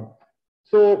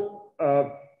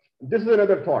 This is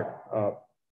another thought.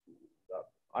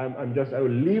 I will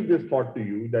leave this thought to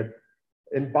you that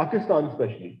in Pakistan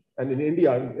especially, and in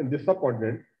India, in this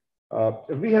subcontinent,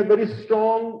 we have very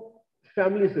strong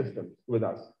family systems with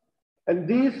us. And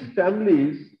these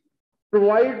families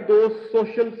provide those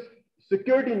social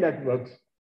security networks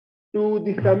to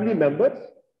the family members,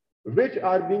 which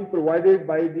are being provided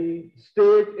by the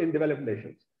state in developed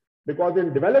nations. Because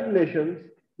in developed nations,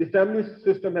 the family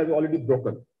system has already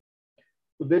broken.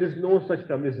 So there is no such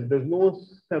family system. There's no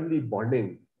family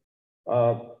bonding.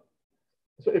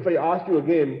 So if I ask you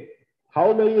again,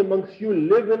 how many amongst you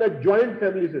live in a joint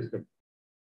family system?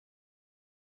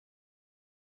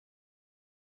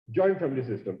 Joint family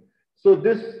system. So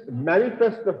this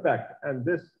manifests the fact, and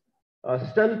this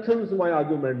strengthens my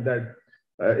argument that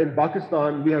in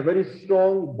Pakistan, we have very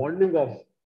strong bonding of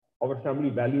our family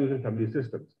values and family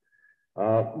systems.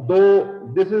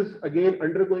 Though this is again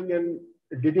undergoing an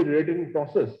deteriorating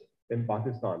process in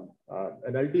Pakistan.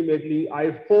 And ultimately,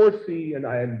 I foresee and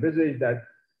I envisage that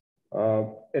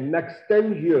in next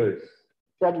 10 years,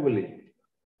 probably,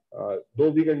 though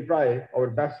we can try our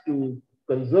best to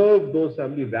conserve those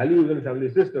family values and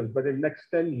family systems, but in next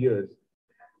 10 years,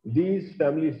 these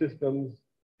family systems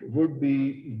would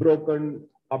be broken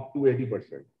up to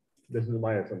 80%. This is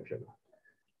my assumption.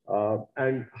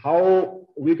 And how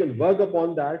we can work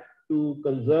upon that to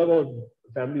conserve our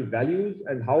family values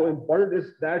and how important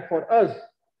is that for us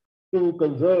to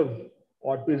conserve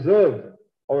or preserve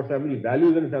our family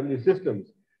values and family systems.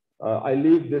 I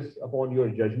leave this upon your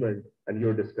judgment and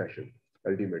your discretion,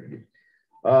 ultimately.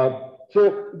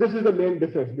 So this is the main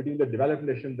difference between the developed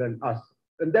nations and us.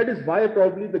 And that is why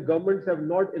probably the governments have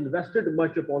not invested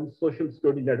much upon social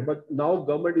security net. But now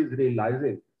government is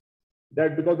realizing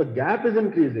that because the gap is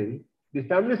increasing, the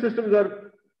family systems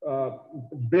are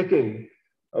breaking.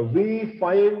 We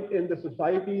find in the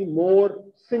society more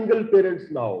single parents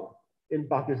now in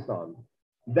Pakistan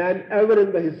than ever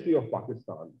in the history of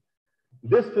Pakistan.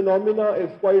 This phenomena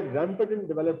is quite rampant in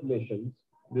developed nations,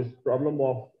 this problem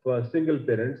of single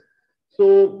parents.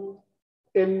 So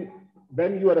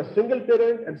when you are a single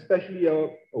parent, and especially a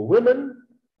woman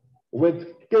with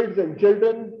kids and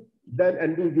children, then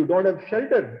and you don't have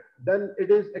shelter, then it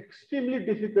is extremely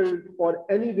difficult for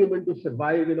any woman to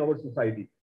survive in our society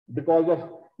because of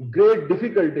great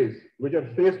difficulties which are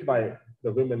faced by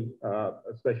the women,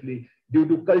 especially due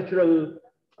to cultural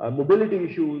mobility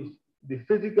issues, the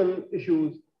physical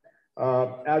issues,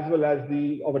 as well as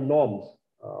our norms,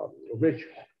 which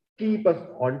keep us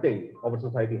haunting, our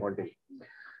society haunting.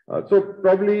 So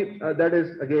probably that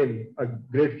is again a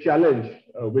great challenge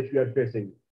which we are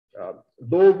facing.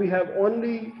 Though we have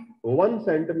only one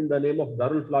center in the name of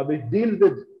Darul Falah which deals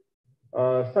with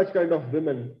such kind of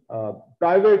women,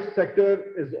 private sector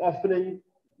is offering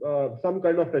some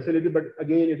kind of facility, but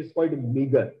again it is quite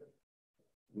meager.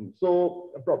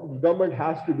 So government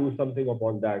has to do something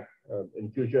upon that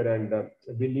in future, and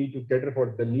we need to cater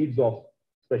for the needs of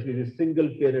especially the single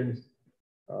parents,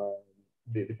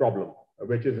 the problem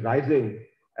which is rising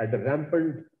at a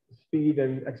rampant speed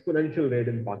and exponential rate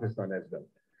in Pakistan as well.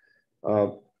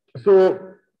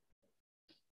 So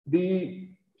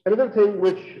another thing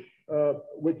which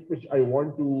I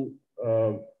want to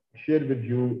share with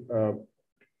you,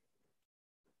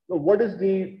 so what is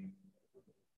the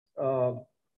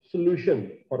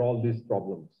solution for all these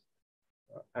problems,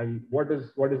 and what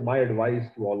is my advice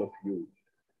to all of you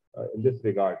in this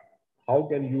regard? How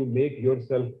can you make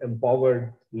yourself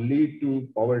empowered, lead to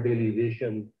poverty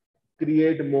alleviation,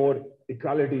 create more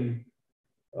equality,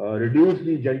 reduce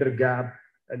the gender gap,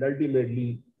 and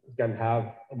ultimately can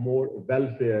have a more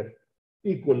welfare,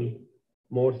 equal,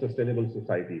 more sustainable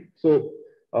society? So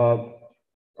the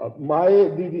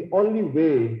only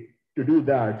way to do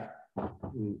that,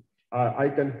 I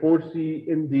can foresee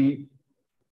in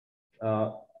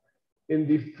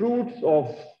the fruits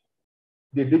of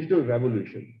the digital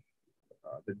revolution.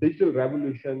 The digital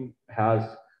revolution has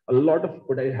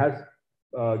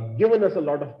given us a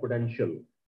lot of potential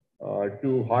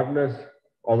to harness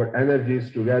our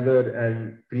energies together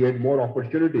and create more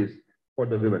opportunities for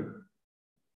the women.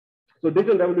 So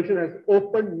digital revolution has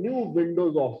opened new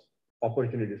windows of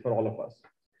opportunities for all of us.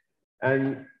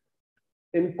 And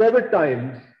in COVID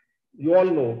times, you all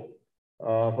know,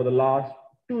 for the last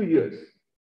 2 years,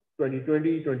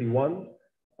 2020, 21,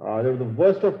 they were the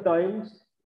worst of times.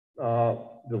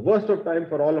 The worst of time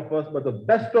for all of us, but the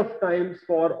best of times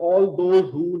for all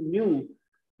those who knew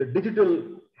the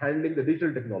digital handling, the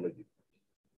digital technology.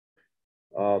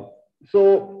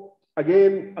 So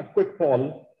again, a quick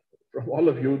poll from all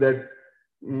of you that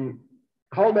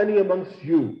how many amongst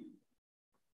you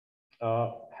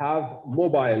have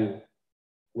mobile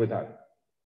with us?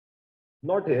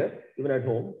 Not here, even at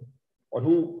home, or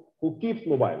who keeps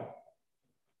mobile?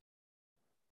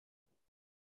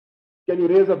 Can you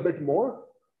raise a bit more?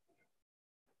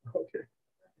 Okay.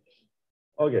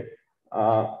 Okay.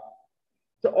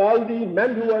 So all the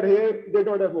men who are here, they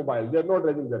don't have mobile. They're not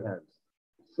raising their hands.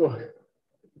 So,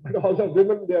 but all the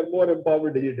women, they are more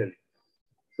empowered digitally.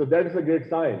 So that is a great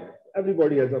sign.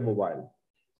 Everybody has a mobile.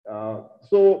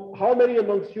 So how many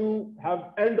amongst you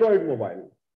have Android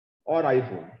mobile or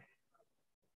iPhone?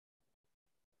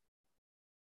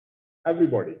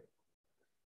 everybody.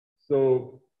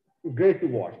 So great to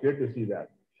watch, great to see that.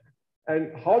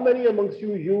 And how many amongst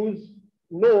you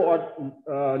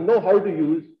know how to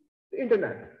use the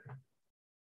internet?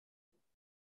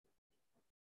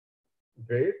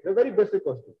 Great, they're very basic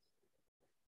questions.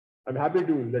 I'm happy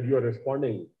that you are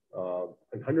responding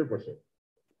 100%.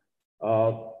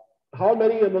 How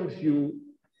many amongst you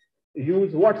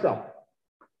use WhatsApp?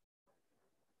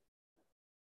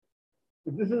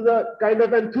 This is a kind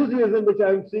of enthusiasm which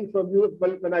I'm seeing from you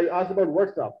when I asked about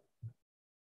WhatsApp.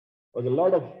 There was a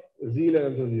lot of zeal and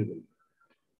enthusiasm.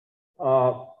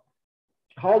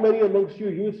 How many amongst you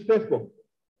use Facebook?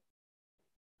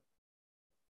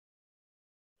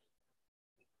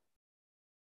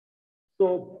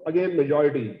 So again,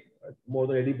 majority, more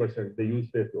than 80%, they use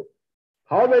Facebook.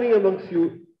 How many amongst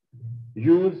you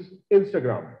use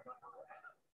Instagram?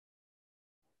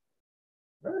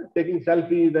 Taking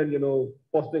selfies and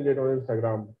posting it on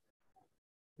Instagram.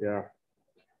 Yeah.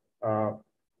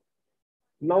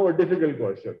 Now a difficult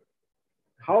question.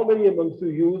 How many amongst you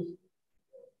use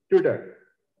Twitter?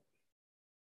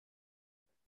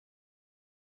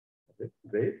 Okay,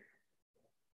 great.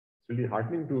 It's really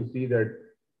heartening to see that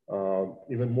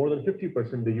even more than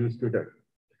 50% they use Twitter.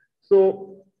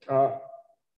 So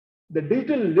the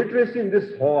digital literacy in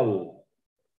this hall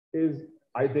is,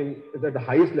 I think, is at the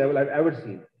highest level I've ever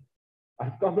seen.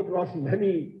 I've come across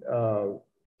many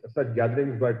such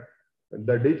gatherings, but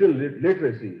the digital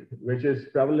literacy, which is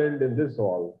prevalent in this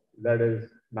hall, that is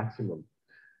maximum.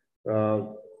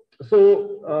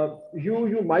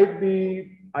 You might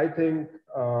be, I think,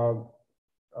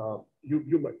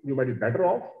 you might be better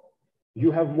off.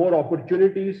 You have more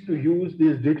opportunities to use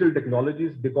these digital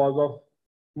technologies because of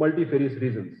multifarious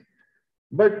reasons.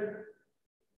 But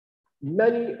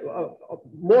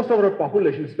most of our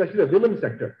population, especially the women's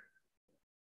sector,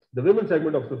 the women's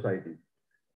segment of society,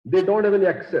 they don't have any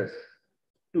access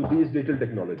to these digital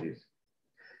technologies.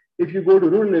 If you go to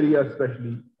rural areas,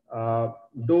 especially,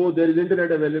 though there is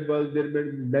internet available, there may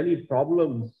be many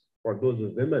problems for those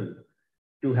women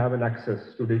to have an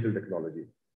access to digital technology.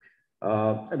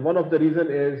 And one of the reasons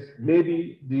is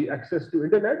maybe the access to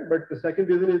internet, but the second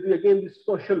reason is again the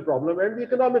social problem and the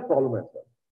economic problem as well.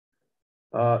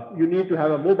 You need to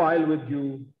have a mobile with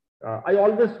you. I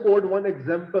always quote one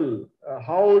example,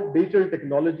 how digital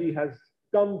technology has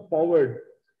come forward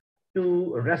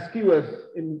to rescue us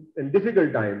in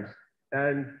difficult times,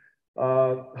 and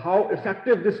how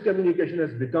effective this communication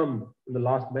has become in the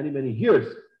last many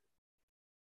years.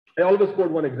 I always quote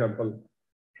one example,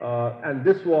 and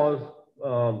this was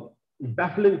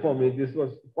baffling for me. This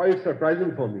was quite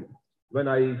surprising for me when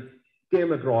I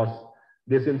came across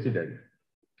this incident.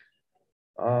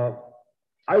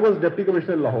 I was Deputy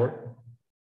Commissioner in Lahore,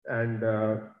 and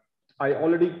I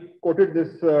already quoted this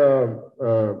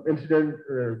incident,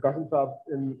 Qasim Saab,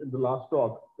 in the last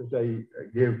talk which I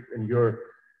gave in your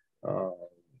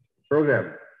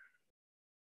program.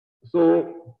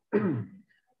 So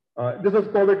this was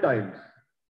COVID times,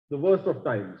 the worst of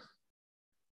times.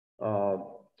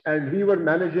 And we were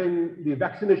managing the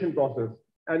vaccination process.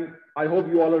 And I hope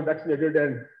you all are vaccinated.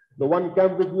 And the one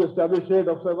camp which we established here,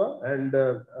 Dr. Saba, and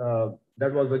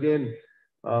that was again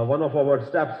one of our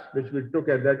steps which we took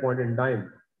at that point in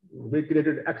time. We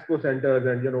created expo centers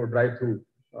and drive-through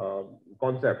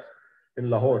concepts in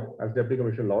Lahore as Deputy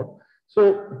Commissioner Lahore.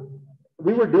 So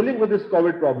we were dealing with this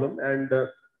COVID problem, and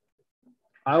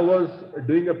I was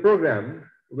doing a program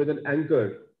with an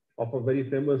anchor of a very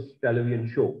famous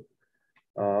television show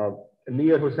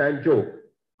near Hussain Chowk,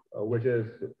 which is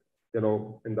in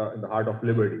the heart of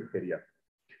Liberty area,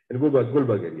 in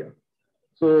Gulberg area.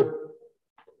 So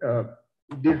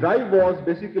the drive was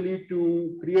basically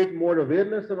to create more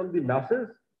awareness among the masses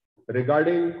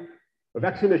regarding the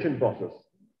vaccination process.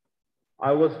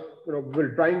 I was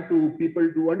trying to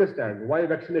people to understand why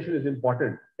vaccination is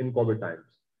important in COVID times.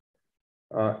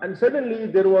 And suddenly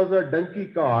there was a donkey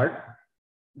cart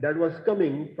that was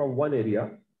coming from one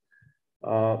area,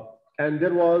 and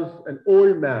there was an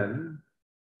old man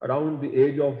around the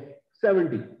age of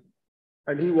 70,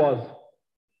 and he was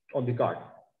on the cart,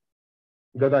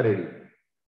 Gada ready.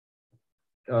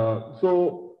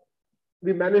 So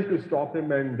we managed to stop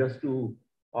him and just to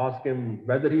ask him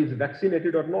whether he is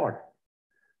vaccinated or not.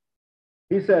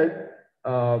 He said,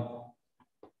 I'm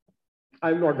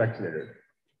not vaccinated.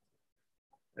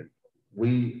 And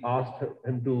we asked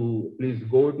him to please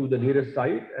go to the nearest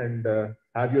site and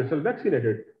have yourself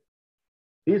vaccinated.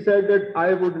 He said that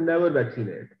I would never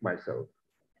vaccinate myself.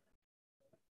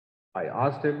 I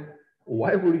asked him,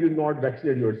 why would you not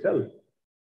vaccinate yourself?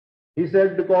 He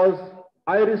said, because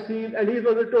I received, and he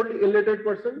was a totally illiterate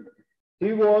person.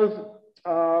 He was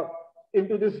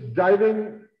into this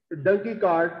driving donkey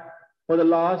cart for the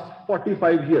last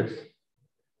 45 years.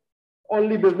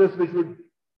 Only business which would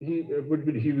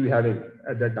he be having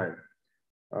at that time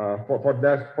for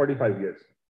that 45 years.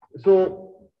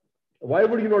 So why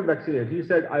would you not vaccinate? He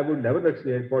said, I would never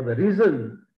vaccinate for the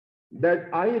reason that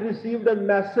I received a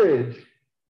message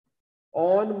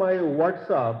on my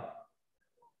WhatsApp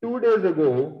 2 days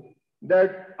ago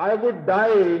that I would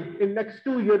die in next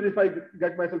 2 years if I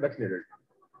get myself vaccinated.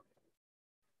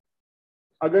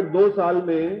 अगर 2 साल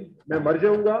में मैं मर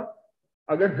जाऊंगा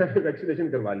अगर मैंने vaccination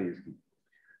करवा ली इसकी.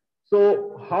 So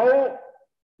how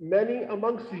many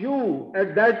amongst you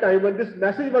at that time when this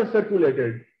message was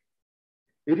circulated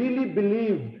really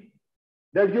believed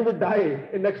that you would die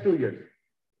in next 2 years?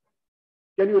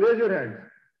 Can you raise your hands?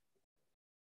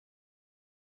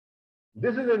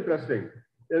 This is interesting.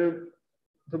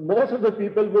 So most of the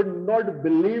people would not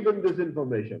believe in this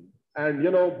information, and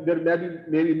there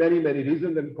may be many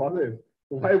reasons and causes.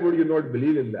 Why would you not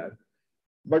believe in that?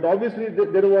 But obviously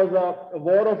there was a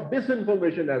war of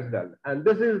disinformation as well, and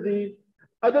this is the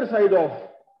other side of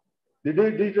the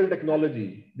digital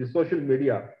technology, the social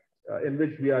media in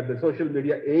which we are, the social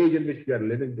media age in which we are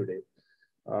living today.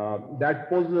 That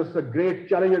poses us a great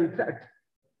challenge and threat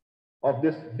of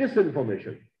this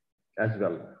disinformation as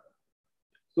well.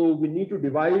 So we need to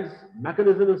devise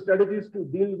mechanisms and strategies to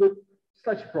deal with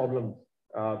such problems.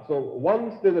 So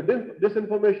once there's a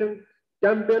disinformation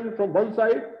campaign from one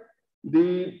side,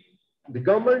 the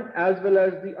government as well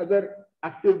as the other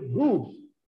active groups,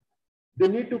 they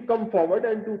need to come forward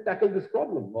and to tackle this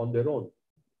problem on their own,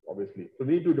 obviously. So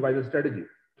we need to devise a strategy.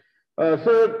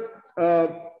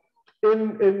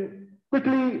 In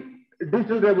quickly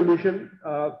digital revolution,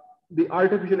 the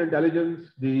artificial intelligence,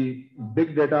 the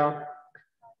big data,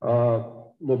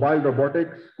 mobile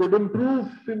robotics could improve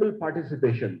female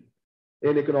participation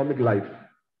in economic life.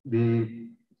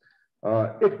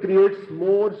 It creates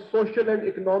more social and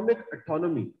economic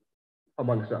autonomy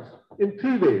amongst us in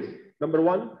 3 ways. Number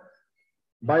one,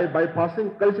 by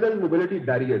bypassing cultural mobility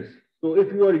barriers. So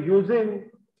if you are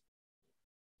using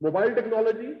mobile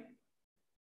technology,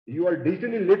 you are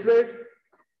digitally literate,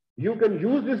 you can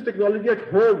use this technology at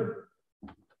home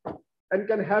and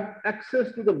can have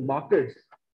access to the markets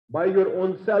by your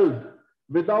own self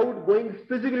without going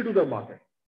physically to the market.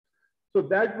 So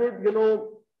that would,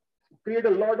 create a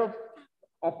lot of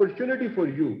opportunity for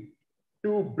you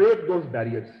to break those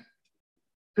barriers,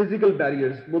 physical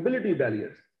barriers, mobility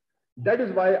barriers. That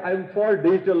is why I'm for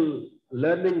digital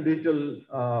learning,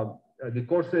 the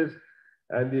courses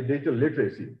and the digital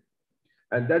literacy.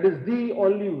 And that is the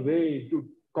only way to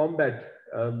combat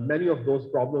many of those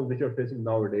problems which are facing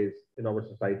nowadays in our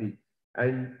society,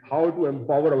 and how to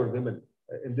empower our women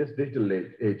in this digital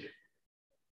age.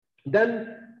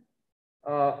 Then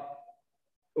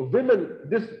women,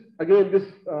 this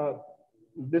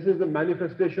is the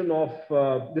manifestation of,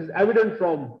 this is evident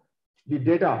from the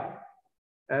data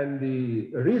and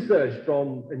the research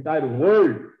from entire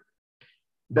world,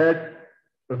 that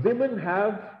women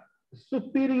have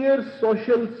superior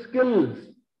social skills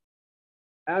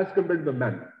as compared to the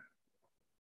men.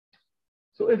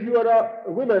 So if you are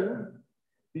a woman,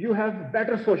 you have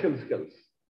better social skills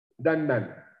than men.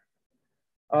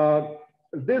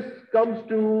 This comes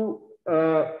to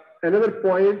another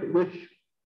point which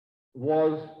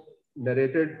was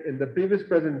narrated in the previous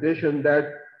presentation,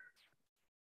 that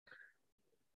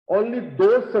only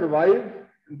those survive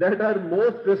that are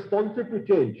most responsive to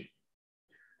change.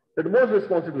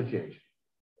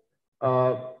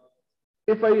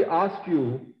 If I ask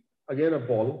you again, a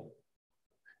poll,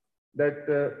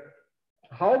 that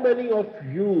how many of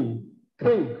you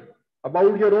think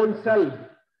about your own self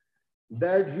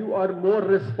that you are more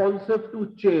responsive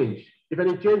to change? If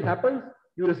any change happens,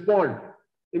 you respond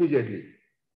immediately.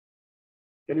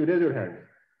 Can you raise your hand?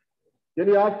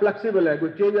 यानी आप flexible है, कोई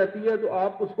change आती है तो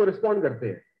आप उसको respond करते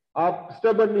हैं, आप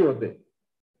स्टबर्न नहीं होते.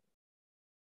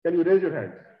 Can you raise your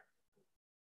hand?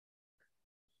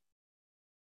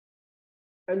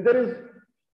 And there is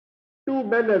 2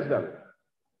 men as well.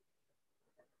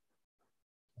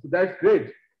 So that's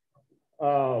great.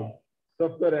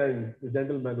 Suffer and the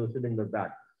gentleman who is sitting in the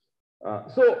back.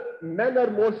 So men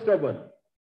are more stubborn,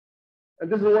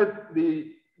 and this is what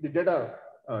the data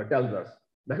tells us.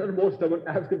 Men are more stubborn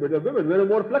as compared to women. Women are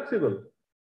more flexible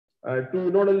to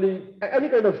not only any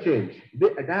kind of change.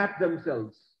 They adapt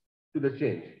themselves to the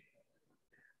change.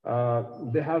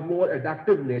 They have more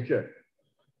adaptive nature,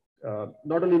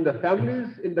 not only in the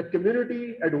families, in the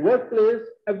community, at workplace,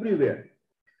 everywhere.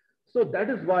 So that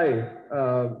is why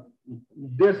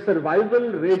their survival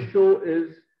ratio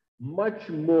is much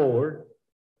more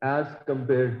as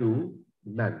compared to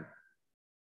men.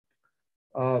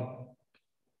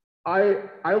 I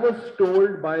was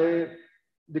told by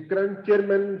the current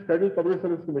chairman, Federal Public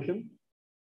Service Commission,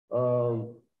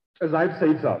 Zaid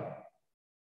Saeed Saab,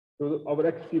 so our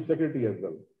ex-chief secretary as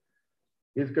well.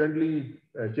 He is currently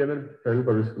chairman Federal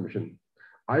Public Commission.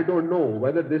 I don't know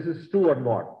whether this is true or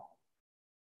not,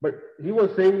 but he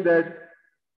was saying that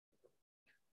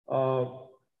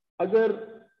अगर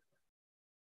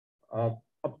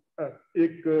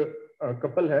एक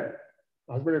couple है,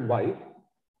 husband and wife,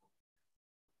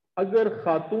 अगर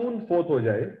खातून फोत हो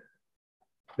जाए,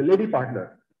 the lady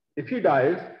partner, if she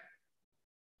dies,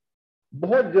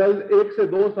 बहुत जल्द 1 से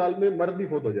 2 साल में मर्द भी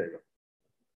फोत हो जाएगा.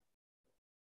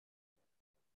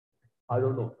 I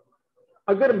don't know.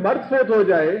 अगर मर्द फोत हो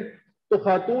जाए, तो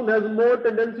खातून has more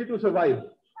tendency to survive.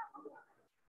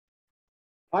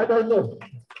 I don't know.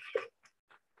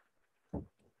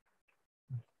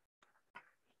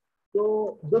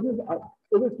 So this is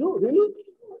true, really?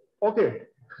 Okay.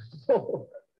 So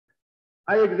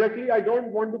I don't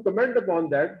want to comment upon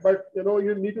that, but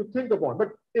you need to think upon.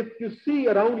 But if you see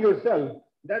around yourself,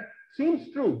 that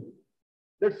seems true.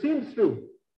 That seems true.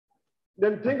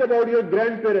 Then think about your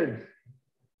grandparents,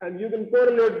 and you can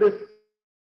correlate this.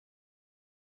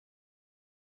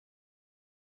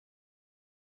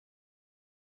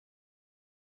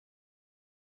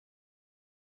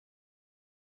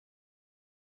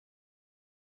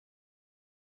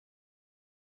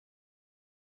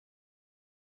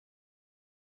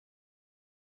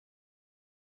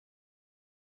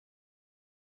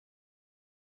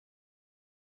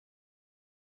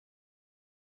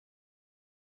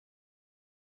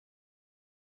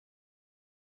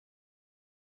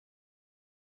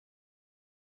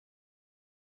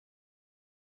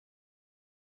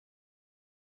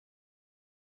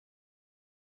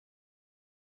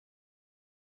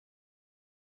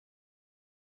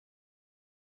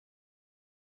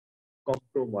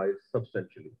 Compromise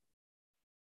substantially.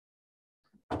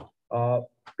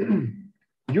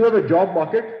 You have a job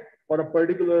market for a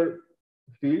particular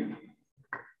field,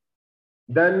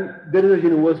 then there is a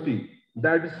university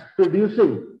that is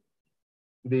producing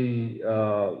the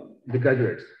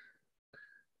graduates.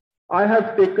 I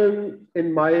have taken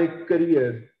in my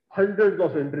career hundreds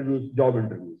of interviews, job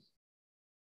interviews.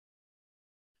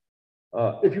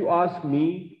 If you ask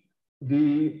me,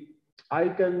 I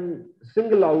can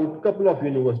single out a couple of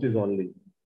universities only,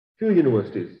 few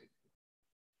universities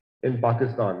in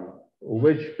Pakistan,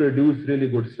 which produce really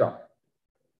good stuff.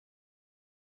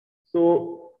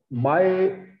 So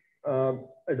my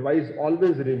advice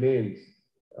always remains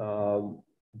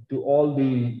to all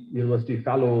the university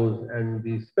fellows and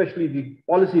especially the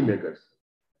policymakers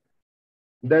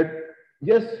that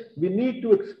yes, we need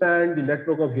to expand the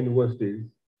network of universities,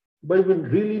 but we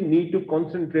really need to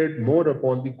concentrate more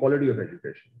upon the quality of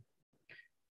education,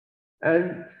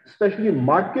 and especially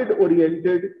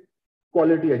market-oriented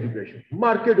quality education.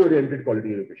 Market-oriented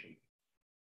quality education.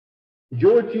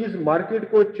 जो चीज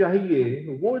market को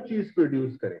चाहिए, वो चीज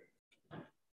produce करें.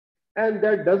 And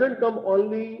that doesn't come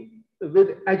only with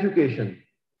education.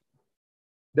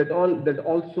 That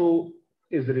also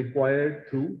is required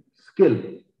through skill.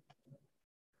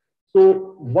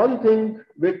 So one thing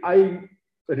which I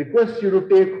request you to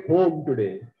take home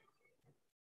today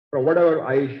from whatever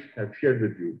I have shared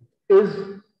with you is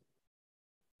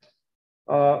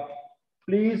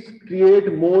please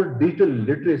create more digital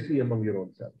literacy among your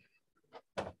own self.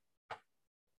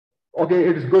 Okay,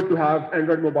 it is good to have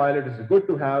Android mobile, it is good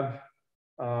to have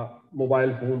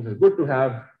mobile phones, it's good to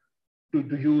have to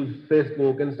use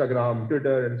Facebook, Instagram,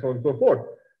 Twitter, and so on and so forth.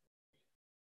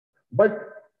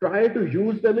 But try to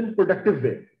use them in productive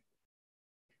way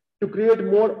to create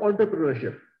more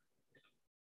entrepreneurship.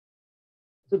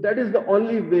 So that is the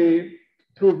only way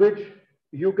through which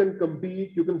you can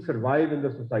compete, you can survive in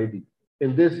the society,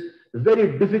 in this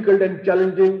very difficult and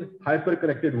challenging,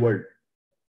 hyper-connected world.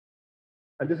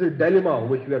 And this is a dilemma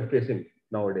which we are facing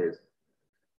nowadays.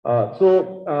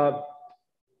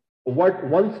 What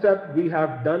one step we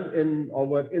have done in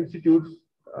our institutes,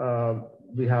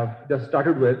 we have just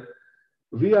started with,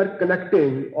 we are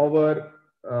connecting our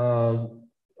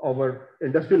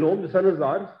industrial home, the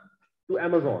Sanazars, to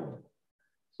Amazon.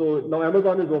 So now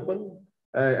Amazon is open,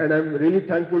 and I'm really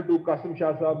thankful to Qasim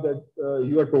Shah Saab that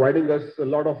you are providing us a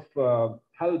lot of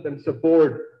help and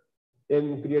support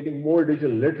in creating more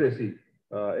digital literacy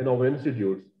in our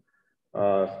institutes,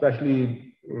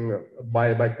 especially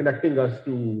by connecting us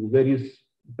to various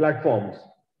platforms,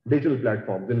 digital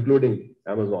platforms, including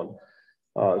Amazon.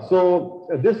 So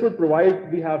this would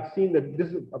provide, we have seen that this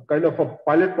is a kind of a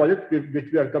pilot project which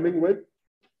we are coming with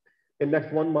in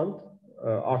next 1 month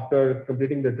after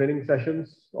completing the training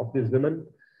sessions of these women.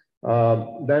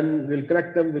 Then we'll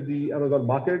connect them with the Amazon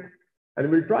market, and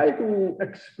we'll try to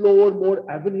explore more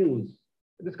avenues.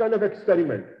 This kind of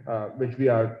experiment which we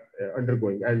are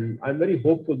undergoing, and I'm very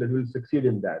hopeful that we'll succeed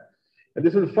in that. And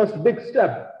this is the first big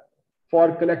step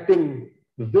for connecting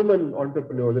the women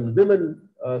entrepreneurs and women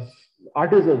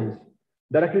artisans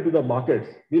directly to the markets.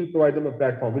 We'll provide them a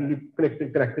platform. We'll be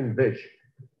connecting bridge.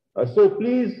 So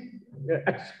please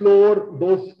explore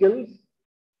those skills.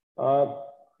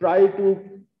 Try to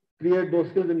create those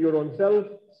skills in your own self.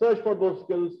 Search for those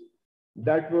skills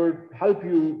that would help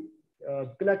you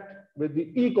connect with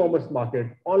the e-commerce market,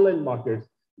 online markets.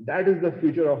 That is the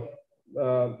future of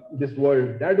this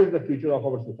world. That is the future of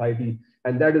our society.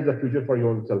 And that is the future for your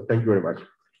own self. Thank you very much.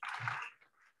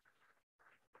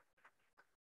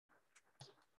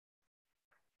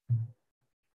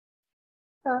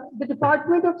 The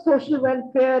Department of Social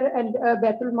Welfare and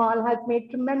Baitul Mal has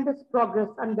made tremendous progress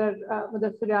under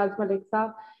Mudassir Riaz Malik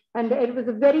Saab, and it was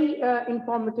a very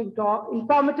informative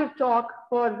talk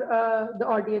for the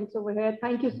audience over here.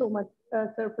 Thank you so much,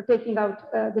 sir, for taking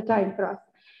out the time for us.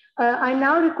 I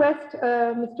now request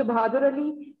Mr. Bahadur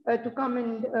Ali to come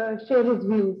and share his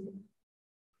views.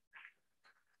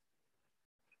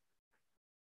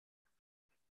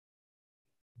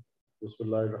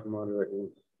 Bismillahirrahmanirrahim.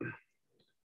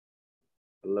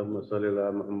 Allahumma salli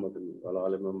ala Muhammadin wa ala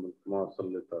ali Muhammad kama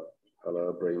sallaita ala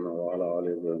Ibrahim wa ala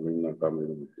ali Ibrahim innaka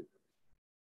Hamidum Majid.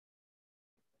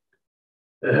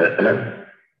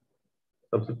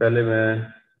 सबसे पहले मैं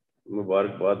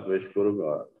मुबारकबाद पेश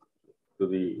करूंगा to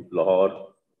the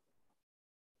Lahore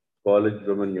College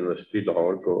Women University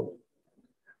Lahore को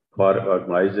for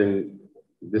organizing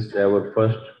this our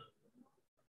first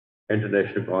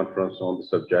international conference on the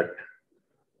subject.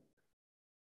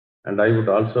 And I would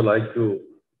also like to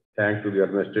thank to the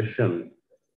administration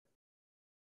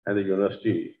and the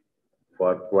university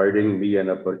for providing me an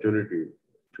opportunity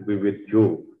to be with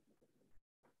you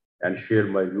and share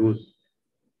my views.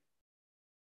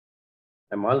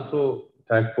 I'm also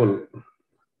thankful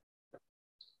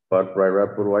for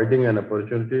providing an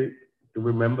opportunity to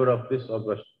be member of this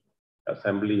August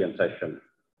assembly and session.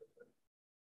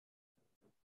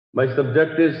 My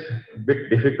subject is a bit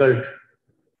difficult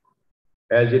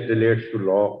as it relates to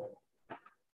law.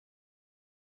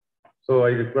 So I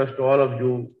request all of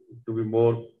you to be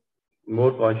more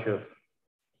conscious.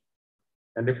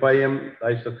 And if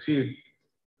I succeed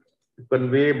to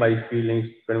convey my feelings,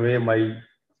 convey my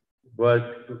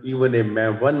work to even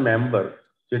one member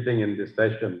sitting in this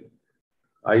session,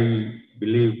 I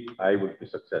believe I would be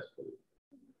successful.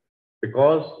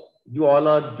 Because you all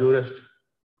are jurists,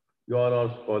 you are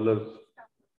all scholars.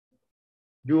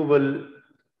 You will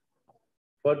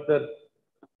further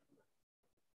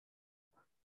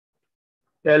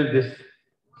tell this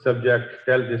subject,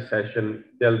 tell this session,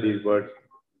 tell these words,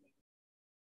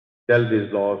 tell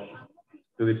these laws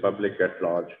to the public at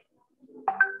large.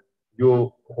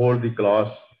 You hold the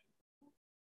class,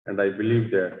 and I believe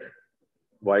that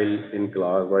while in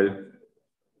class, while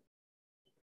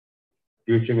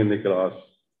teaching in the class,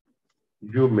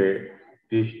 you may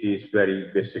teach these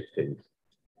very basic things.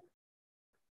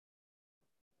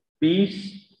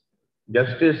 Peace,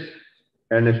 justice,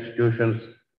 and institutions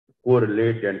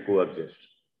correlate and coexist.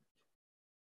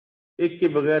 एक के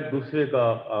बगैर दूसरे का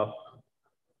आप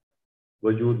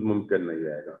वजूद मुमकिन नहीं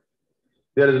रहेगा.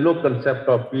 There is no concept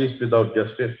of peace without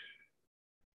justice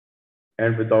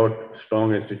and without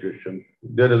strong institutions.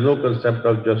 There is no concept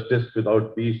of justice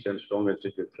without peace and strong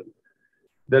institutions.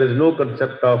 There is no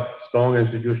concept of strong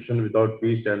institution without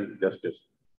peace and justice.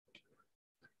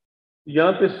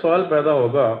 यहाँ पे सवाल पैदा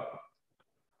होगा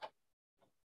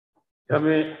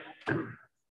हमें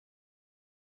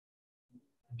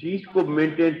चीज को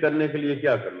maintain करने के लिए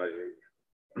क्या करना चाहिए?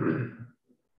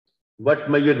 What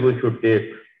measures we should take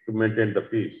to maintain the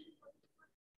peace?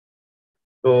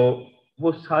 तो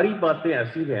वो सारी बातें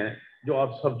ऐसी हैं जो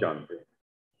आप सब जानते हैं.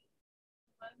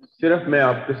 सिर्फ मैं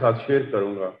आपके साथ शेयर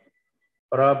करूंगा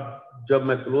और आप जब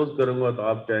मैं क्लोज करूंगा तो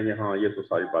आप कहेंगे हाँ ये तो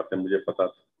सारी बातें मुझे पता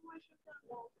थी.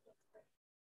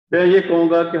 मैं ये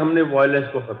कहूंगा कि हमने वायलेंस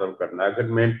को खत्म करना है. अगर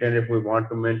if we want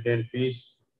to maintain piece,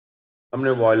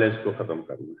 हमने वायलेंस को खत्म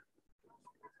करना है.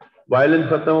 वायलेंस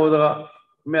खत्म होगा.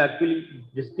 मैं एक्चुअली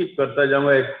जिसकी करता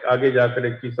जाऊंगा आगे जाकर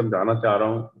एक चीज समझाना चाह रहा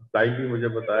हूँ. टाइम भी मुझे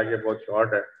बताया कि बहुत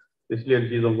शॉर्ट है, इसलिए इन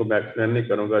चीजों को मैं एक्सप्लेन नहीं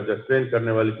करूंगा. जो एक्सप्लेन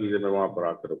करने वाली चीजें मैं वहां पर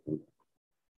आकर रखूंगा.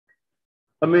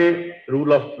 हमें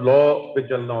रूल ऑफ लॉ पे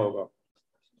चलना होगा.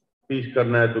 पीस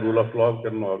करना है तो रूल ऑफ लॉ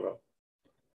करना होगा.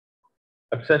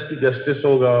 एक्सेस टू जस्टिस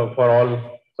होगा फॉर ऑल,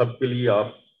 सबके लिए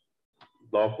आप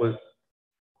लॉ को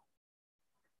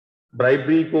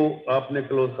برائبری کو آپ نے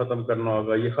کلوز ختم کرنا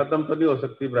ہوگا. یہ ختم تو نہیں ہو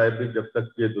سکتی برائبری جب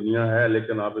تک یہ دنیا ہے,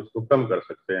 لیکن آپ اس کو کم کر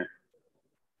سکتے ہیں.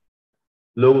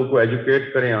 لوگوں کو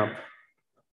ایجوکیٹ کریں, آپ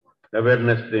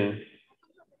اویئرنیس دیں.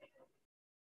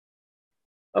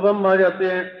 اب ہم آ جاتے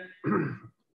ہیں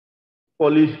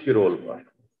پولیس کے رول پر.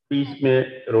 پیس میں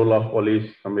رول آف پولیس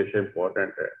ہمیشہ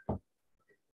امپورٹنٹ ہے.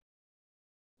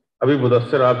 ابھی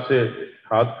مدثر آپ سے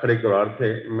ہاتھ کھڑے کروا رہے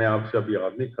تھے, میں آپ سے ابھی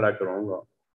ہاتھ نہیں کھڑا کراؤں گا,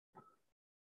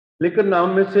 لیکن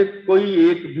نام میں سے کوئی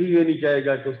ایک بھی یہ نہیں چاہے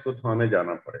گا کہ اس کو تھانے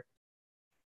جانا پڑے.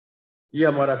 یہ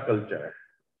ہمارا کلچر ہے.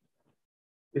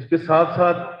 اس کے ساتھ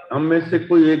ساتھ ہم میں سے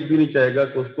کوئی ایک بھی نہیں چاہے گا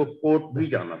کہ اس کو کورٹ بھی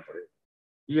جانا پڑے.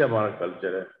 یہ ہمارا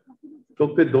کلچر ہے,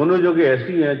 کیونکہ دونوں جگہ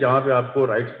ایسی ہیں جہاں پہ آپ کو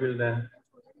رائٹس مل رہے ہیں.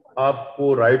 آپ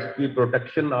کو رائٹس کی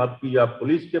پروٹیکشن آپ کی یا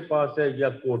پولیس کے پاس ہے یا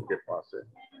کورٹ کے پاس ہے.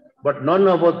 But none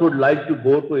of us would like to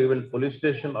go to even police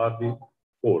station or the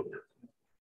court.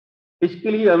 اس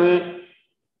کے لیے ہمیں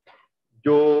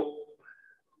جو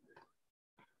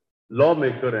لا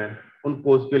میکر ہیں ان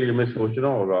کو اس کے لیے ہمیں سوچنا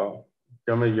ہوگا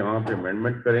کہ ہمیں یہاں پہ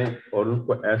امینڈمنٹ کریں اور ان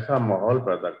کو ایسا ماحول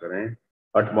پیدا کریں,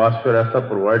 ایٹماسفیئر ایسا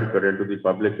پرووائڈ کریں to the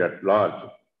public at large,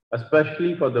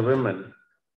 especially for the women,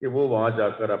 کہ وہ وہاں جا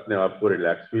کر اپنے آپ کو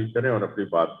ریلیکس فیل کریں اور اپنی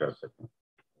بات کر سکیں.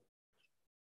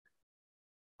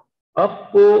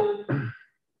 آپ کو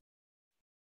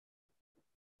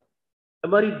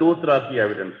ہماری دو طرح کی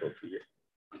ایویڈنس ہوتی ہے.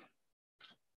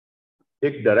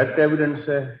 ایک ڈائریکٹ ایویڈنس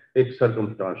ہے, ایک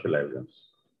سرکمسٹانشل ایویڈنس.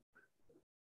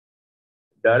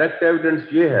 ڈائریکٹ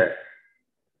ایویڈنس یہ ہے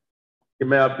کہ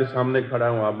میں آپ کے سامنے کھڑا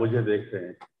ہوں, آپ مجھے دیکھ رہے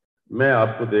ہیں, میں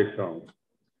آپ کو دیکھ رہا ہوں,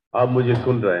 آپ مجھے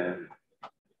سن رہے ہیں.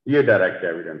 یہ ڈائریکٹ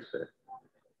ایویڈنس ہے.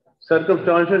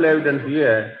 سرکمسٹانشل ایویڈنس یہ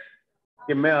ہے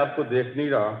کہ میں آپ کو دیکھ نہیں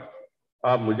رہا,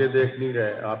 آپ مجھے دیکھ نہیں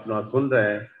رہے, آپ نہ سن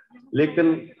رہے ہیں,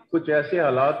 لیکن کچھ ایسے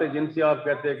حالات ہیں جن سے آپ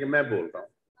کہتے ہیں کہ میں بول رہا ہوں.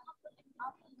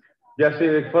 جیسے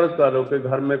ایک فرض کرو کہ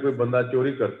گھر میں کوئی بندہ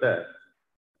چوری کرتا ہے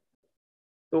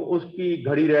تو اس کی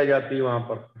گھڑی رہ جاتی ہے وہاں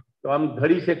پر, تو ہم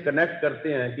گھڑی سے کنیکٹ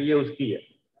کرتے ہیں کہ یہ اس کی ہے.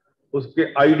 اس کے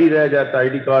آئی ڈی رہ جاتا ہے, آئی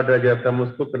ڈی کارڈ رہ جاتا ہے, ہم اس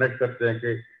کو کنیکٹ کرتے ہیں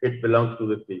کہ اٹ بلانگس ٹو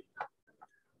دی تھیف.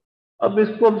 اب اس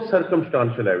کو ہم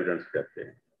سرکمسٹانشل ایویڈنس کہتے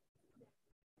ہیں.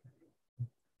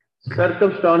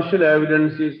 Circumstantial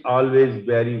evidence is always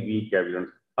very weak evidence.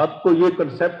 اب کو یہ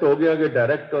کنسپٹ ہو گیا کہ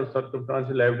ڈائریکٹ اور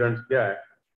سرکمسٹانشل ایویڈنس کیا ہے.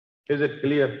 Is it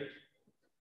clear?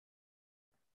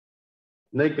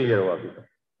 نہیں کلیئر ہوا ابھی تک؟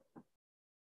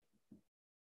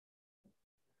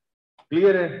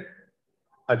 کلیئر ہے؟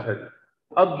 اچھا جی.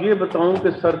 اب یہ بتاؤں کہ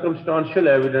سرکمسٹانشل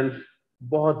ایویڈنس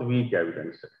بہت ویک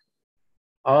ایویڈنس ہے.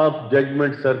 آپ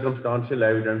ججمنٹ سرکمسٹانشل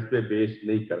ایویڈنس پہ بیس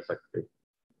نہیں کر سکتے.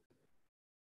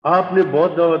 آپ نے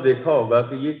بہت دفعہ دیکھا ہوگا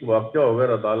کہ یہ ایک واقعہ ہوگا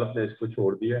اور عدالت نے اس کو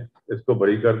چھوڑ دیا, اس کو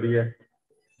بری کر دیا.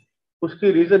 اس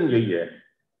کی ریزن یہی ہے.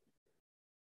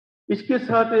 اس کے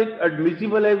ساتھ ایک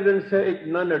ایڈمیسیبل ایویڈنس ہے, ایک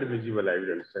نان ایڈمیسیبل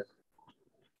ایویڈنس ہے.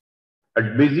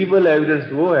 ایڈمیسیبل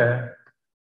ایویڈنس وہ ہے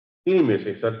انہی میں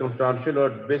سے, سرکمسٹانشل اور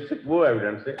بیسک وہ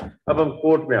ایویڈنس ہے. اب ہم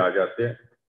کورٹ میں آ جاتے ہیں.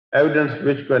 Evidence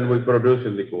which can we produce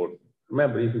in the court. میں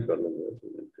بریف ہی کر لوں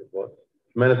گا,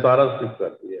 میں نے سارا اسکپ کر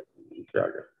دیا.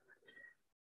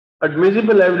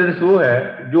 ایڈمیسیبل ایویڈنس وہ ہے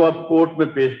جو آپ کورٹ میں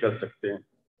پیش کر سکتے ہیں,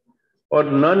 اور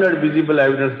نان ایڈمیسیبل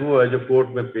ایویڈنس وہ ہے جو کورٹ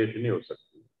میں پیش نہیں ہو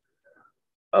سکتی.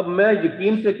 اب میں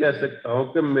یقین سے کہہ سکتا ہوں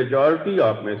کہ میجورٹی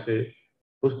آپ میں سے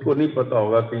اس کو نہیں پتا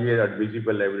ہوگا کہ یہ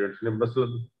ایڈمیسیبل ایویڈنس نے. مثلا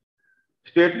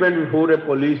statement before a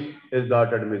police is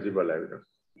not ایڈمیسیبل evidence.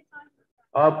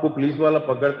 آپ کو پولیس والا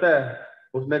پکڑتا ہے,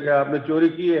 اس نے کہا آپ نے چوری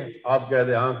کی ہے, آپ کہہ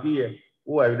دیں ہاں کی ہے,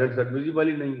 وہ ایویڈنس ایڈمیسیبل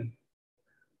ہی نہیں ہے.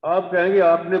 آپ کہیں گے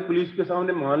آپ نے پولیس کے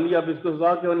سامنے مان لیا, اب اس کو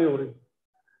سزا کیوں نہیں ہو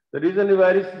رہی؟ ریزن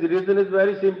از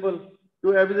ویری سمپل, جو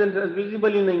ایویڈنس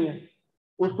ایڈمیسیبل ہی نہیں ہے,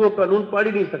 اس کو قانون پڑھ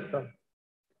ہی نہیں سکتا.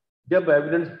 جب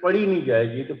ایویڈنس پڑھی نہیں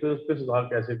جائے گی تو پھر اس پہ سزا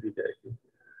کیسے دی جائے گی؟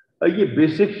 یہ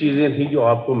بیسک چیزیں تھیں جو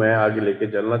آپ کو میں آگے لے کے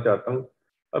چلنا چاہتا ہوں.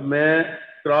 اب میں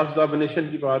کراس ڈومینیشن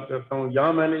کی بات کرتا ہوں.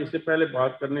 یہاں میں نے اس سے پہلے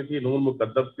بات کرنی تھی نور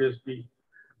مقدم کیس کی,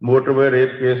 موٹر وے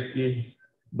ریپ کیس کی,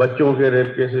 بچوں کے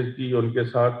ریپ کیسز کی, ان کے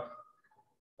ساتھ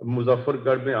مظفر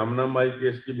گڑھ میں آمنہ مائی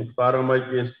کیس کی, مختار مائی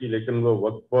کیس کی, لیکن وہ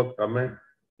وقت بہت کم ہے.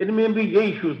 ان میں بھی یہی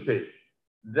ایشوز تھے,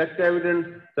 ڈائریکٹ ایویڈنس,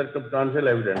 سرکمسٹانشل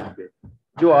ایویڈنس کے,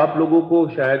 جو آپ لوگوں کو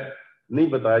شاید نہیں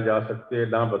بتایا جا سکتے,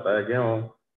 نہ بتایا گیا ہوں.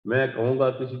 میں کہوں گا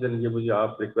کسی دن یہ مجھے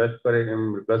آپ ریکویسٹ کریں,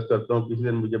 ریکویسٹ کرتا ہوں کسی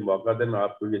دن مجھے موقع دیں, میں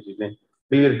آپ کو یہ چیزیں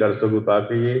کلیئر کر سکوں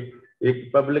تاکہ یہ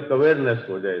ایک پبلک اویئرنیس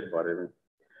ہو جائے اس بارے میں.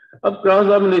 اب کراس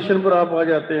ایگزامینیشن پر آپ آ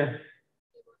جاتے ہیں.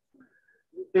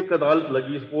 ایک عدالت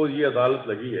لگی, سپوز یہ عدالت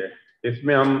لگی ہے, اس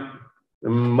میں ہم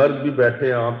مرد بھی بیٹھے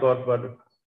ہیں عام طور پر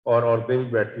اور عورتیں بھی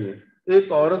بیٹھی ہیں.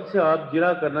 ایک عورت سے آپ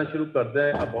جرا کرنا شروع کر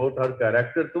دیں اباؤٹ ہر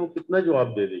کیریکٹر, تو وہ کتنا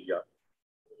جواب دے دے گی آپ؟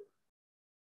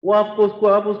 वो आप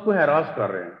उसको हैरास कर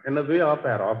रहे हैं, इन अ वे आप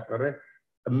हैरास कर रहे हैं।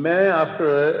 मैं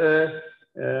after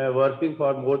working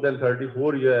for more than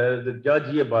 34 years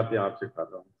जज ये बातें आपसे कर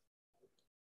रहा हूँ।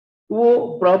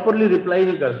 वो प्रॉपरली रिप्लाई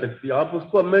नहीं कर सकती, आप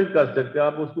उसको अमेंड कर सकते हैं,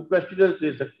 आप उसको क्वेश्चन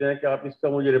दे सकते हैं कि आप इसका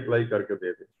मुझे रिप्लाई करके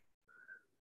दे दें।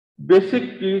 बेसिक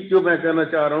चीज जो मैं कहना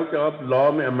चाह रहा हूं कि आप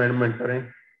लॉ में अमेंडमेंट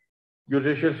करें,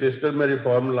 जुडिशियल सिस्टम में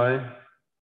रिफॉर्म लाएं,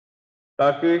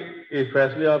 ताकि ये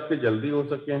फैसले आपके जल्दी हो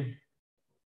सकें।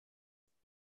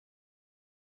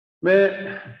 मैं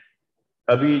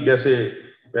अभी जैसे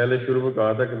पहले शुरू में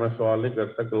कहा था कि मैं सवाल नहीं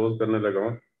करता, क्लोज करने लगा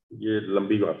हूं, ये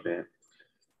लंबी बातें हैं।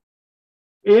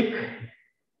 एक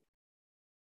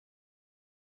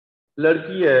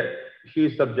लड़की है, she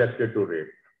is subjected to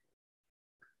rape.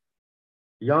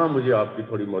 यहां मुझे आपकी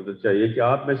थोड़ी मदद चाहिए कि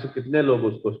आप में से कितने लोग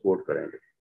उसको सपोर्ट करेंगे।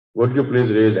 Would you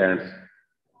please raise hands.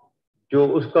 जो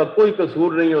उसका कोई कसूर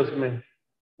नहीं है उसमें,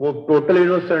 वो टोटल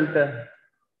इनोसेंट है,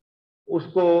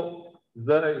 उसको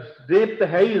रेप तो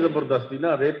है ही जबरदस्ती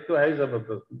ना, रेप तो है ही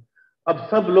जबरदस्ती। अब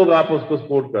सब लोग आप उसको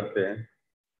सपोर्ट करते हैं।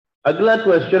 अगला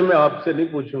क्वेश्चन मैं आपसे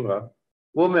नहीं पूछूंगा,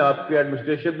 वो मैं आपके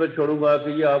एडमिनिस्ट्रेशन में छोड़ूंगा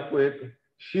कि ये आपको एक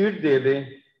शीट दे दें,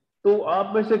 तो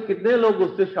आप में से कितने लोग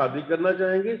उससे शादी करना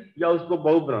चाहेंगे या उसको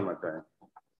बहू बनाना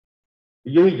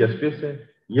चाहेंगे। यही जस्टिस है,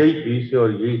 यही पीस है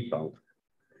और यही इंसाफ।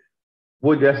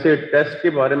 वो जैसे टेस्ट के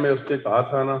बारे में उसने कहा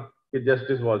था ना कि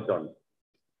जस्टिस वॉज डन,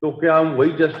 तो क्या हम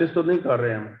वही जस्टिस तो नहीं कर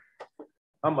रहे हैं?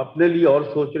 हम अपने लिए और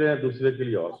सोच रहे हैं, दूसरे के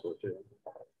लिए और सोच रहे हैं।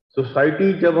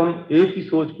 सोसाइटी जब हम एक ही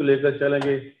सोच को लेकर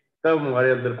चलेंगे, तब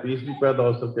हमारे अंदर पीस भी पैदा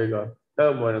हो सकेगा,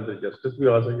 तब हमारे अंदर जस्टिस भी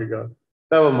आ सकेगा,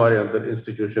 तब हमारे अंदर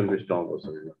इंस्टीट्यूशन भी स्ट्रांग हो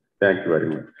सकेगा। Thank you very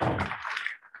much.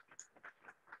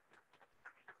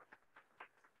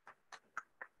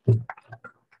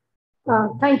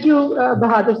 Thank you,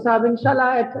 Bahadur Saab.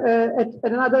 Inshallah, at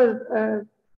another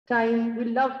time, we'd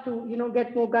love to,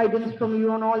 get more guidance from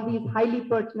you on all these highly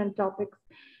pertinent topics.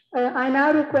 I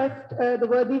now request the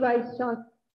worthy Vice Chancellor,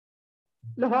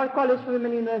 Lahore College for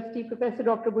Women University, Professor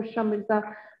Dr. Bushra Mirza,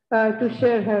 to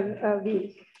share her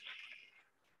views.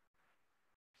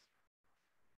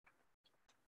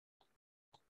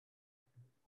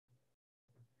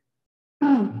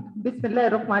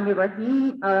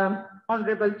 Bismillahirrahmanirrahim.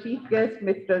 Honorable Chief Guest,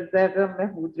 Mr. Zagham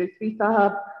Mahmood Rizvi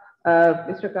Sahab,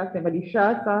 Mr. Qasim Ali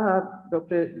Shah Sahab,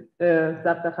 Dr.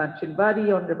 Zabta Khan Shinwari,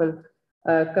 Honorable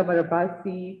Qamar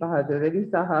Abbasi, Bahadur Ali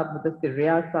Sahab, Mudassir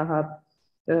Riyaz Sahab,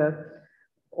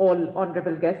 all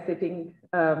honorable guests sitting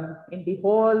in the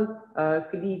hall,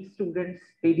 colleagues, students,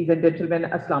 ladies and gentlemen,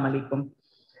 Assalamu alaikum.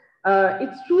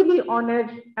 It's truly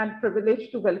honored and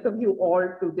privileged to welcome you all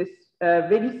to this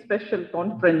very special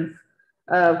conference,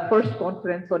 first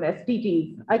conference on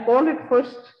SDGs. I call it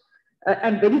first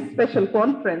and very special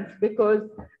conference because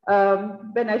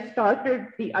when I started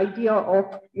the idea of,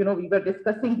 we were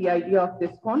discussing the idea of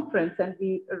this conference and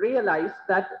we realized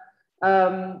that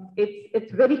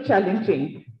it's very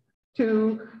challenging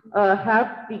to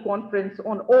have the conference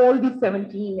on all the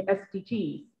 17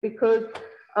 SDGs because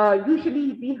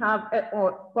usually we have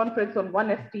a conference on one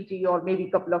SDG or maybe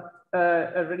a couple of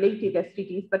related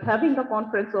SDGs, but having a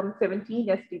conference on 17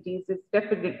 SDGs is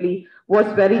definitely was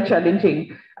very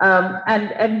challenging.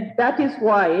 And that is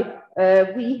why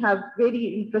we have very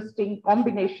interesting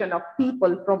combination of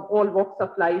people from all walks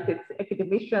of life. It's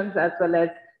academicians as well as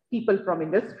people from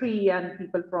industry and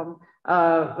people from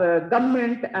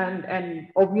government and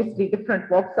obviously different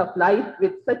walks of life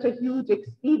with such a huge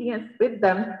experience with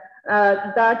them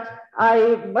that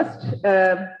I must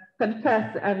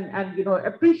confess and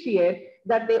appreciate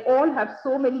that they all have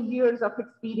so many years of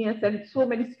experience and so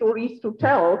many stories to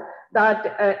tell that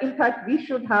in fact we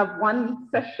should have one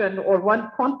session or one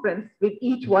conference with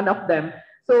each one of them.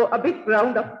 So a big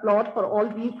round of applause for all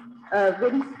these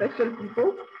very special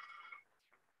people.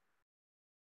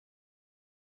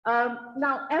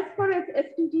 Now, as far as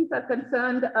SDGs are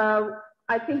concerned,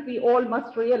 I think we all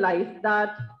must realize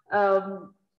that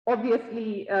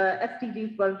obviously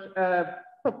SDGs were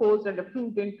proposed and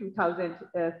approved in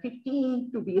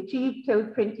 2015 to be achieved till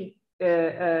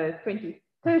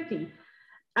 2030.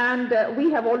 And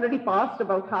we have already passed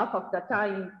about half of the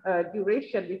time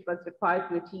duration which was required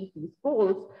to achieve these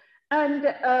goals. And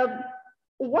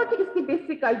what is the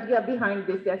basic idea behind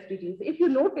these SDGs? If you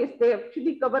notice, they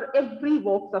actually cover every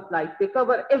walks of life. They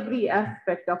cover every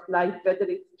aspect of life, whether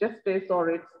it's justice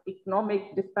or it's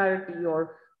economic disparity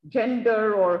or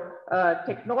gender or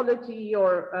technology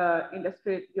or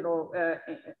industry,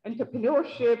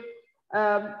 entrepreneurship,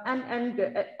 and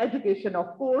education,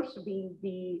 of course, being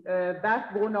the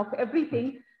backbone of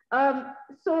everything.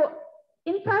 So,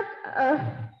 in fact,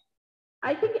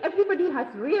 I think everybody has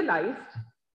realized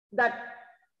that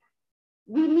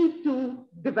we need to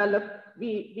develop,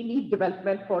 we need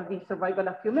development for the survival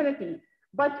of humanity.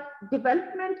 But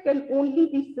development can only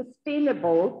be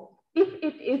sustainable if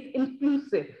it is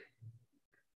inclusive.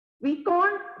 We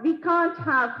can't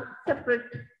have separate,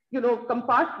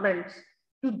 compartments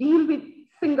to deal with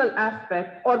single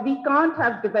aspect, or we can't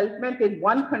have development in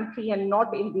one country and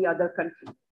not in the other country.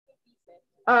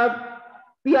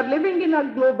 We are living in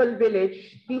a global village,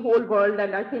 the whole world,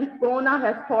 and I think Corona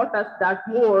has taught us that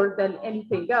more than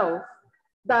anything else,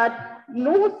 that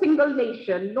no single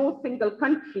nation, no single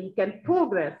country can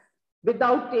progress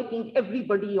without taking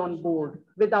everybody on board,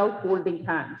 without holding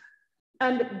hands.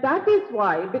 And that is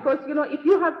why, because if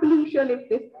you have pollution,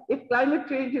 if climate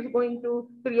change is going to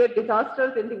create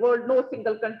disasters in the world, no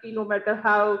single country, no matter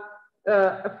how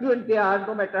affluent they are,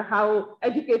 no matter how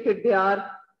educated they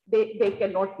are, they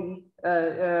cannot be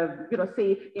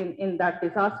safe in that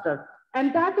disaster.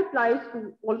 And that applies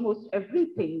to almost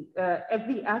everything,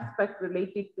 every aspect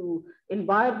related to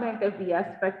environment, every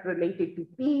aspect related to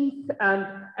peace,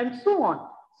 and so on.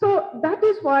 So that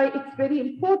is why it's very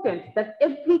important that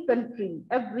every country,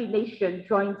 every nation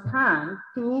joins hands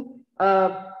to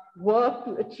work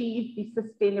to achieve the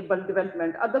sustainable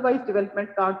development. Otherwise, development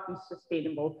can't be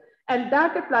sustainable. And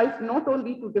that applies not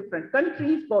only to different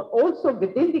countries, but also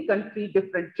within the country,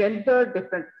 different gender,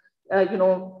 different,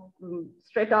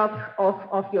 strata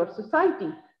of your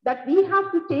society, that we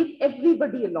have to take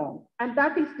everybody along. And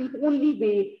that is the only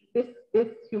way this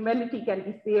humanity can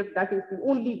be saved. That is the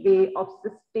only way of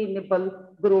sustainable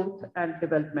growth and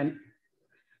development.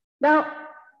 Now,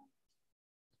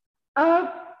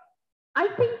 I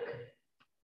think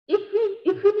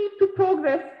if we need to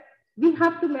progress, we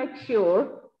have to make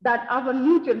sure that our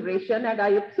new generation, and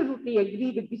I absolutely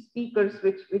agree with the speakers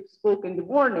which spoke in the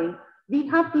morning, we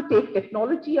have to take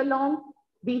technology along.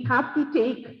 We have to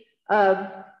take,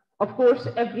 of course,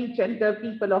 every gender,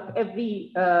 people of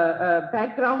every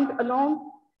background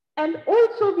along. And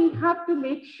also we have to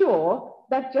make sure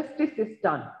that justice is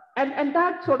done. And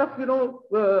that sort of,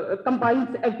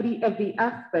 combines every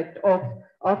aspect of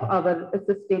our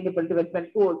sustainable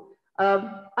development goal.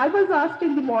 I was asked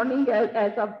in the morning,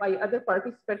 as of my other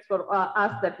participants were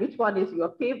asked, that which one is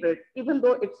your favorite, even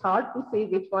though it's hard to say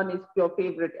which one is your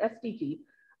favorite SDG.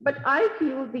 But I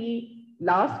feel the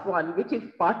last one, which is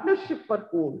partnership for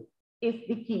goal, is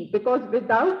the key, because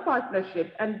without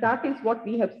partnership, and that is what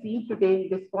we have seen today in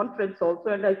this conference also,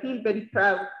 and I feel very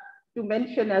proud to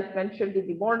mention, as mentioned in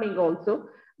the morning also,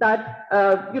 that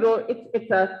it's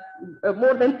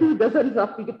more than 24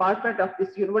 of the department of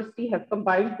this university have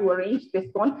combined to arrange this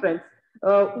conference,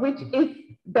 which is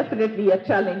definitely a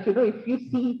challenge. If you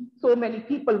see so many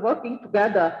people working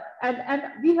together, and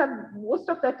we have most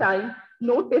of the time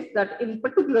noticed that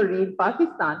particularly in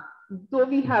Pakistan, though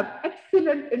we have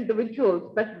excellent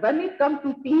individuals, but when it comes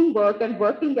to teamwork and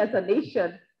working as a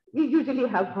nation, we usually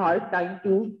have hard time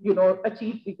to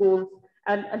achieve the goals.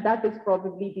 And that is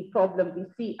probably the problem we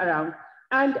see around.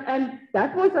 And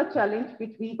that was a challenge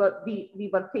which we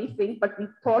were facing, but we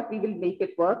thought we will make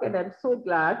it work. And I'm so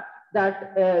glad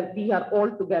that we are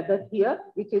all together here,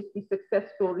 which is the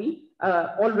success story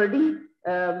already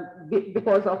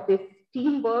because of this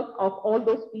teamwork of all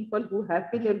those people who have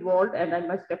been involved. And I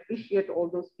must appreciate all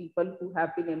those people who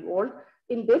have been involved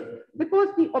in this, because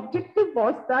the objective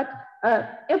was that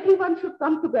everyone should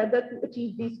come together to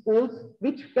achieve these goals,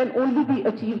 which can only be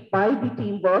achieved by the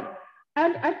teamwork.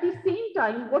 And at the same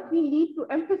time, what we need to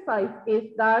emphasize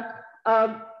is that,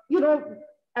 as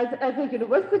a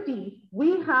university,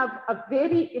 we have a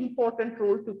very important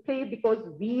role to play, because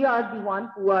we are the ones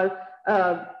who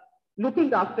are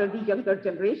looking after the younger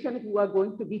generation who are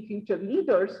going to be future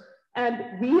leaders.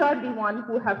 And we are the one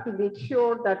who have to make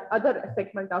sure that other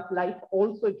segment of life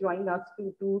also join us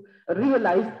to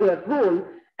realize their role.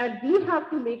 And we have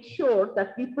to make sure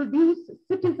that we produce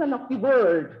citizens of the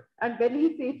world. And when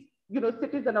we say,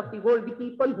 citizen of the world, the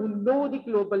people who know the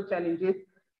global challenges,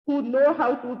 who know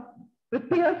how to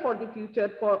prepare for the future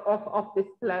of this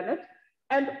planet.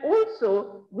 And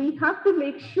also, we have to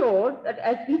make sure that,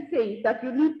 as we say, that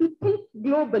you need to think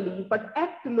globally, but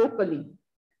act locally.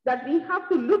 That we have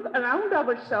to look around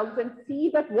ourselves and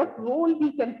see that what role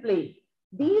we can play.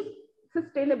 These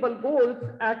sustainable goals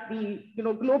at the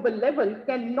global level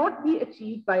cannot be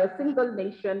achieved by a single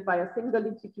nation, by a single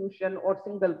institution or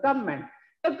single government.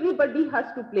 Everybody has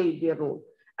to play their role.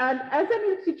 And as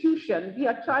an institution, we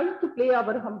are trying to play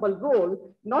our humble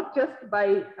role, not just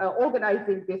by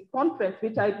organizing this conference,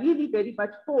 which I really very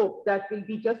much hope that will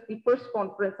be just the first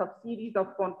conference of series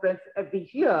of conference every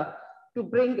year. to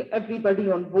bring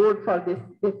everybody on board for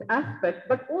this aspect,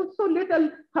 but also little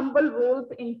humble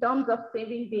roles in terms of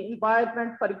saving the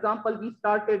environment. For example, we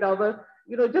started our,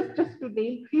 just to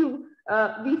name few,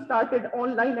 we started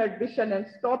online admission and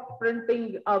stopped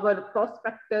printing our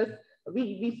prospectus.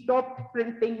 We stopped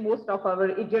printing most of our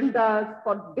agendas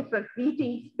for different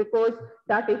meetings, because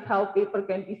that is how paper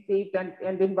can be saved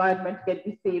and environment can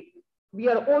be saved. We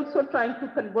are also trying to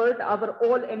convert our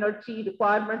all energy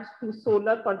requirements to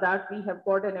solar. For that, we have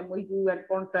got an MOU and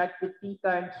contract with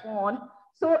Pika and so on.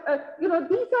 So, these are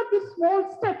the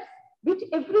small steps which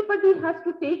everybody has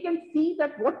to take and see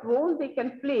that what role they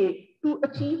can play to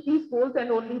achieve these goals, and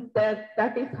only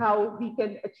that is how we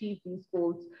can achieve these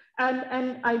goals.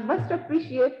 And I must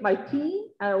appreciate my team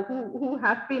who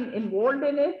have been involved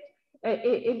in it.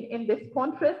 In this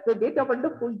conference. They did a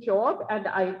wonderful job, and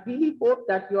I really hope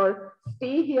that your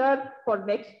stay here for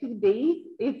next 2 days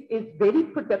is very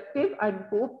productive.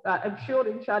 I'm sure,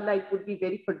 inshallah, it would be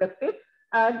very productive.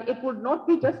 And it would not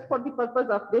be just for the purpose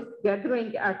of this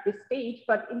gathering at this stage,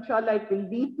 but inshallah, it will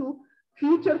lead to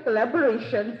future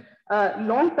collaborations,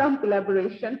 long-term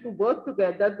collaboration to work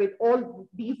together with all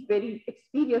these very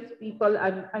experienced people.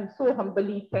 I'm so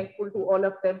humbly thankful to all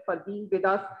of them for being with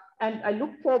us. And I look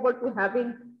forward to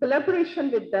having collaboration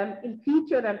with them in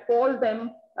future and call them,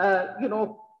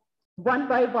 one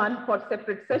by one for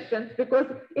separate sessions, because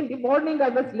in the morning I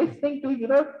was listening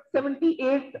to,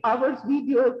 78 hours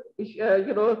video,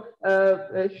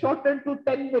 shortened to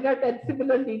 10 minutes, and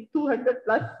similarly 200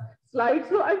 plus slides.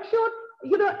 So I'm sure,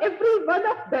 every one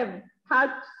of them had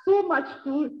so much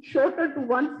to shorten to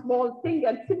one small thing.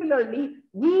 And similarly,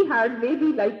 we had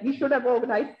maybe we should have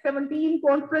organized 17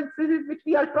 conferences, which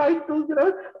we are trying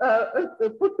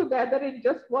to, put together in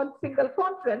just one single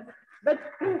conference. But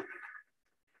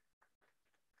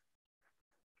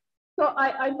so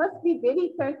I must be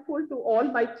very thankful to all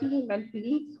my team and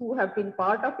colleagues who have been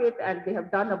part of it, and they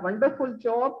have done a wonderful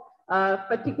job.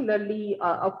 Particularly,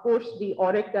 of course, the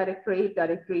OREC Directorate,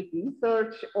 Directorate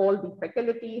Research, all the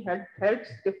faculty, heads,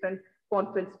 different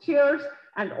conference chairs,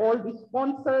 and all the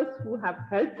sponsors who have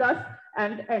helped us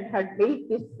and had made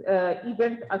this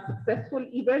event a successful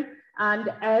event. And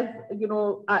as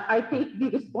I take the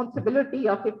responsibility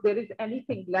of if there is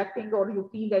anything lacking or you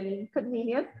feel any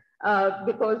inconvenience,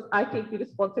 because I take the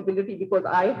responsibility, because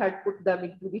I had put them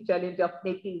into the challenge of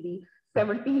making the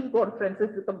 17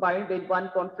 conferences combined in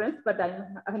one conference. But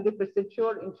I'm 100%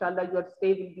 sure, inshallah, your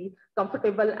stay will be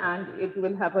comfortable and it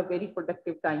will have a very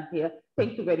productive time here.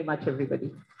 Thank you very much,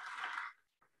 everybody.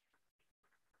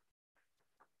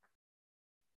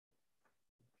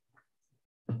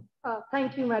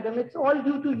 Thank you, madam. It's all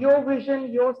due to your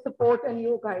vision, your support, and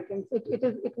your guidance.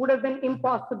 It would have been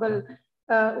impossible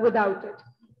without it.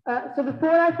 So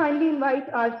before I finally invite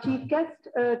our chief guest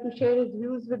to share his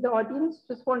views with the audience,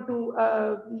 just want to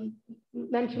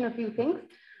mention a few things.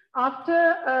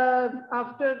 After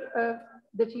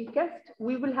the chief guest,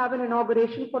 we will have an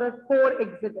inauguration for our 4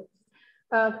 exhibits.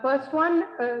 First one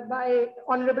by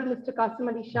Honorable Mr. Qasim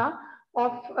Ali Shah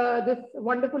of this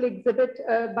wonderful exhibit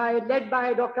led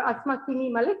by Dr. Asma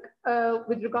Sini Malik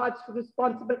with regards to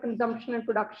responsible consumption and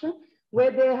production, where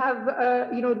they have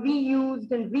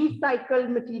reused and recycled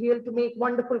material to make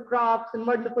wonderful crafts and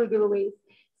wonderful giveaways.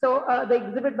 So the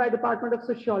exhibit by Department of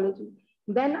Sociology.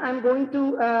 Then I'm going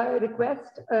to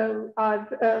request our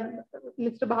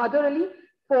Mr. Bahadur Ali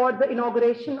for the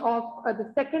inauguration of the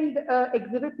second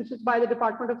exhibit, which is by the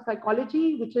Department of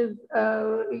Psychology, which is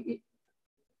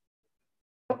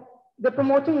the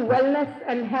promoting wellness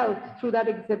and health through that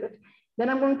exhibit. Then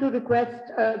I'm going to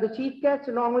request the chief guest,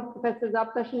 along with Professor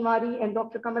Zabta Shinwari and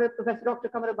Professor Dr.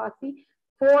 Qamar Abbasi,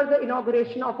 for the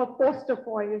inauguration of a poster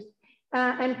foyers.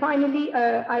 And finally,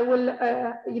 I will,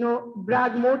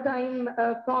 brag more time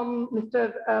from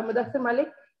Mr. Mudassir Malik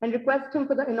and request him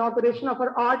for the inauguration of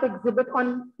our art exhibit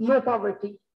on no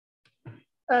poverty.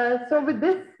 So with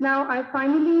this, now I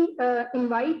finally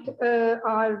invite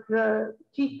our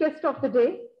chief guest of the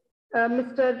day,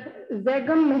 Mr.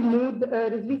 Zegam Mahmood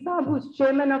Rizvi Sahab, who's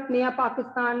chairman of Naya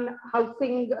Pakistan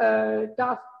Housing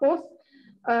Task Force.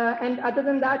 And other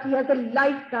than that, he has a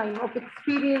lifetime of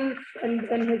experience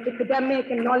and his academic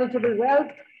and knowledgeable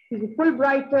wealth. He's a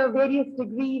Fulbrighter, various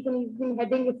degrees, and he's been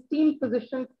heading esteemed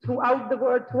positions throughout the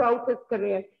world, throughout his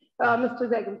career. Mr.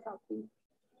 Zegam Sahab, please.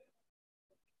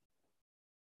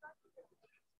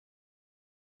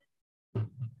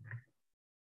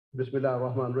 Bismillah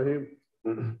ar-Rahman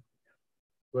ar-Rahim.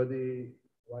 Worthy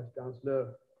Vice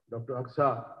Chancellor, Dr.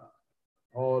 Aqsa,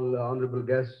 all honorable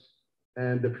guests,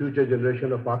 and the future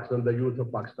generation of Pakistan, the youth of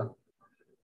Pakistan.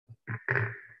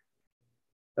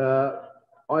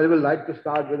 I would like to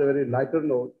start with a very lighter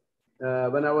note.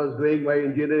 when I was doing my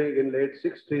engineering in late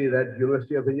 60s at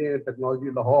University of Engineering and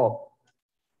Technology, Lahore,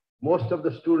 most of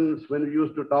the students, when we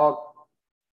used to talk,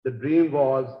 the dream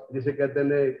was, जिसे कहते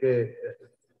हैं कि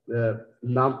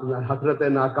हसरत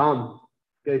नाकाम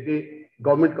कि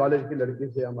government college की लड़की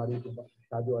से हमारी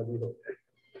शादी वादी हो जाए।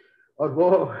 और वो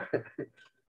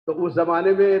तो उस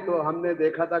जमाने में तो हमने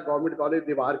देखा था गवर्नमेंट कॉलेज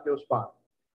दीवार के उस पार।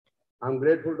 I'm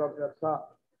grateful, Dr. Shah.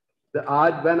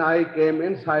 आज when I came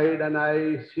inside and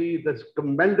I see this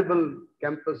commendable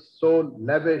campus, so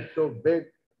lavish, so big,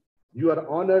 you are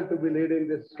honored to be leading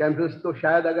this campus. तो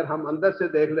शायद अगर हम अंदर से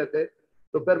देख लेते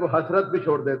तो फिर वो हसरत भी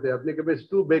छोड़ देते अपने कि it's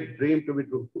too big dream to be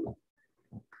true.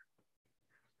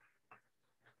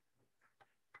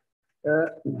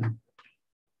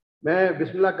 मैं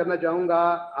बिस्मिल्लाह करना चाहूँगा।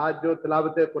 आज जो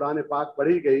तिलावत कुरान पाक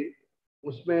पढ़ी गई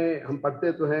उसमें हम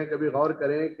पढ़ते तो हैं, कभी गौर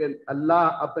करें कि अल्लाह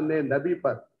अपने नबी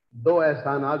पर 2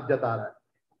 एहसानात जता रहा है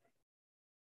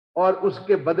और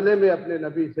उसके बदले में अपने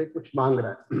नबी से कुछ मांग रहा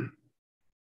है।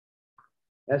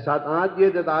 एहसानात ये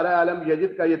जता रहा है, अलम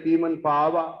यजिद का यतीमन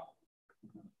फावा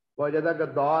वजदा का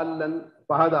दालन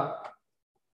फहदा,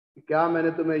 क्या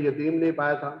मैंने तुम्हें यतीम नहीं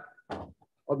पाया था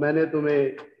और मैंने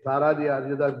तुम्हें सहारा दिया।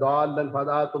 यजिद दालन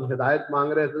फहदा, तुम हिदायत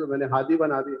मांग रहे थे तो मैंने हादी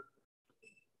बना दिया।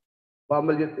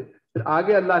 फिर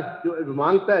आगे अल्लाह जो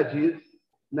मांगता है चीज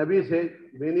नबी से,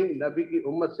 मीनिंग नबी की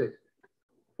उम्मत से,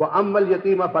 वो अम्मल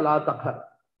यतीमा फला तखर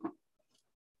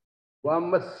व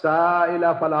अम्मल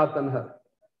साइला फला तनहर,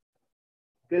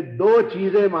 कि 2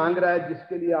 चीजें मांग रहा है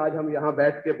जिसके लिए आज हम यहाँ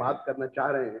बैठ के बात करना चाह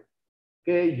रहे हैं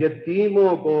कि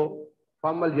यतीमों को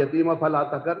फमल यतीमा फला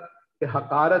तकर के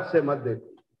हकारत से मत देखो।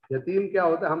 यतीम क्या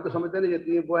होता है? हम तो समझते हैं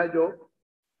यतीम वो है जो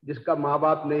जिसका माँ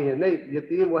बाप नहीं है। नहीं,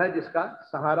 यतीम वो है जिसका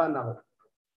सहारा ना हो।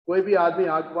 कोई भी आदमी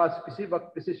आपके पास किसी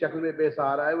वक्त किसी शक्ल में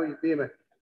बेसहारा है, वो यतीम है।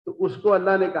 तो उसको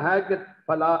अल्लाह ने कहा है कि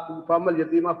फला फमल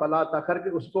यतीमा फला तकर के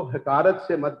उसको हकारत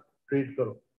से मत ट्रीट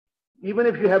करो। Even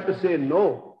if you have to से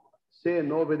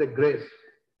नो विद अ ग्रेस।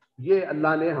 ये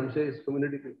अल्लाह ने हमसे इस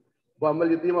कम्युनिटी की वो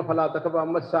अमल यतीमा फला तकर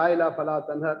अमल साइला फला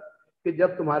तनहर, कि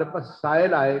जब तुम्हारे पास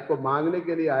साइल आए को मांगने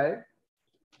के लिए आए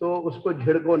तो उसको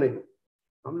झिड़को नहीं।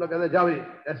 हम लोग कहते हैं जाओ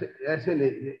ऐसे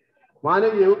नहीं। माने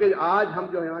ये हो कि आज हम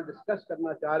जो यहाँ डिस्कस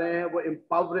करना चाह रहे हैं वो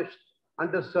इम्पावरिश्ड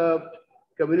underserved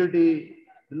community,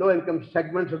 low income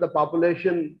segments of the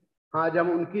population, आज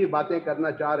हम उनकी बातें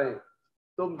करना चाह रहे हैं।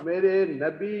 तो मेरे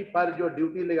नबी पर जो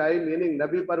ड्यूटी लगाई, मीनिंग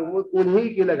नबी पर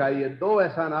उन्हीं की लगाई है। 2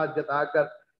 एहसानात जताकर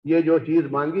ये जो चीज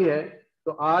मांगी है,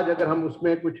 तो आज अगर हम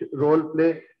उसमें कुछ रोल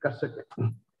प्ले कर सकें।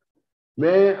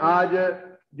 मैं आज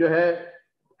जो है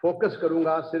फोकस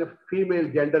करूंगा सिर्फ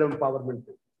फीमेल जेंडर एम्पावरमेंट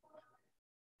पे,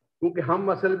 क्योंकि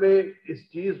हम असल में इस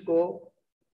चीज को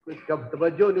कब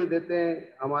तवज्जो नहीं देते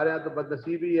हैं। हमारे यहाँ तो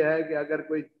बदनसीबी यह है कि अगर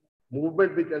कोई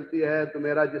मूवमेंट भी चलती है तो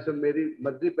मेरा जिस्म मेरी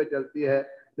मर्जी पे चलती है,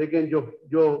 लेकिन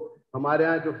जो हमारे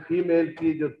यहाँ जो फीमेल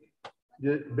की जो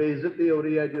बेइज्जती हो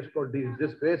रही है, जिसको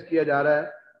डिस्ग्रेस किया जा रहा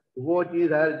है, वो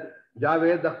चीज़ है।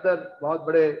 जावेद अख्तर बहुत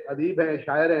बड़े अदीब हैं,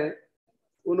 शायर हैं,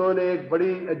 उन्होंने एक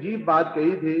बड़ी अजीब बात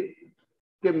कही थी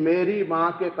कि मेरी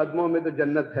माँ के कदमों में तो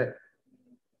जन्नत है,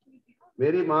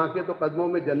 मेरी माँ के तो कदमों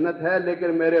में जन्नत है,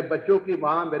 लेकिन मेरे बच्चों की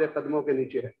माँ मेरे कदमों के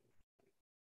नीचे है।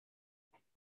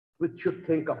 We should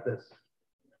think of this.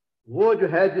 वो जो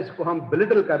है जिसको हम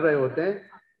बिलिटल कर रहे होते हैं,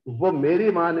 वो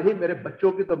मेरी माँ नहीं, मेरे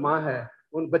बच्चों की तो माँ है।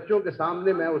 उन बच्चों के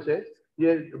सामने मैं उसे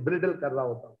ये बिलिटल कर रहा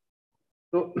होता हूँ।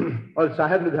 तो और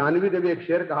साहिब लुधियानवी ने भी एक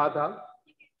शेर कहा था,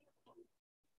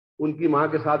 उनकी माँ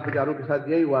के साथ, बेचारों के साथ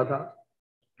यही हुआ था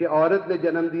कि औरत ने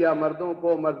जन्म दिया मर्दों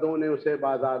को, मर्दों ने उसे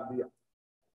बाजार दिया।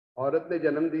 औरत ने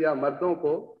जन्म दिया मर्दों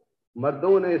को,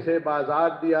 मर्दों ने इसे बाजार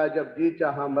दिया, जब जी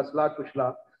चाहा मसला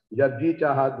कुचला, जब जी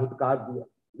चाहा धुतकार दिया।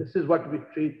 This is what we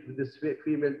treat this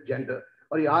female gender.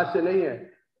 और ये आज से नहीं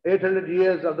है। 800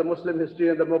 years of the Muslim history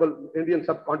and the Mughal Indian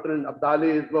subcontinent,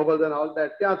 Abdalis, Mughals and all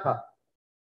that, क्या था?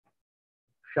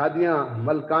 शादियां,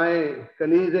 मलकाएं,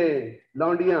 कनीजें,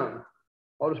 लौंडियां,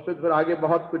 और उस पर फिर आगे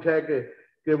बहुत कुछ है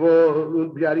कि वो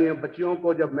बेचारी बच्चियों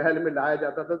को जब महल में लाया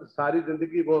जाता था तो सारी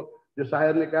जिंदगी वो, जो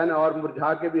शायर ने कहा ना, और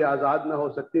मुरझा के भी आजाद ना हो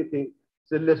सकती थी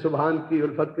सिले सुभान की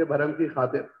उल्फत के भरम की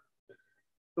खातिर।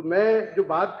 तो मैं जो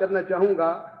बात करना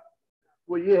चाहूंगा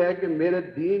वो ये है कि मेरे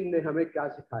दीन ने हमें क्या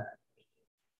सिखाया है,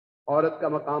 औरत का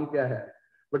मकाम क्या है।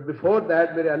 बट बिफोर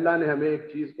दैट मेरे अल्लाह ने हमें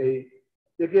एक चीज कही।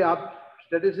 देखिए, आप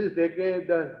स्टेटिस्टिक्स देखें,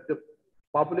 द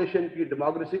पॉपुलेशन की,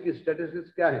 डेमोक्रेसी की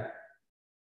स्टेटिस्टिक्स क्या है।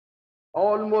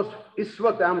 ऑलमोस्ट इस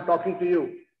वक्त I am talking to you,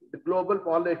 the global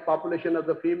population of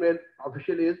the female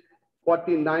official is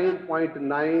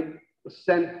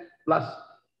 49.9% plus,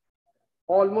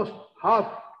 almost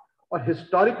half. और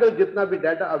हिस्टोरिकल जितना भी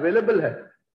डाटा अवेलेबल है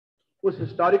उस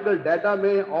हिस्टोरिकल डाटा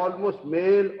में ऑलमोस्ट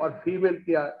मेल और फीमेल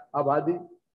की आबादी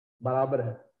बराबर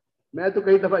है। मैं तो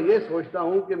कई दफा ये सोचता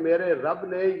हूँ कि मेरे रब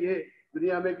ने ये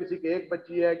दुनिया में किसी की एक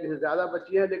बच्ची है, किसी ज्यादा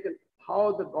बच्ची है, लेकिन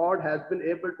how the God has been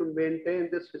able to maintain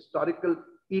this historical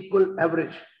equal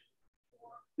average.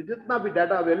 जितना भी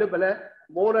डाटा अवेलेबल है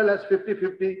मोर और लेस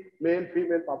 50-50 मेल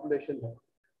फीमेल पॉपुलेशन है,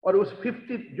 और उस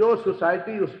 50 जो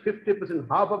सोसाइटी उस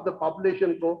 50% हाफ ऑफ द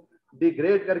पॉपुलेशन को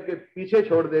डिग्रेड करके पीछे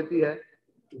छोड़ देती है,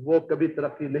 वो कभी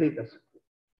तरक्की नहीं कर सकती।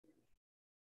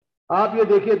 आप ये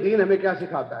देखिए दीन हमें क्या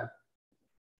सिखाता है।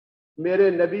 मेरे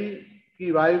नबी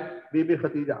की wife Bibi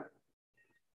Khadija,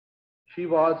 she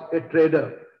was a trader,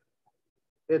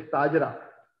 ए ताजरा।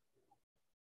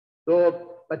 तो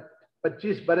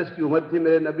 25 बरस की उम्र थी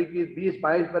मेरे नबी की।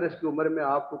 20-22 बरस की उम्र में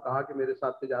आपको कहा कि मेरे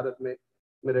साथ तिजारत में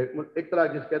मेरे एक तरह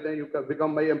जिस कहते हैं you can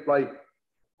become my employ,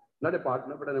 not a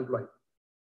partner but N employ.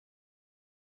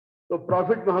 तो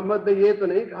प्रॉफिट मोहम्मद ने ये तो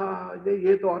नहीं कहा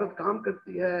ये तो औरत काम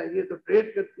करती है, ये तो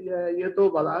ट्रेड करती है, ये तो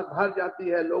बाहर जाती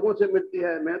है, लोगों से मिलती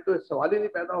है, मैं तो सवाल ही नहीं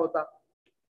पैदा होता।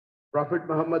 Profit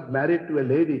Mohammad married to A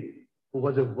lady who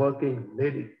was a working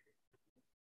lady.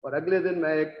 और अगले दिन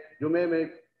मैं एक जुमे में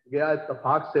गया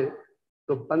इत्तेफाक से,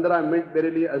 तो 15 मिनट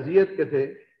मेरे लिए अजियत के थे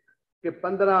कि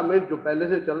 15 मिनट जो पहले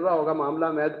से चल रहा होगा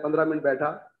मामला, मैं 15 मिनट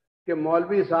बैठा कि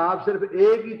मौलवी साहब सिर्फ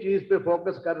एक ही चीज पे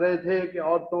फोकस कर रहे थे कि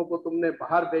औरतों को तुमने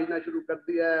बाहर भेजना शुरू कर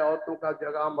दिया है, औरतों का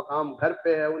जगह मकाम घर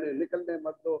पे है, उन्हें निकलने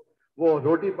मत दो, वो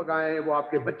रोटी पकाएं, वो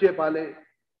आपके बच्चे पालें।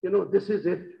 You know this is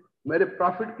it. मेरे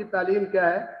प्रॉफिट की तालीम क्या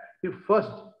है कि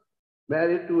first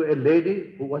married to A lady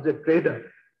who was a trader,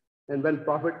 and when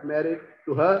profit married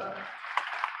to her,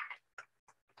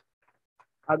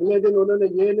 अगले दिन उन्होंने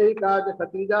ये नहीं कहा कि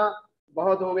खतीजा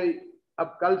बहुत हो गई,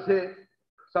 अब कल से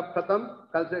सब खत्म,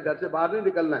 कल से घर से बाहर नहीं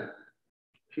निकलना है।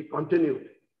 She continued.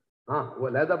 हाँ, वो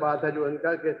अलहदा बात है जो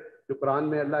इनका कि जो कुरान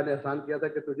में अल्लाह ने एहसान किया था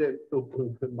कि तुझे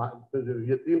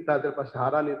यतीम था, तेरे पास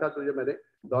सहारा नहीं था, तुझे मैंने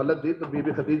दौलत दी। तो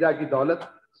बीबी खतीजा की दौलत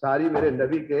सारी मेरे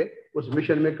नबी के उस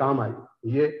मिशन में काम आई।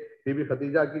 ये बीबी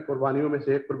खतीजा की कुर्बानियों में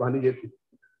से एक कुर्बानी ये थी।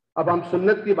 अब हम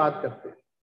सुन्नत की बात करते हैं।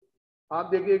 आप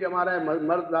देखिए कि हमारा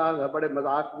मर्द बड़े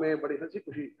मजाक में, बड़ी हंसी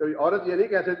खुशी, कोई औरत ये नहीं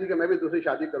कह सकती कि मैं भी दूसरी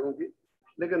शादी करूंगी,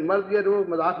 लेकिन मर्द ये रोज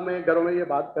मजाक में घरों में ये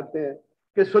बात करते हैं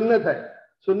कि सुन्नत है,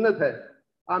 सुन्नत है।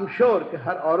 आई एम श्योर कि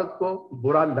हर औरत को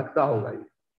बुरा लगता होगा ये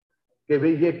कि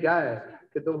भाई ये क्या है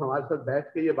कि तुम हमारे साथ बैठ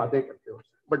के ये बातें करते हो।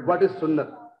 बट व्हाट इज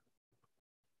सुन्नत?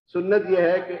 सुन्नत ये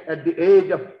है कि at the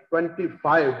age of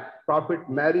 25 profit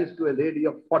marriage to A lady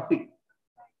of 40।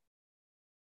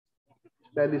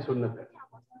 पहली सुन्नत है।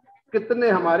 कितने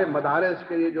हमारे मदारस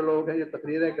के ये जो लोग हैं, ये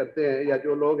तकरीरें करते हैं, या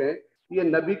जो लोग हैं, ये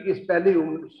नबी की इस पहली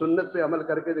सुन्नत पे अमल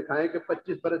करके दिखाएं कि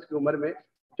 25 बरस की उम्र में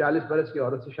 40 बरस की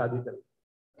औरत से शादी करें।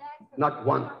 Not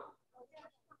one.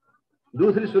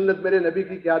 दूसरी सुन्नत मेरे नबी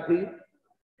की क्या थी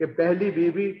कि पहली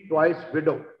बीवी twice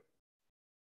window.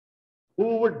 Who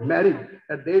would marry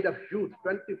at the age of youth,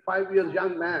 25 years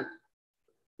young man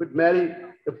would marry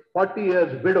a 40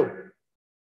 years widow.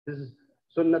 This is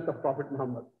sunnat of Prophet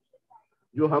Muhammad.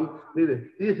 जो हम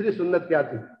तीसरी सुन्नत क्या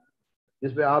थी,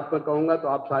 जिसपे आपको कहूंगा तो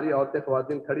आप सारी औरतें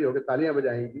ख्वातीन खड़ी होकर तालियां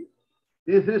बजाएंगी।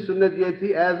 तीसरी सुन्नत ये थी,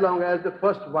 as long as the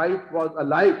first wife was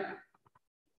alive,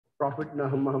 profit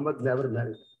Muhammad never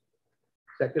married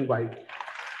second wife.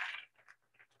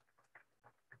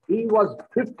 He was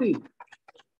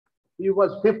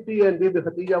 50 and Bibi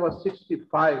Khadija was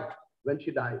 65 when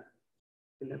she died.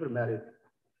 He never married.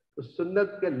 तो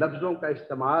सुन्नत के लफ्जों का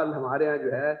इस्तेमाल हमारे यहाँ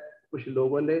जो है कुछ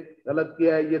लोगों ने गलत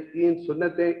किया है। ये 3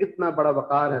 सुन्नतें इतना बड़ा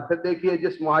वकार है। फिर देखिए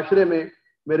जिस मुआशरे में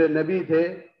मेरे नबी थे,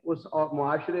 उस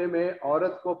मुआशरे में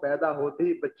औरत को पैदा होते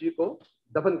ही बच्ची को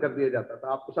दफन कर दिया जाता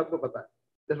था। आपको सबको पता है,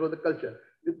 दिस वाज द कल्चर।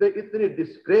 इतनी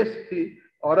डिस्ग्रेस थी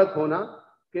औरत होना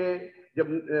कि जब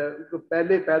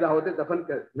पहले पैदा होते दफन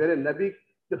कर। मेरे नबी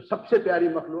जो सबसे प्यारी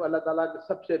मखलूक, अल्लाह ताला की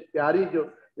सबसे प्यारी जो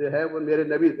है वो मेरे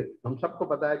नबी थे। हम सबको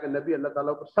पता है कि नबी अल्लाह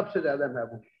ताला को सबसे ज्यादा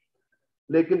महबूब।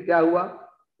 लेकिन क्या हुआ,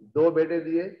 2 बेटे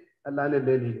दिए, अल्लाह ने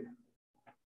ले लिए,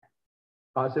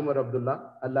 कासिम और अब्दुल्ला,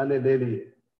 अल्लाह ने ले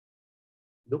लिए।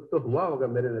 दुख तो हुआ होगा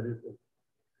मेरे नबी को,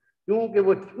 क्योंकि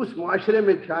वो उस मुआशरे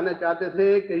में दिखाना चाहते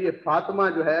थे कि ये फातिमा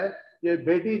जो है, ये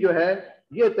बेटी जो है,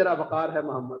 ये तेरा वकार है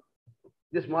मोहम्मद।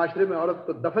 जिस मुआशरे में औरत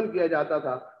को दफन किया जाता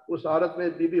था, उस औरत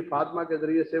में बीबी फातिमा के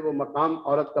जरिए से वो मकाम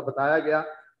औरत का बताया गया।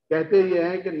 कहते ये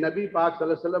हैं कि नबी पाक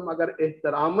सल्लल्लाहु अलैहि वसल्लम अगर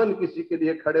एहतरामन किसी के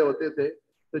लिए खड़े होते थे,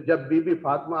 तो जब बीबी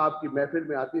फातिमा आपकी महफिल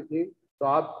में आती थी तो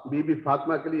आप बीबी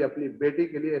फातिमा के लिए, अपनी बेटी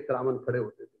के लिए एहतरामन खड़े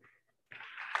होते थे।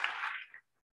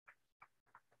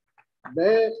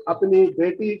 मैं अपनी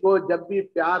बेटी को जब भी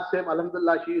प्यार से,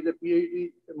 अल्हम्दुलिल्लाह she is a PhD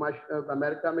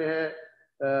America में है,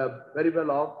 वेरी वेल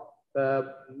ऑफ,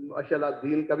 माशाल्लाह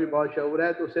दीन का भी बहुत शऊर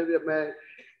है, तो उसे भी मैं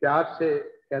प्यार से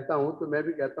कहता हूँ, तो मैं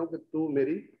भी कहता हूँ कि तू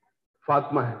मेरी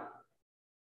फातिमा है,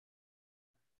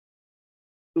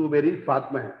 तू मेरी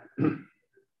फातिमा है।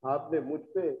 आपने मुझ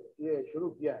पे ये शुरू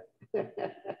किया है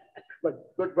but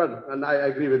good one, I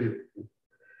agree with you.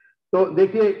 तो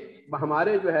देखिए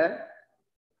हमारे जो है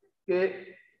कि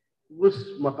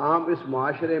उस मकाम, इस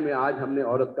माशरे में आज हमने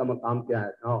औरत का मकाम क्या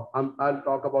है। हम I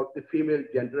talk about the female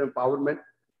gender empowerment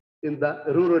in the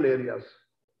rural areas,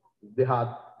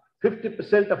 देहात।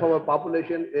 50% of our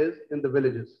population is in the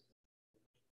villages.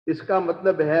 इसका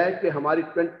मतलब है कि हमारी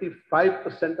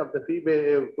 25% of the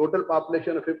female total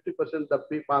population, 50% of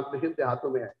population देहातों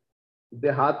में है।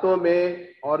 देहातों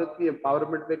में औरत की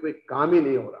एम्पावरमेंट में कोई काम ही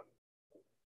नहीं हो रहा।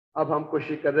 अब हम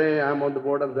कोशिश कर रहे हैं, I am on the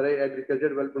board of agriculture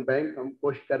development bank, हम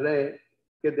कोशिश कर रहे हैं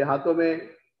कि देहातों में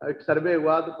एक सर्वे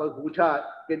हुआ तो पूछा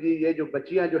कि जी ये जो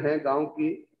बच्चियां जो हैं गांव की,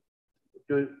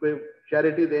 जो कोई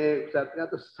चैरिटी दें,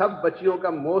 तो सब बच्चियों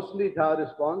का मोस्टली था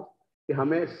रिस्पॉन्स कि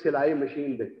हमें सिलाई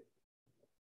मशीन दें।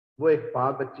 वो एक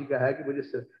बच्ची का है कि मुझे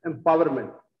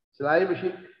एम्पावरमेंट, सिलाई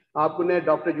मशीन। आपने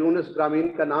डॉक्टर यूनुस ग्रामीण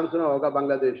का नाम सुना होगा,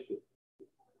 बांग्लादेश के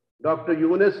डॉक्टर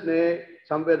यूनुस ने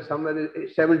somewhere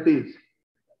 70s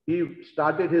he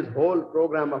started his whole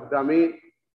program of Grameen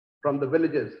from the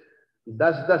villages।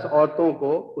 10-10 औरतों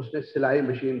को उसने सिलाई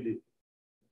मशीन दी,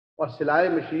 और सिलाई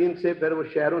मशीन से फिर वो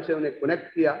शहरों से उन्हें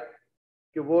कनेक्ट किया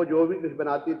कि वो जो भी कुछ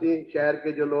बनाती थी, शहर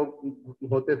के जो लोग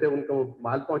होते थे उनको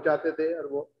माल पहुंचाते थे, और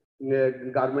वो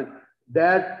garment.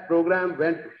 That programme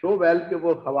went so well कि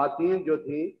वो खवातीन जो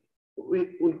थी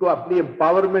उनको अपनी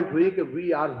एम्पावरमेंट हुई कि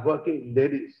वी आर वर्किंग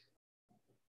लेडीज।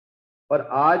 और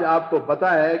आज आपको पता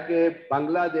है कि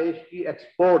बांग्लादेश की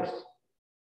exports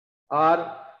are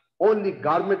only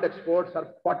garment exports are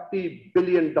 $40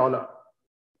 billion,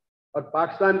 और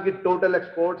पाकिस्तान की total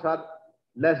exports are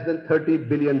less than $30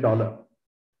 billion,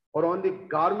 और only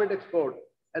garment export.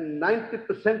 And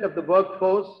 90% of the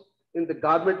workforce in the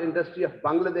garment industry of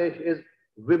Bangladesh is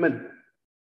women।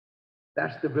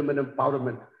 That's the women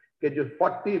empowerment। कि जो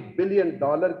 $40 billion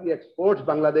की exports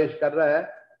Bangladesh कर रहा है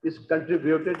is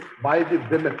contributed by the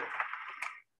women।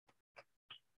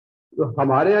 तो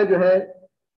हमारे यहाँ जो है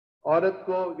औरत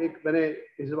को, एक मैंने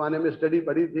इस जमाने में स्टडी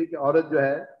पढ़ी थी कि औरत जो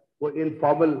है वो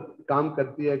इनफॉर्मल काम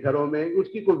करती है घरों में,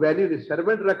 उसकी कोई वैल्यू नहीं।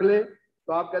 सर्वेंट रख ले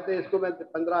तो आप कहते हैं इसको मैं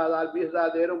 15,000 20,000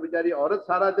 दे रहा हूँ, बेचारी औरत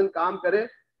सारा दिन काम करे,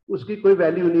 उसकी कोई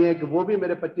वैल्यू नहीं है कि वो भी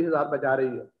मेरे 25,000 बचा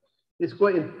रही है। इसको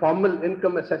इनफॉर्मल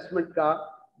इनकम असेसमेंट का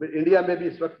इंडिया में भी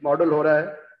इस वक्त मॉडल हो रहा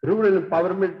है। रूरल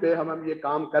एम्पावरमेंट पे हम ये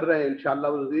काम कर रहे हैं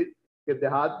इंशाअल्लाह वज़ीर, कि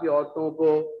देहात की औरतों को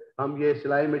हम ये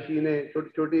सिलाई मशीनें छोटी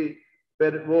छोटी,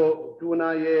 फिर वो क्यों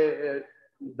ना ये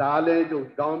दालें जो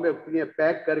गांव में उगती हैं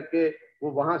पैक करके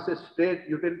वो वहां से स्टेट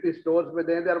यूटिलिटी स्टोर्स में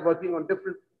दें। They are working on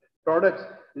different products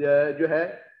जो है,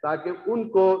 ताकि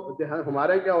उनको,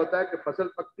 हमारे क्या होता है कि फसल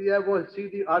पकती है वो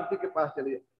सीधी आरती के पास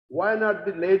चली है। Why not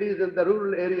the ladies in the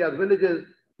rural areas villages,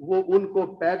 वो उनको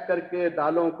पैक करके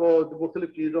दालों को, मुख्तलिफ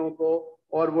चीजों को,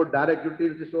 और वो डायरेक्ट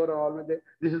यूटिलिटी स्टोर ऑल में दे।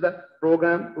 This is the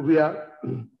programme we are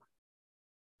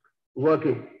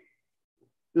working.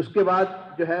 उसके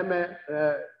बाद जो है मैं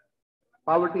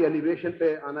पॉवर्टी एलिवेशन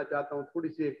पे आना चाहता हूँ। थोड़ी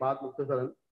सी एक बात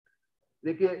मुख्तसरन,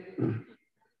 देखिए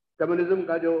कम्युनिज्म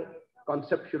का जो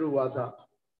कॉन्सेप्ट शुरू हुआ था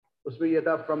उसमें यह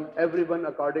था from everyone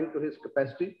according to his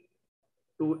capacity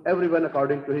to everyone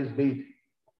according to his need.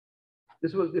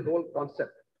 This was the whole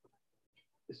concept.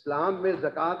 इस्लाम में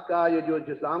ज़कात का ये जो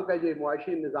इस्लाम का ये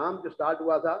मुआशी निज़ाम जो स्टार्ट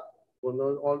हुआ था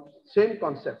वो same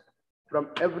concept, from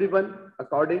everyone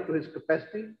according to his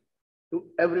capacity to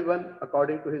everyone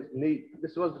according to his need.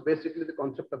 This was basically the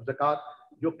concept of ज़कात,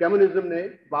 जो कम्युनिज्म ने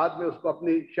बाद में उसको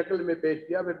अपनी शक्ल में पेश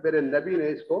किया। फिर मेरे नबी ने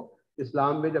इसको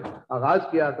इस्लाम में जब आगाज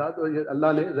किया था तो ये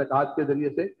अल्लाह ने ज़कात के जरिए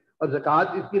से, और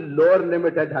ज़कात इसकी लोअर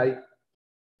लिमिट है 2.5।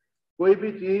 कोई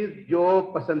भी चीज जो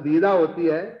पसंदीदा होती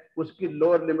है उसकी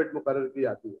लोअर लिमिट मुकर्रर की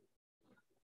जाती है,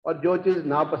 और जो चीज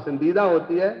नापसंदीदा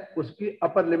होती है उसकी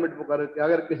अपर लिमिट मुकर्रर की।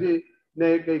 अगर किसी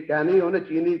ने कहीं कहनी हो ना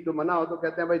चीनी तो मना हो तो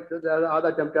कहते हैं भाई आधा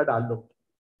चमचा डाल लो,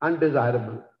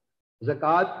 अनडिजायरेबल।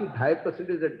 ज़कात की 2.5%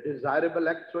 इज अ डिजायरेबल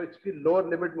एक्ट, सो इसकी लोअर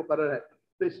लिमिट मुकर्रर है।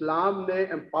 तो इस्लाम ने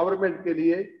एम्पावरमेंट के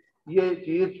लिए ये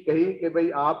चीज कही कि भाई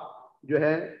आप जो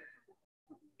है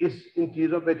इन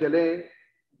चीजों पे चलें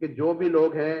कि जो भी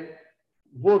लोग हैं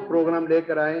वो प्रोग्राम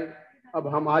लेकर आए। अब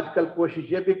हम आजकल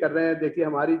कोशिश ये भी कर रहे हैं, देखिए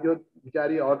हमारी जो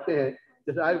बेचारी औरतें हैं,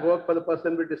 जैसे I work for the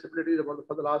person with disabilities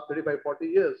for the last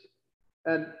 35-40 years,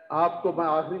 and आपको मैं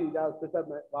आखिरी इजाजत से सर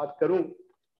मैं बात करूं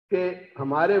कि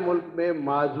हमारे मुल्क में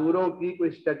माजूरों की कोई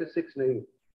स्टेटिस्टिक्स नहीं।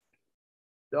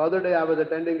 The other day I was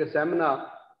attending a seminar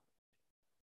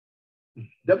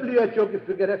WHO की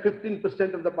फिगर है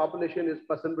 15% of the population is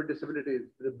person with disabilities,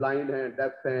 blind हैं,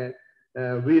 डेफ हैं,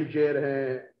 व्हील चेयर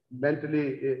हैं, मेंटली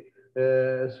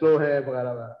स्लो है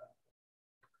वगैरह वगैरह।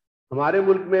 हमारे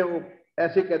मुल्क में वो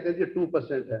ऐसे कहते हैं जी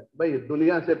 2% है। भाई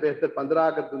दुनिया से बेहतर 15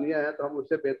 अगर दुनिया है तो हम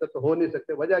उससे बेहतर तो हो नहीं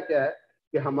सकते। वजह क्या है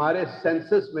कि हमारे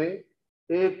सेंसस में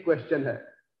एक क्वेश्चन है,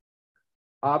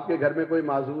 आपके घर में कोई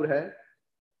माजूर है,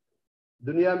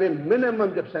 दुनिया में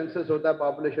मिनिमम जब सेंसस होता है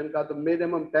पॉपुलेशन का तो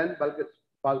मिनिमम 10 बल्कि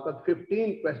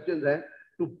 15 क्वेश्चंस हैं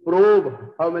to probe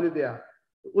how many they are.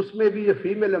 उसमें भी ये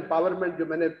फीमेल एम्पावरमेंट जो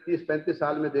मैंने 30-35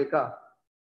 साल में देखा,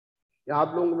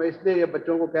 आप लोगों में इसलिए ये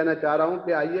बच्चों को कहना चाह रहा हूं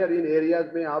कि आइए और इन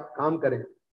एरियाज में आप काम करें।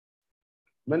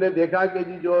 मैंने देखा कि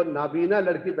जी जो नाबीना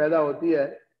लड़की पैदा होती है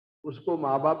उसको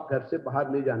माँ बाप घर से बाहर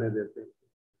नहीं जाने देते,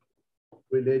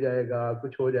 कोई ले जाएगा,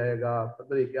 कुछ हो जाएगा,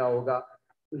 पता नहीं क्या होगा।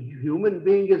 Human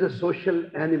being is a social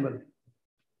animal.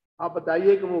 आप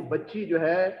बताइए कि वो बच्ची जो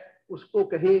है उसको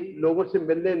कहीं लोगों से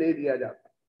मिलने नहीं दिया जाता।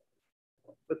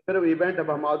 तो फिर इवेंट अब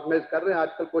हम ऑर्गेनाइज कर रहे हैं,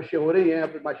 आजकल कोशिशें हो रही हैं,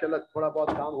 अब माशाल्लाह थोड़ा बहुत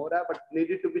काम हो रहा है, but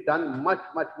needed to be done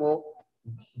much more.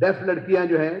 Def लड़कियां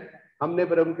जो हैं हमने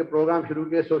पर उनके प्रोग्राम शुरू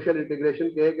किए, सोशल इंटीग्रेशन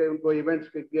किए कि उनको इवेंट्स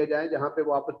किए जाएं जहाँ पे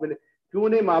वो आपस में क्यों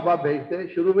नहीं माँ बाप भेजते।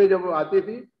 शुरू में जब वो आती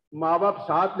थी माँ बाप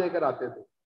साथ लेकर आते थे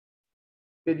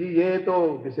कि जी ये तो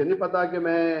किसी नहीं पता कि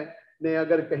मैंने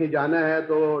अगर कहीं जाना है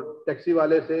तो टैक्सी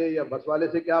वाले से या बस वाले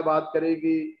से क्या बात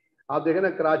करेगी। आप देखें ना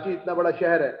कराची इतना बड़ा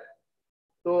शहर है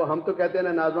तो हम तो कहते हैं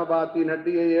ना नाजमाबाद तीन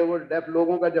हड्डी है, ये वो डेफ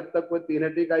लोगों का जब तक कोई तीन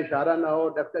हड्डी का इशारा ना हो,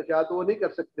 डेफ का इशारा तो वो नहीं कर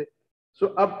सकते। सो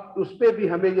अब उस पर भी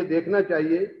हमें ये देखना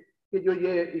चाहिए कि जो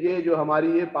ये जो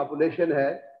हमारी ये पॉपुलेशन है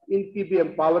इनकी भी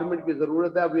एम्पावरमेंट की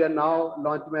जरूरत है। वी आर नाउ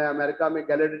लॉन्च में अमेरिका में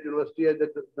गैलेरिट यूनिवर्सिटी है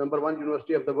number 1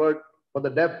 university of the world for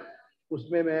the def.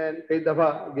 उसमें मैं कई दफा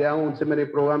गया हूँ, उनसे मैंने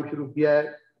प्रोग्राम शुरू किया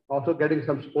है, also getting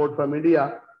some support from India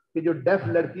कि जो डेफ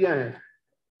लड़कियां हैं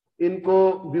इनको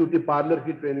ब्यूटी पार्लर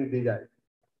की ट्रेनिंग दी जाए,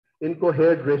 इनको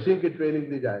हेयर ड्रेसिंग की ट्रेनिंग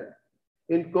दी जाए,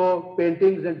 इनको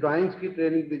पेंटिंग्स एंड ड्राइंग्स की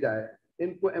ट्रेनिंग दी जाए,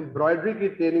 इनको एम्ब्रॉयडरी की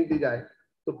ट्रेनिंग दी जाए।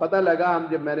 तो पता लगा हम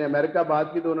जब मैंने अमेरिका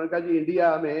बात की तो उन्होंने कहा जी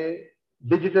इंडिया में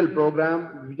digital programme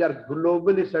which are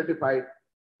globally certified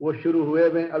वो शुरू हुए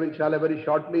हैं। अब इंशाल्लाह very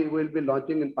shortly will be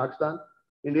launching in Pakistan.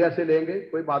 India से लेंगे,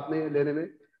 कोई बात नहीं है लेने में।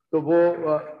 तो वो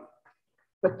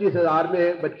 25,000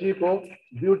 में बच्ची को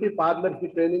ब्यूटी पार्लर की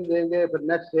ट्रेनिंग देंगे, फिर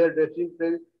next hair dressing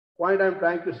training. Point I am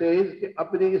trying to से इज कि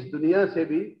अपनी इस दुनिया से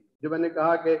भी जो मैंने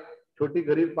कहा कि छोटी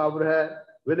गरीब पावर है,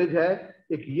 विलेज है,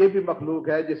 एक ये भी मखलूक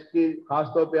है जिसकी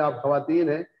खासतौर पे आप खवातीन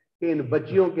हैं कि इन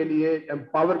बच्चियों के लिए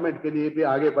एम्पावरमेंट के लिए भी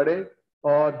आगे बढ़े।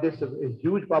 और दिस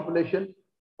ह्यूज पॉपुलेशन,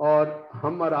 और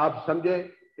हम और आप समझे।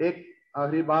 एक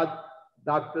आखिरी बात,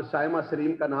 डॉक्टर साइमा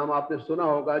सलीम का नाम आपने सुना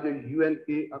होगा जो यूएन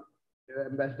की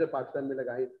एम्बेसडर पाकिस्तान में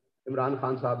लगाई इमरान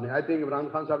खान साहब ने। आई थिंक इमरान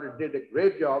खान साहब ने डिड ए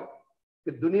ग्रेट जॉब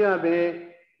कि दुनिया में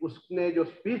उसने जो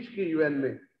स्पीच की यूएन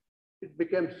में, it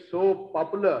became so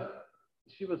popular.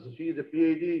 She is a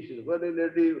PhD, she is a world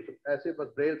lady, ऐसे बस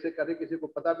ब्रेल से करे किसी को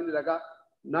पता भी नहीं लगा,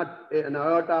 not an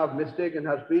iota of mistake in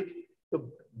her speech. तो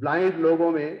ब्लाइंड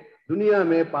लोगों में दुनिया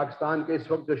में पाकिस्तान के इस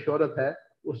वक्त जो शोहरत है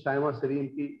वो साइमा सलीम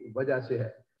की वजह से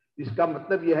है। इसका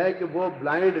मतलब यह है कि वो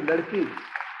ब्लाइंड लड़की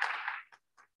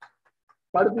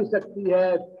पढ़ भी सकती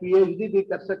है, पीएचडी भी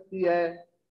कर सकती है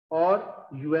और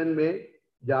यूएन में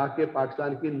जाके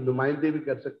पाकिस्तान की नुमाइंदगी भी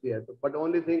कर सकती है। तो but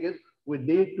only thing is we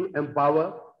need to empower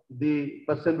the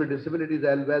person with disabilities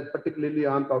as well, particularly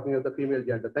I'm talking of the female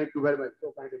gender. Thank you very much.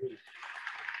 So kind of you.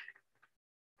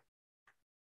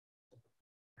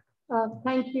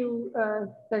 Thank you,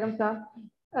 Begum Shah.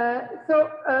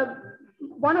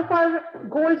 One of our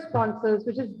gold sponsors,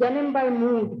 which is Denim by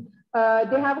Mood,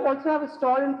 they also have a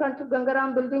stall in front of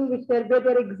Gangaram building, where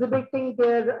they're exhibiting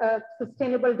their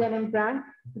sustainable denim brand.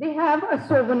 They have a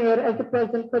souvenir as a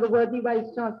present for the worthy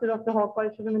Vice Chancellor of Lahore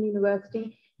College Women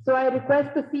University. So I request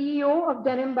the CEO of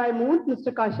Denim by Mood,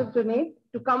 Mr. Kashif Junaid,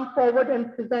 to come forward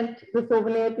and present the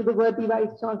souvenir to the worthy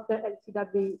Vice Chancellor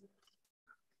LCWU.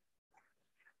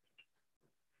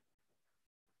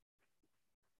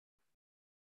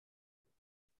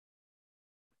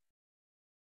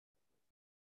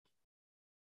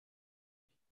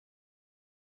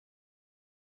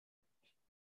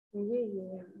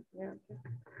 Yeah.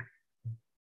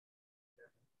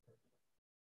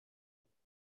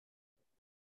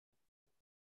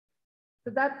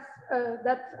 So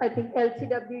that's I think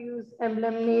LCWU's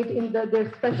emblem made in their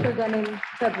special denim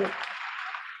fabric.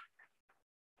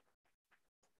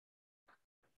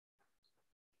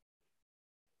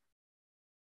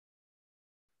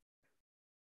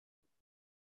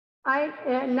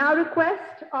 I now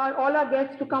request all our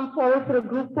guests to come forward for a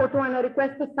group photo, and I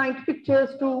request the signed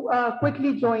pictures to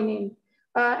quickly join in.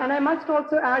 And I must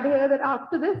also add here that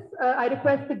after this, I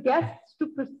request the guests to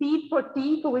proceed for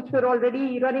tea, for which we're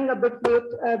already running a bit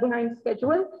late behind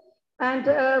schedule. And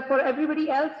for everybody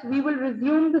else, we will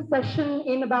resume the session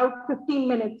in about 15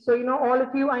 minutes. So, all of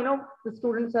you, I know the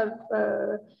students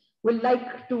will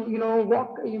like to,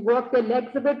 work their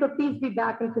legs a bit, but please be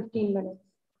back in 15 minutes.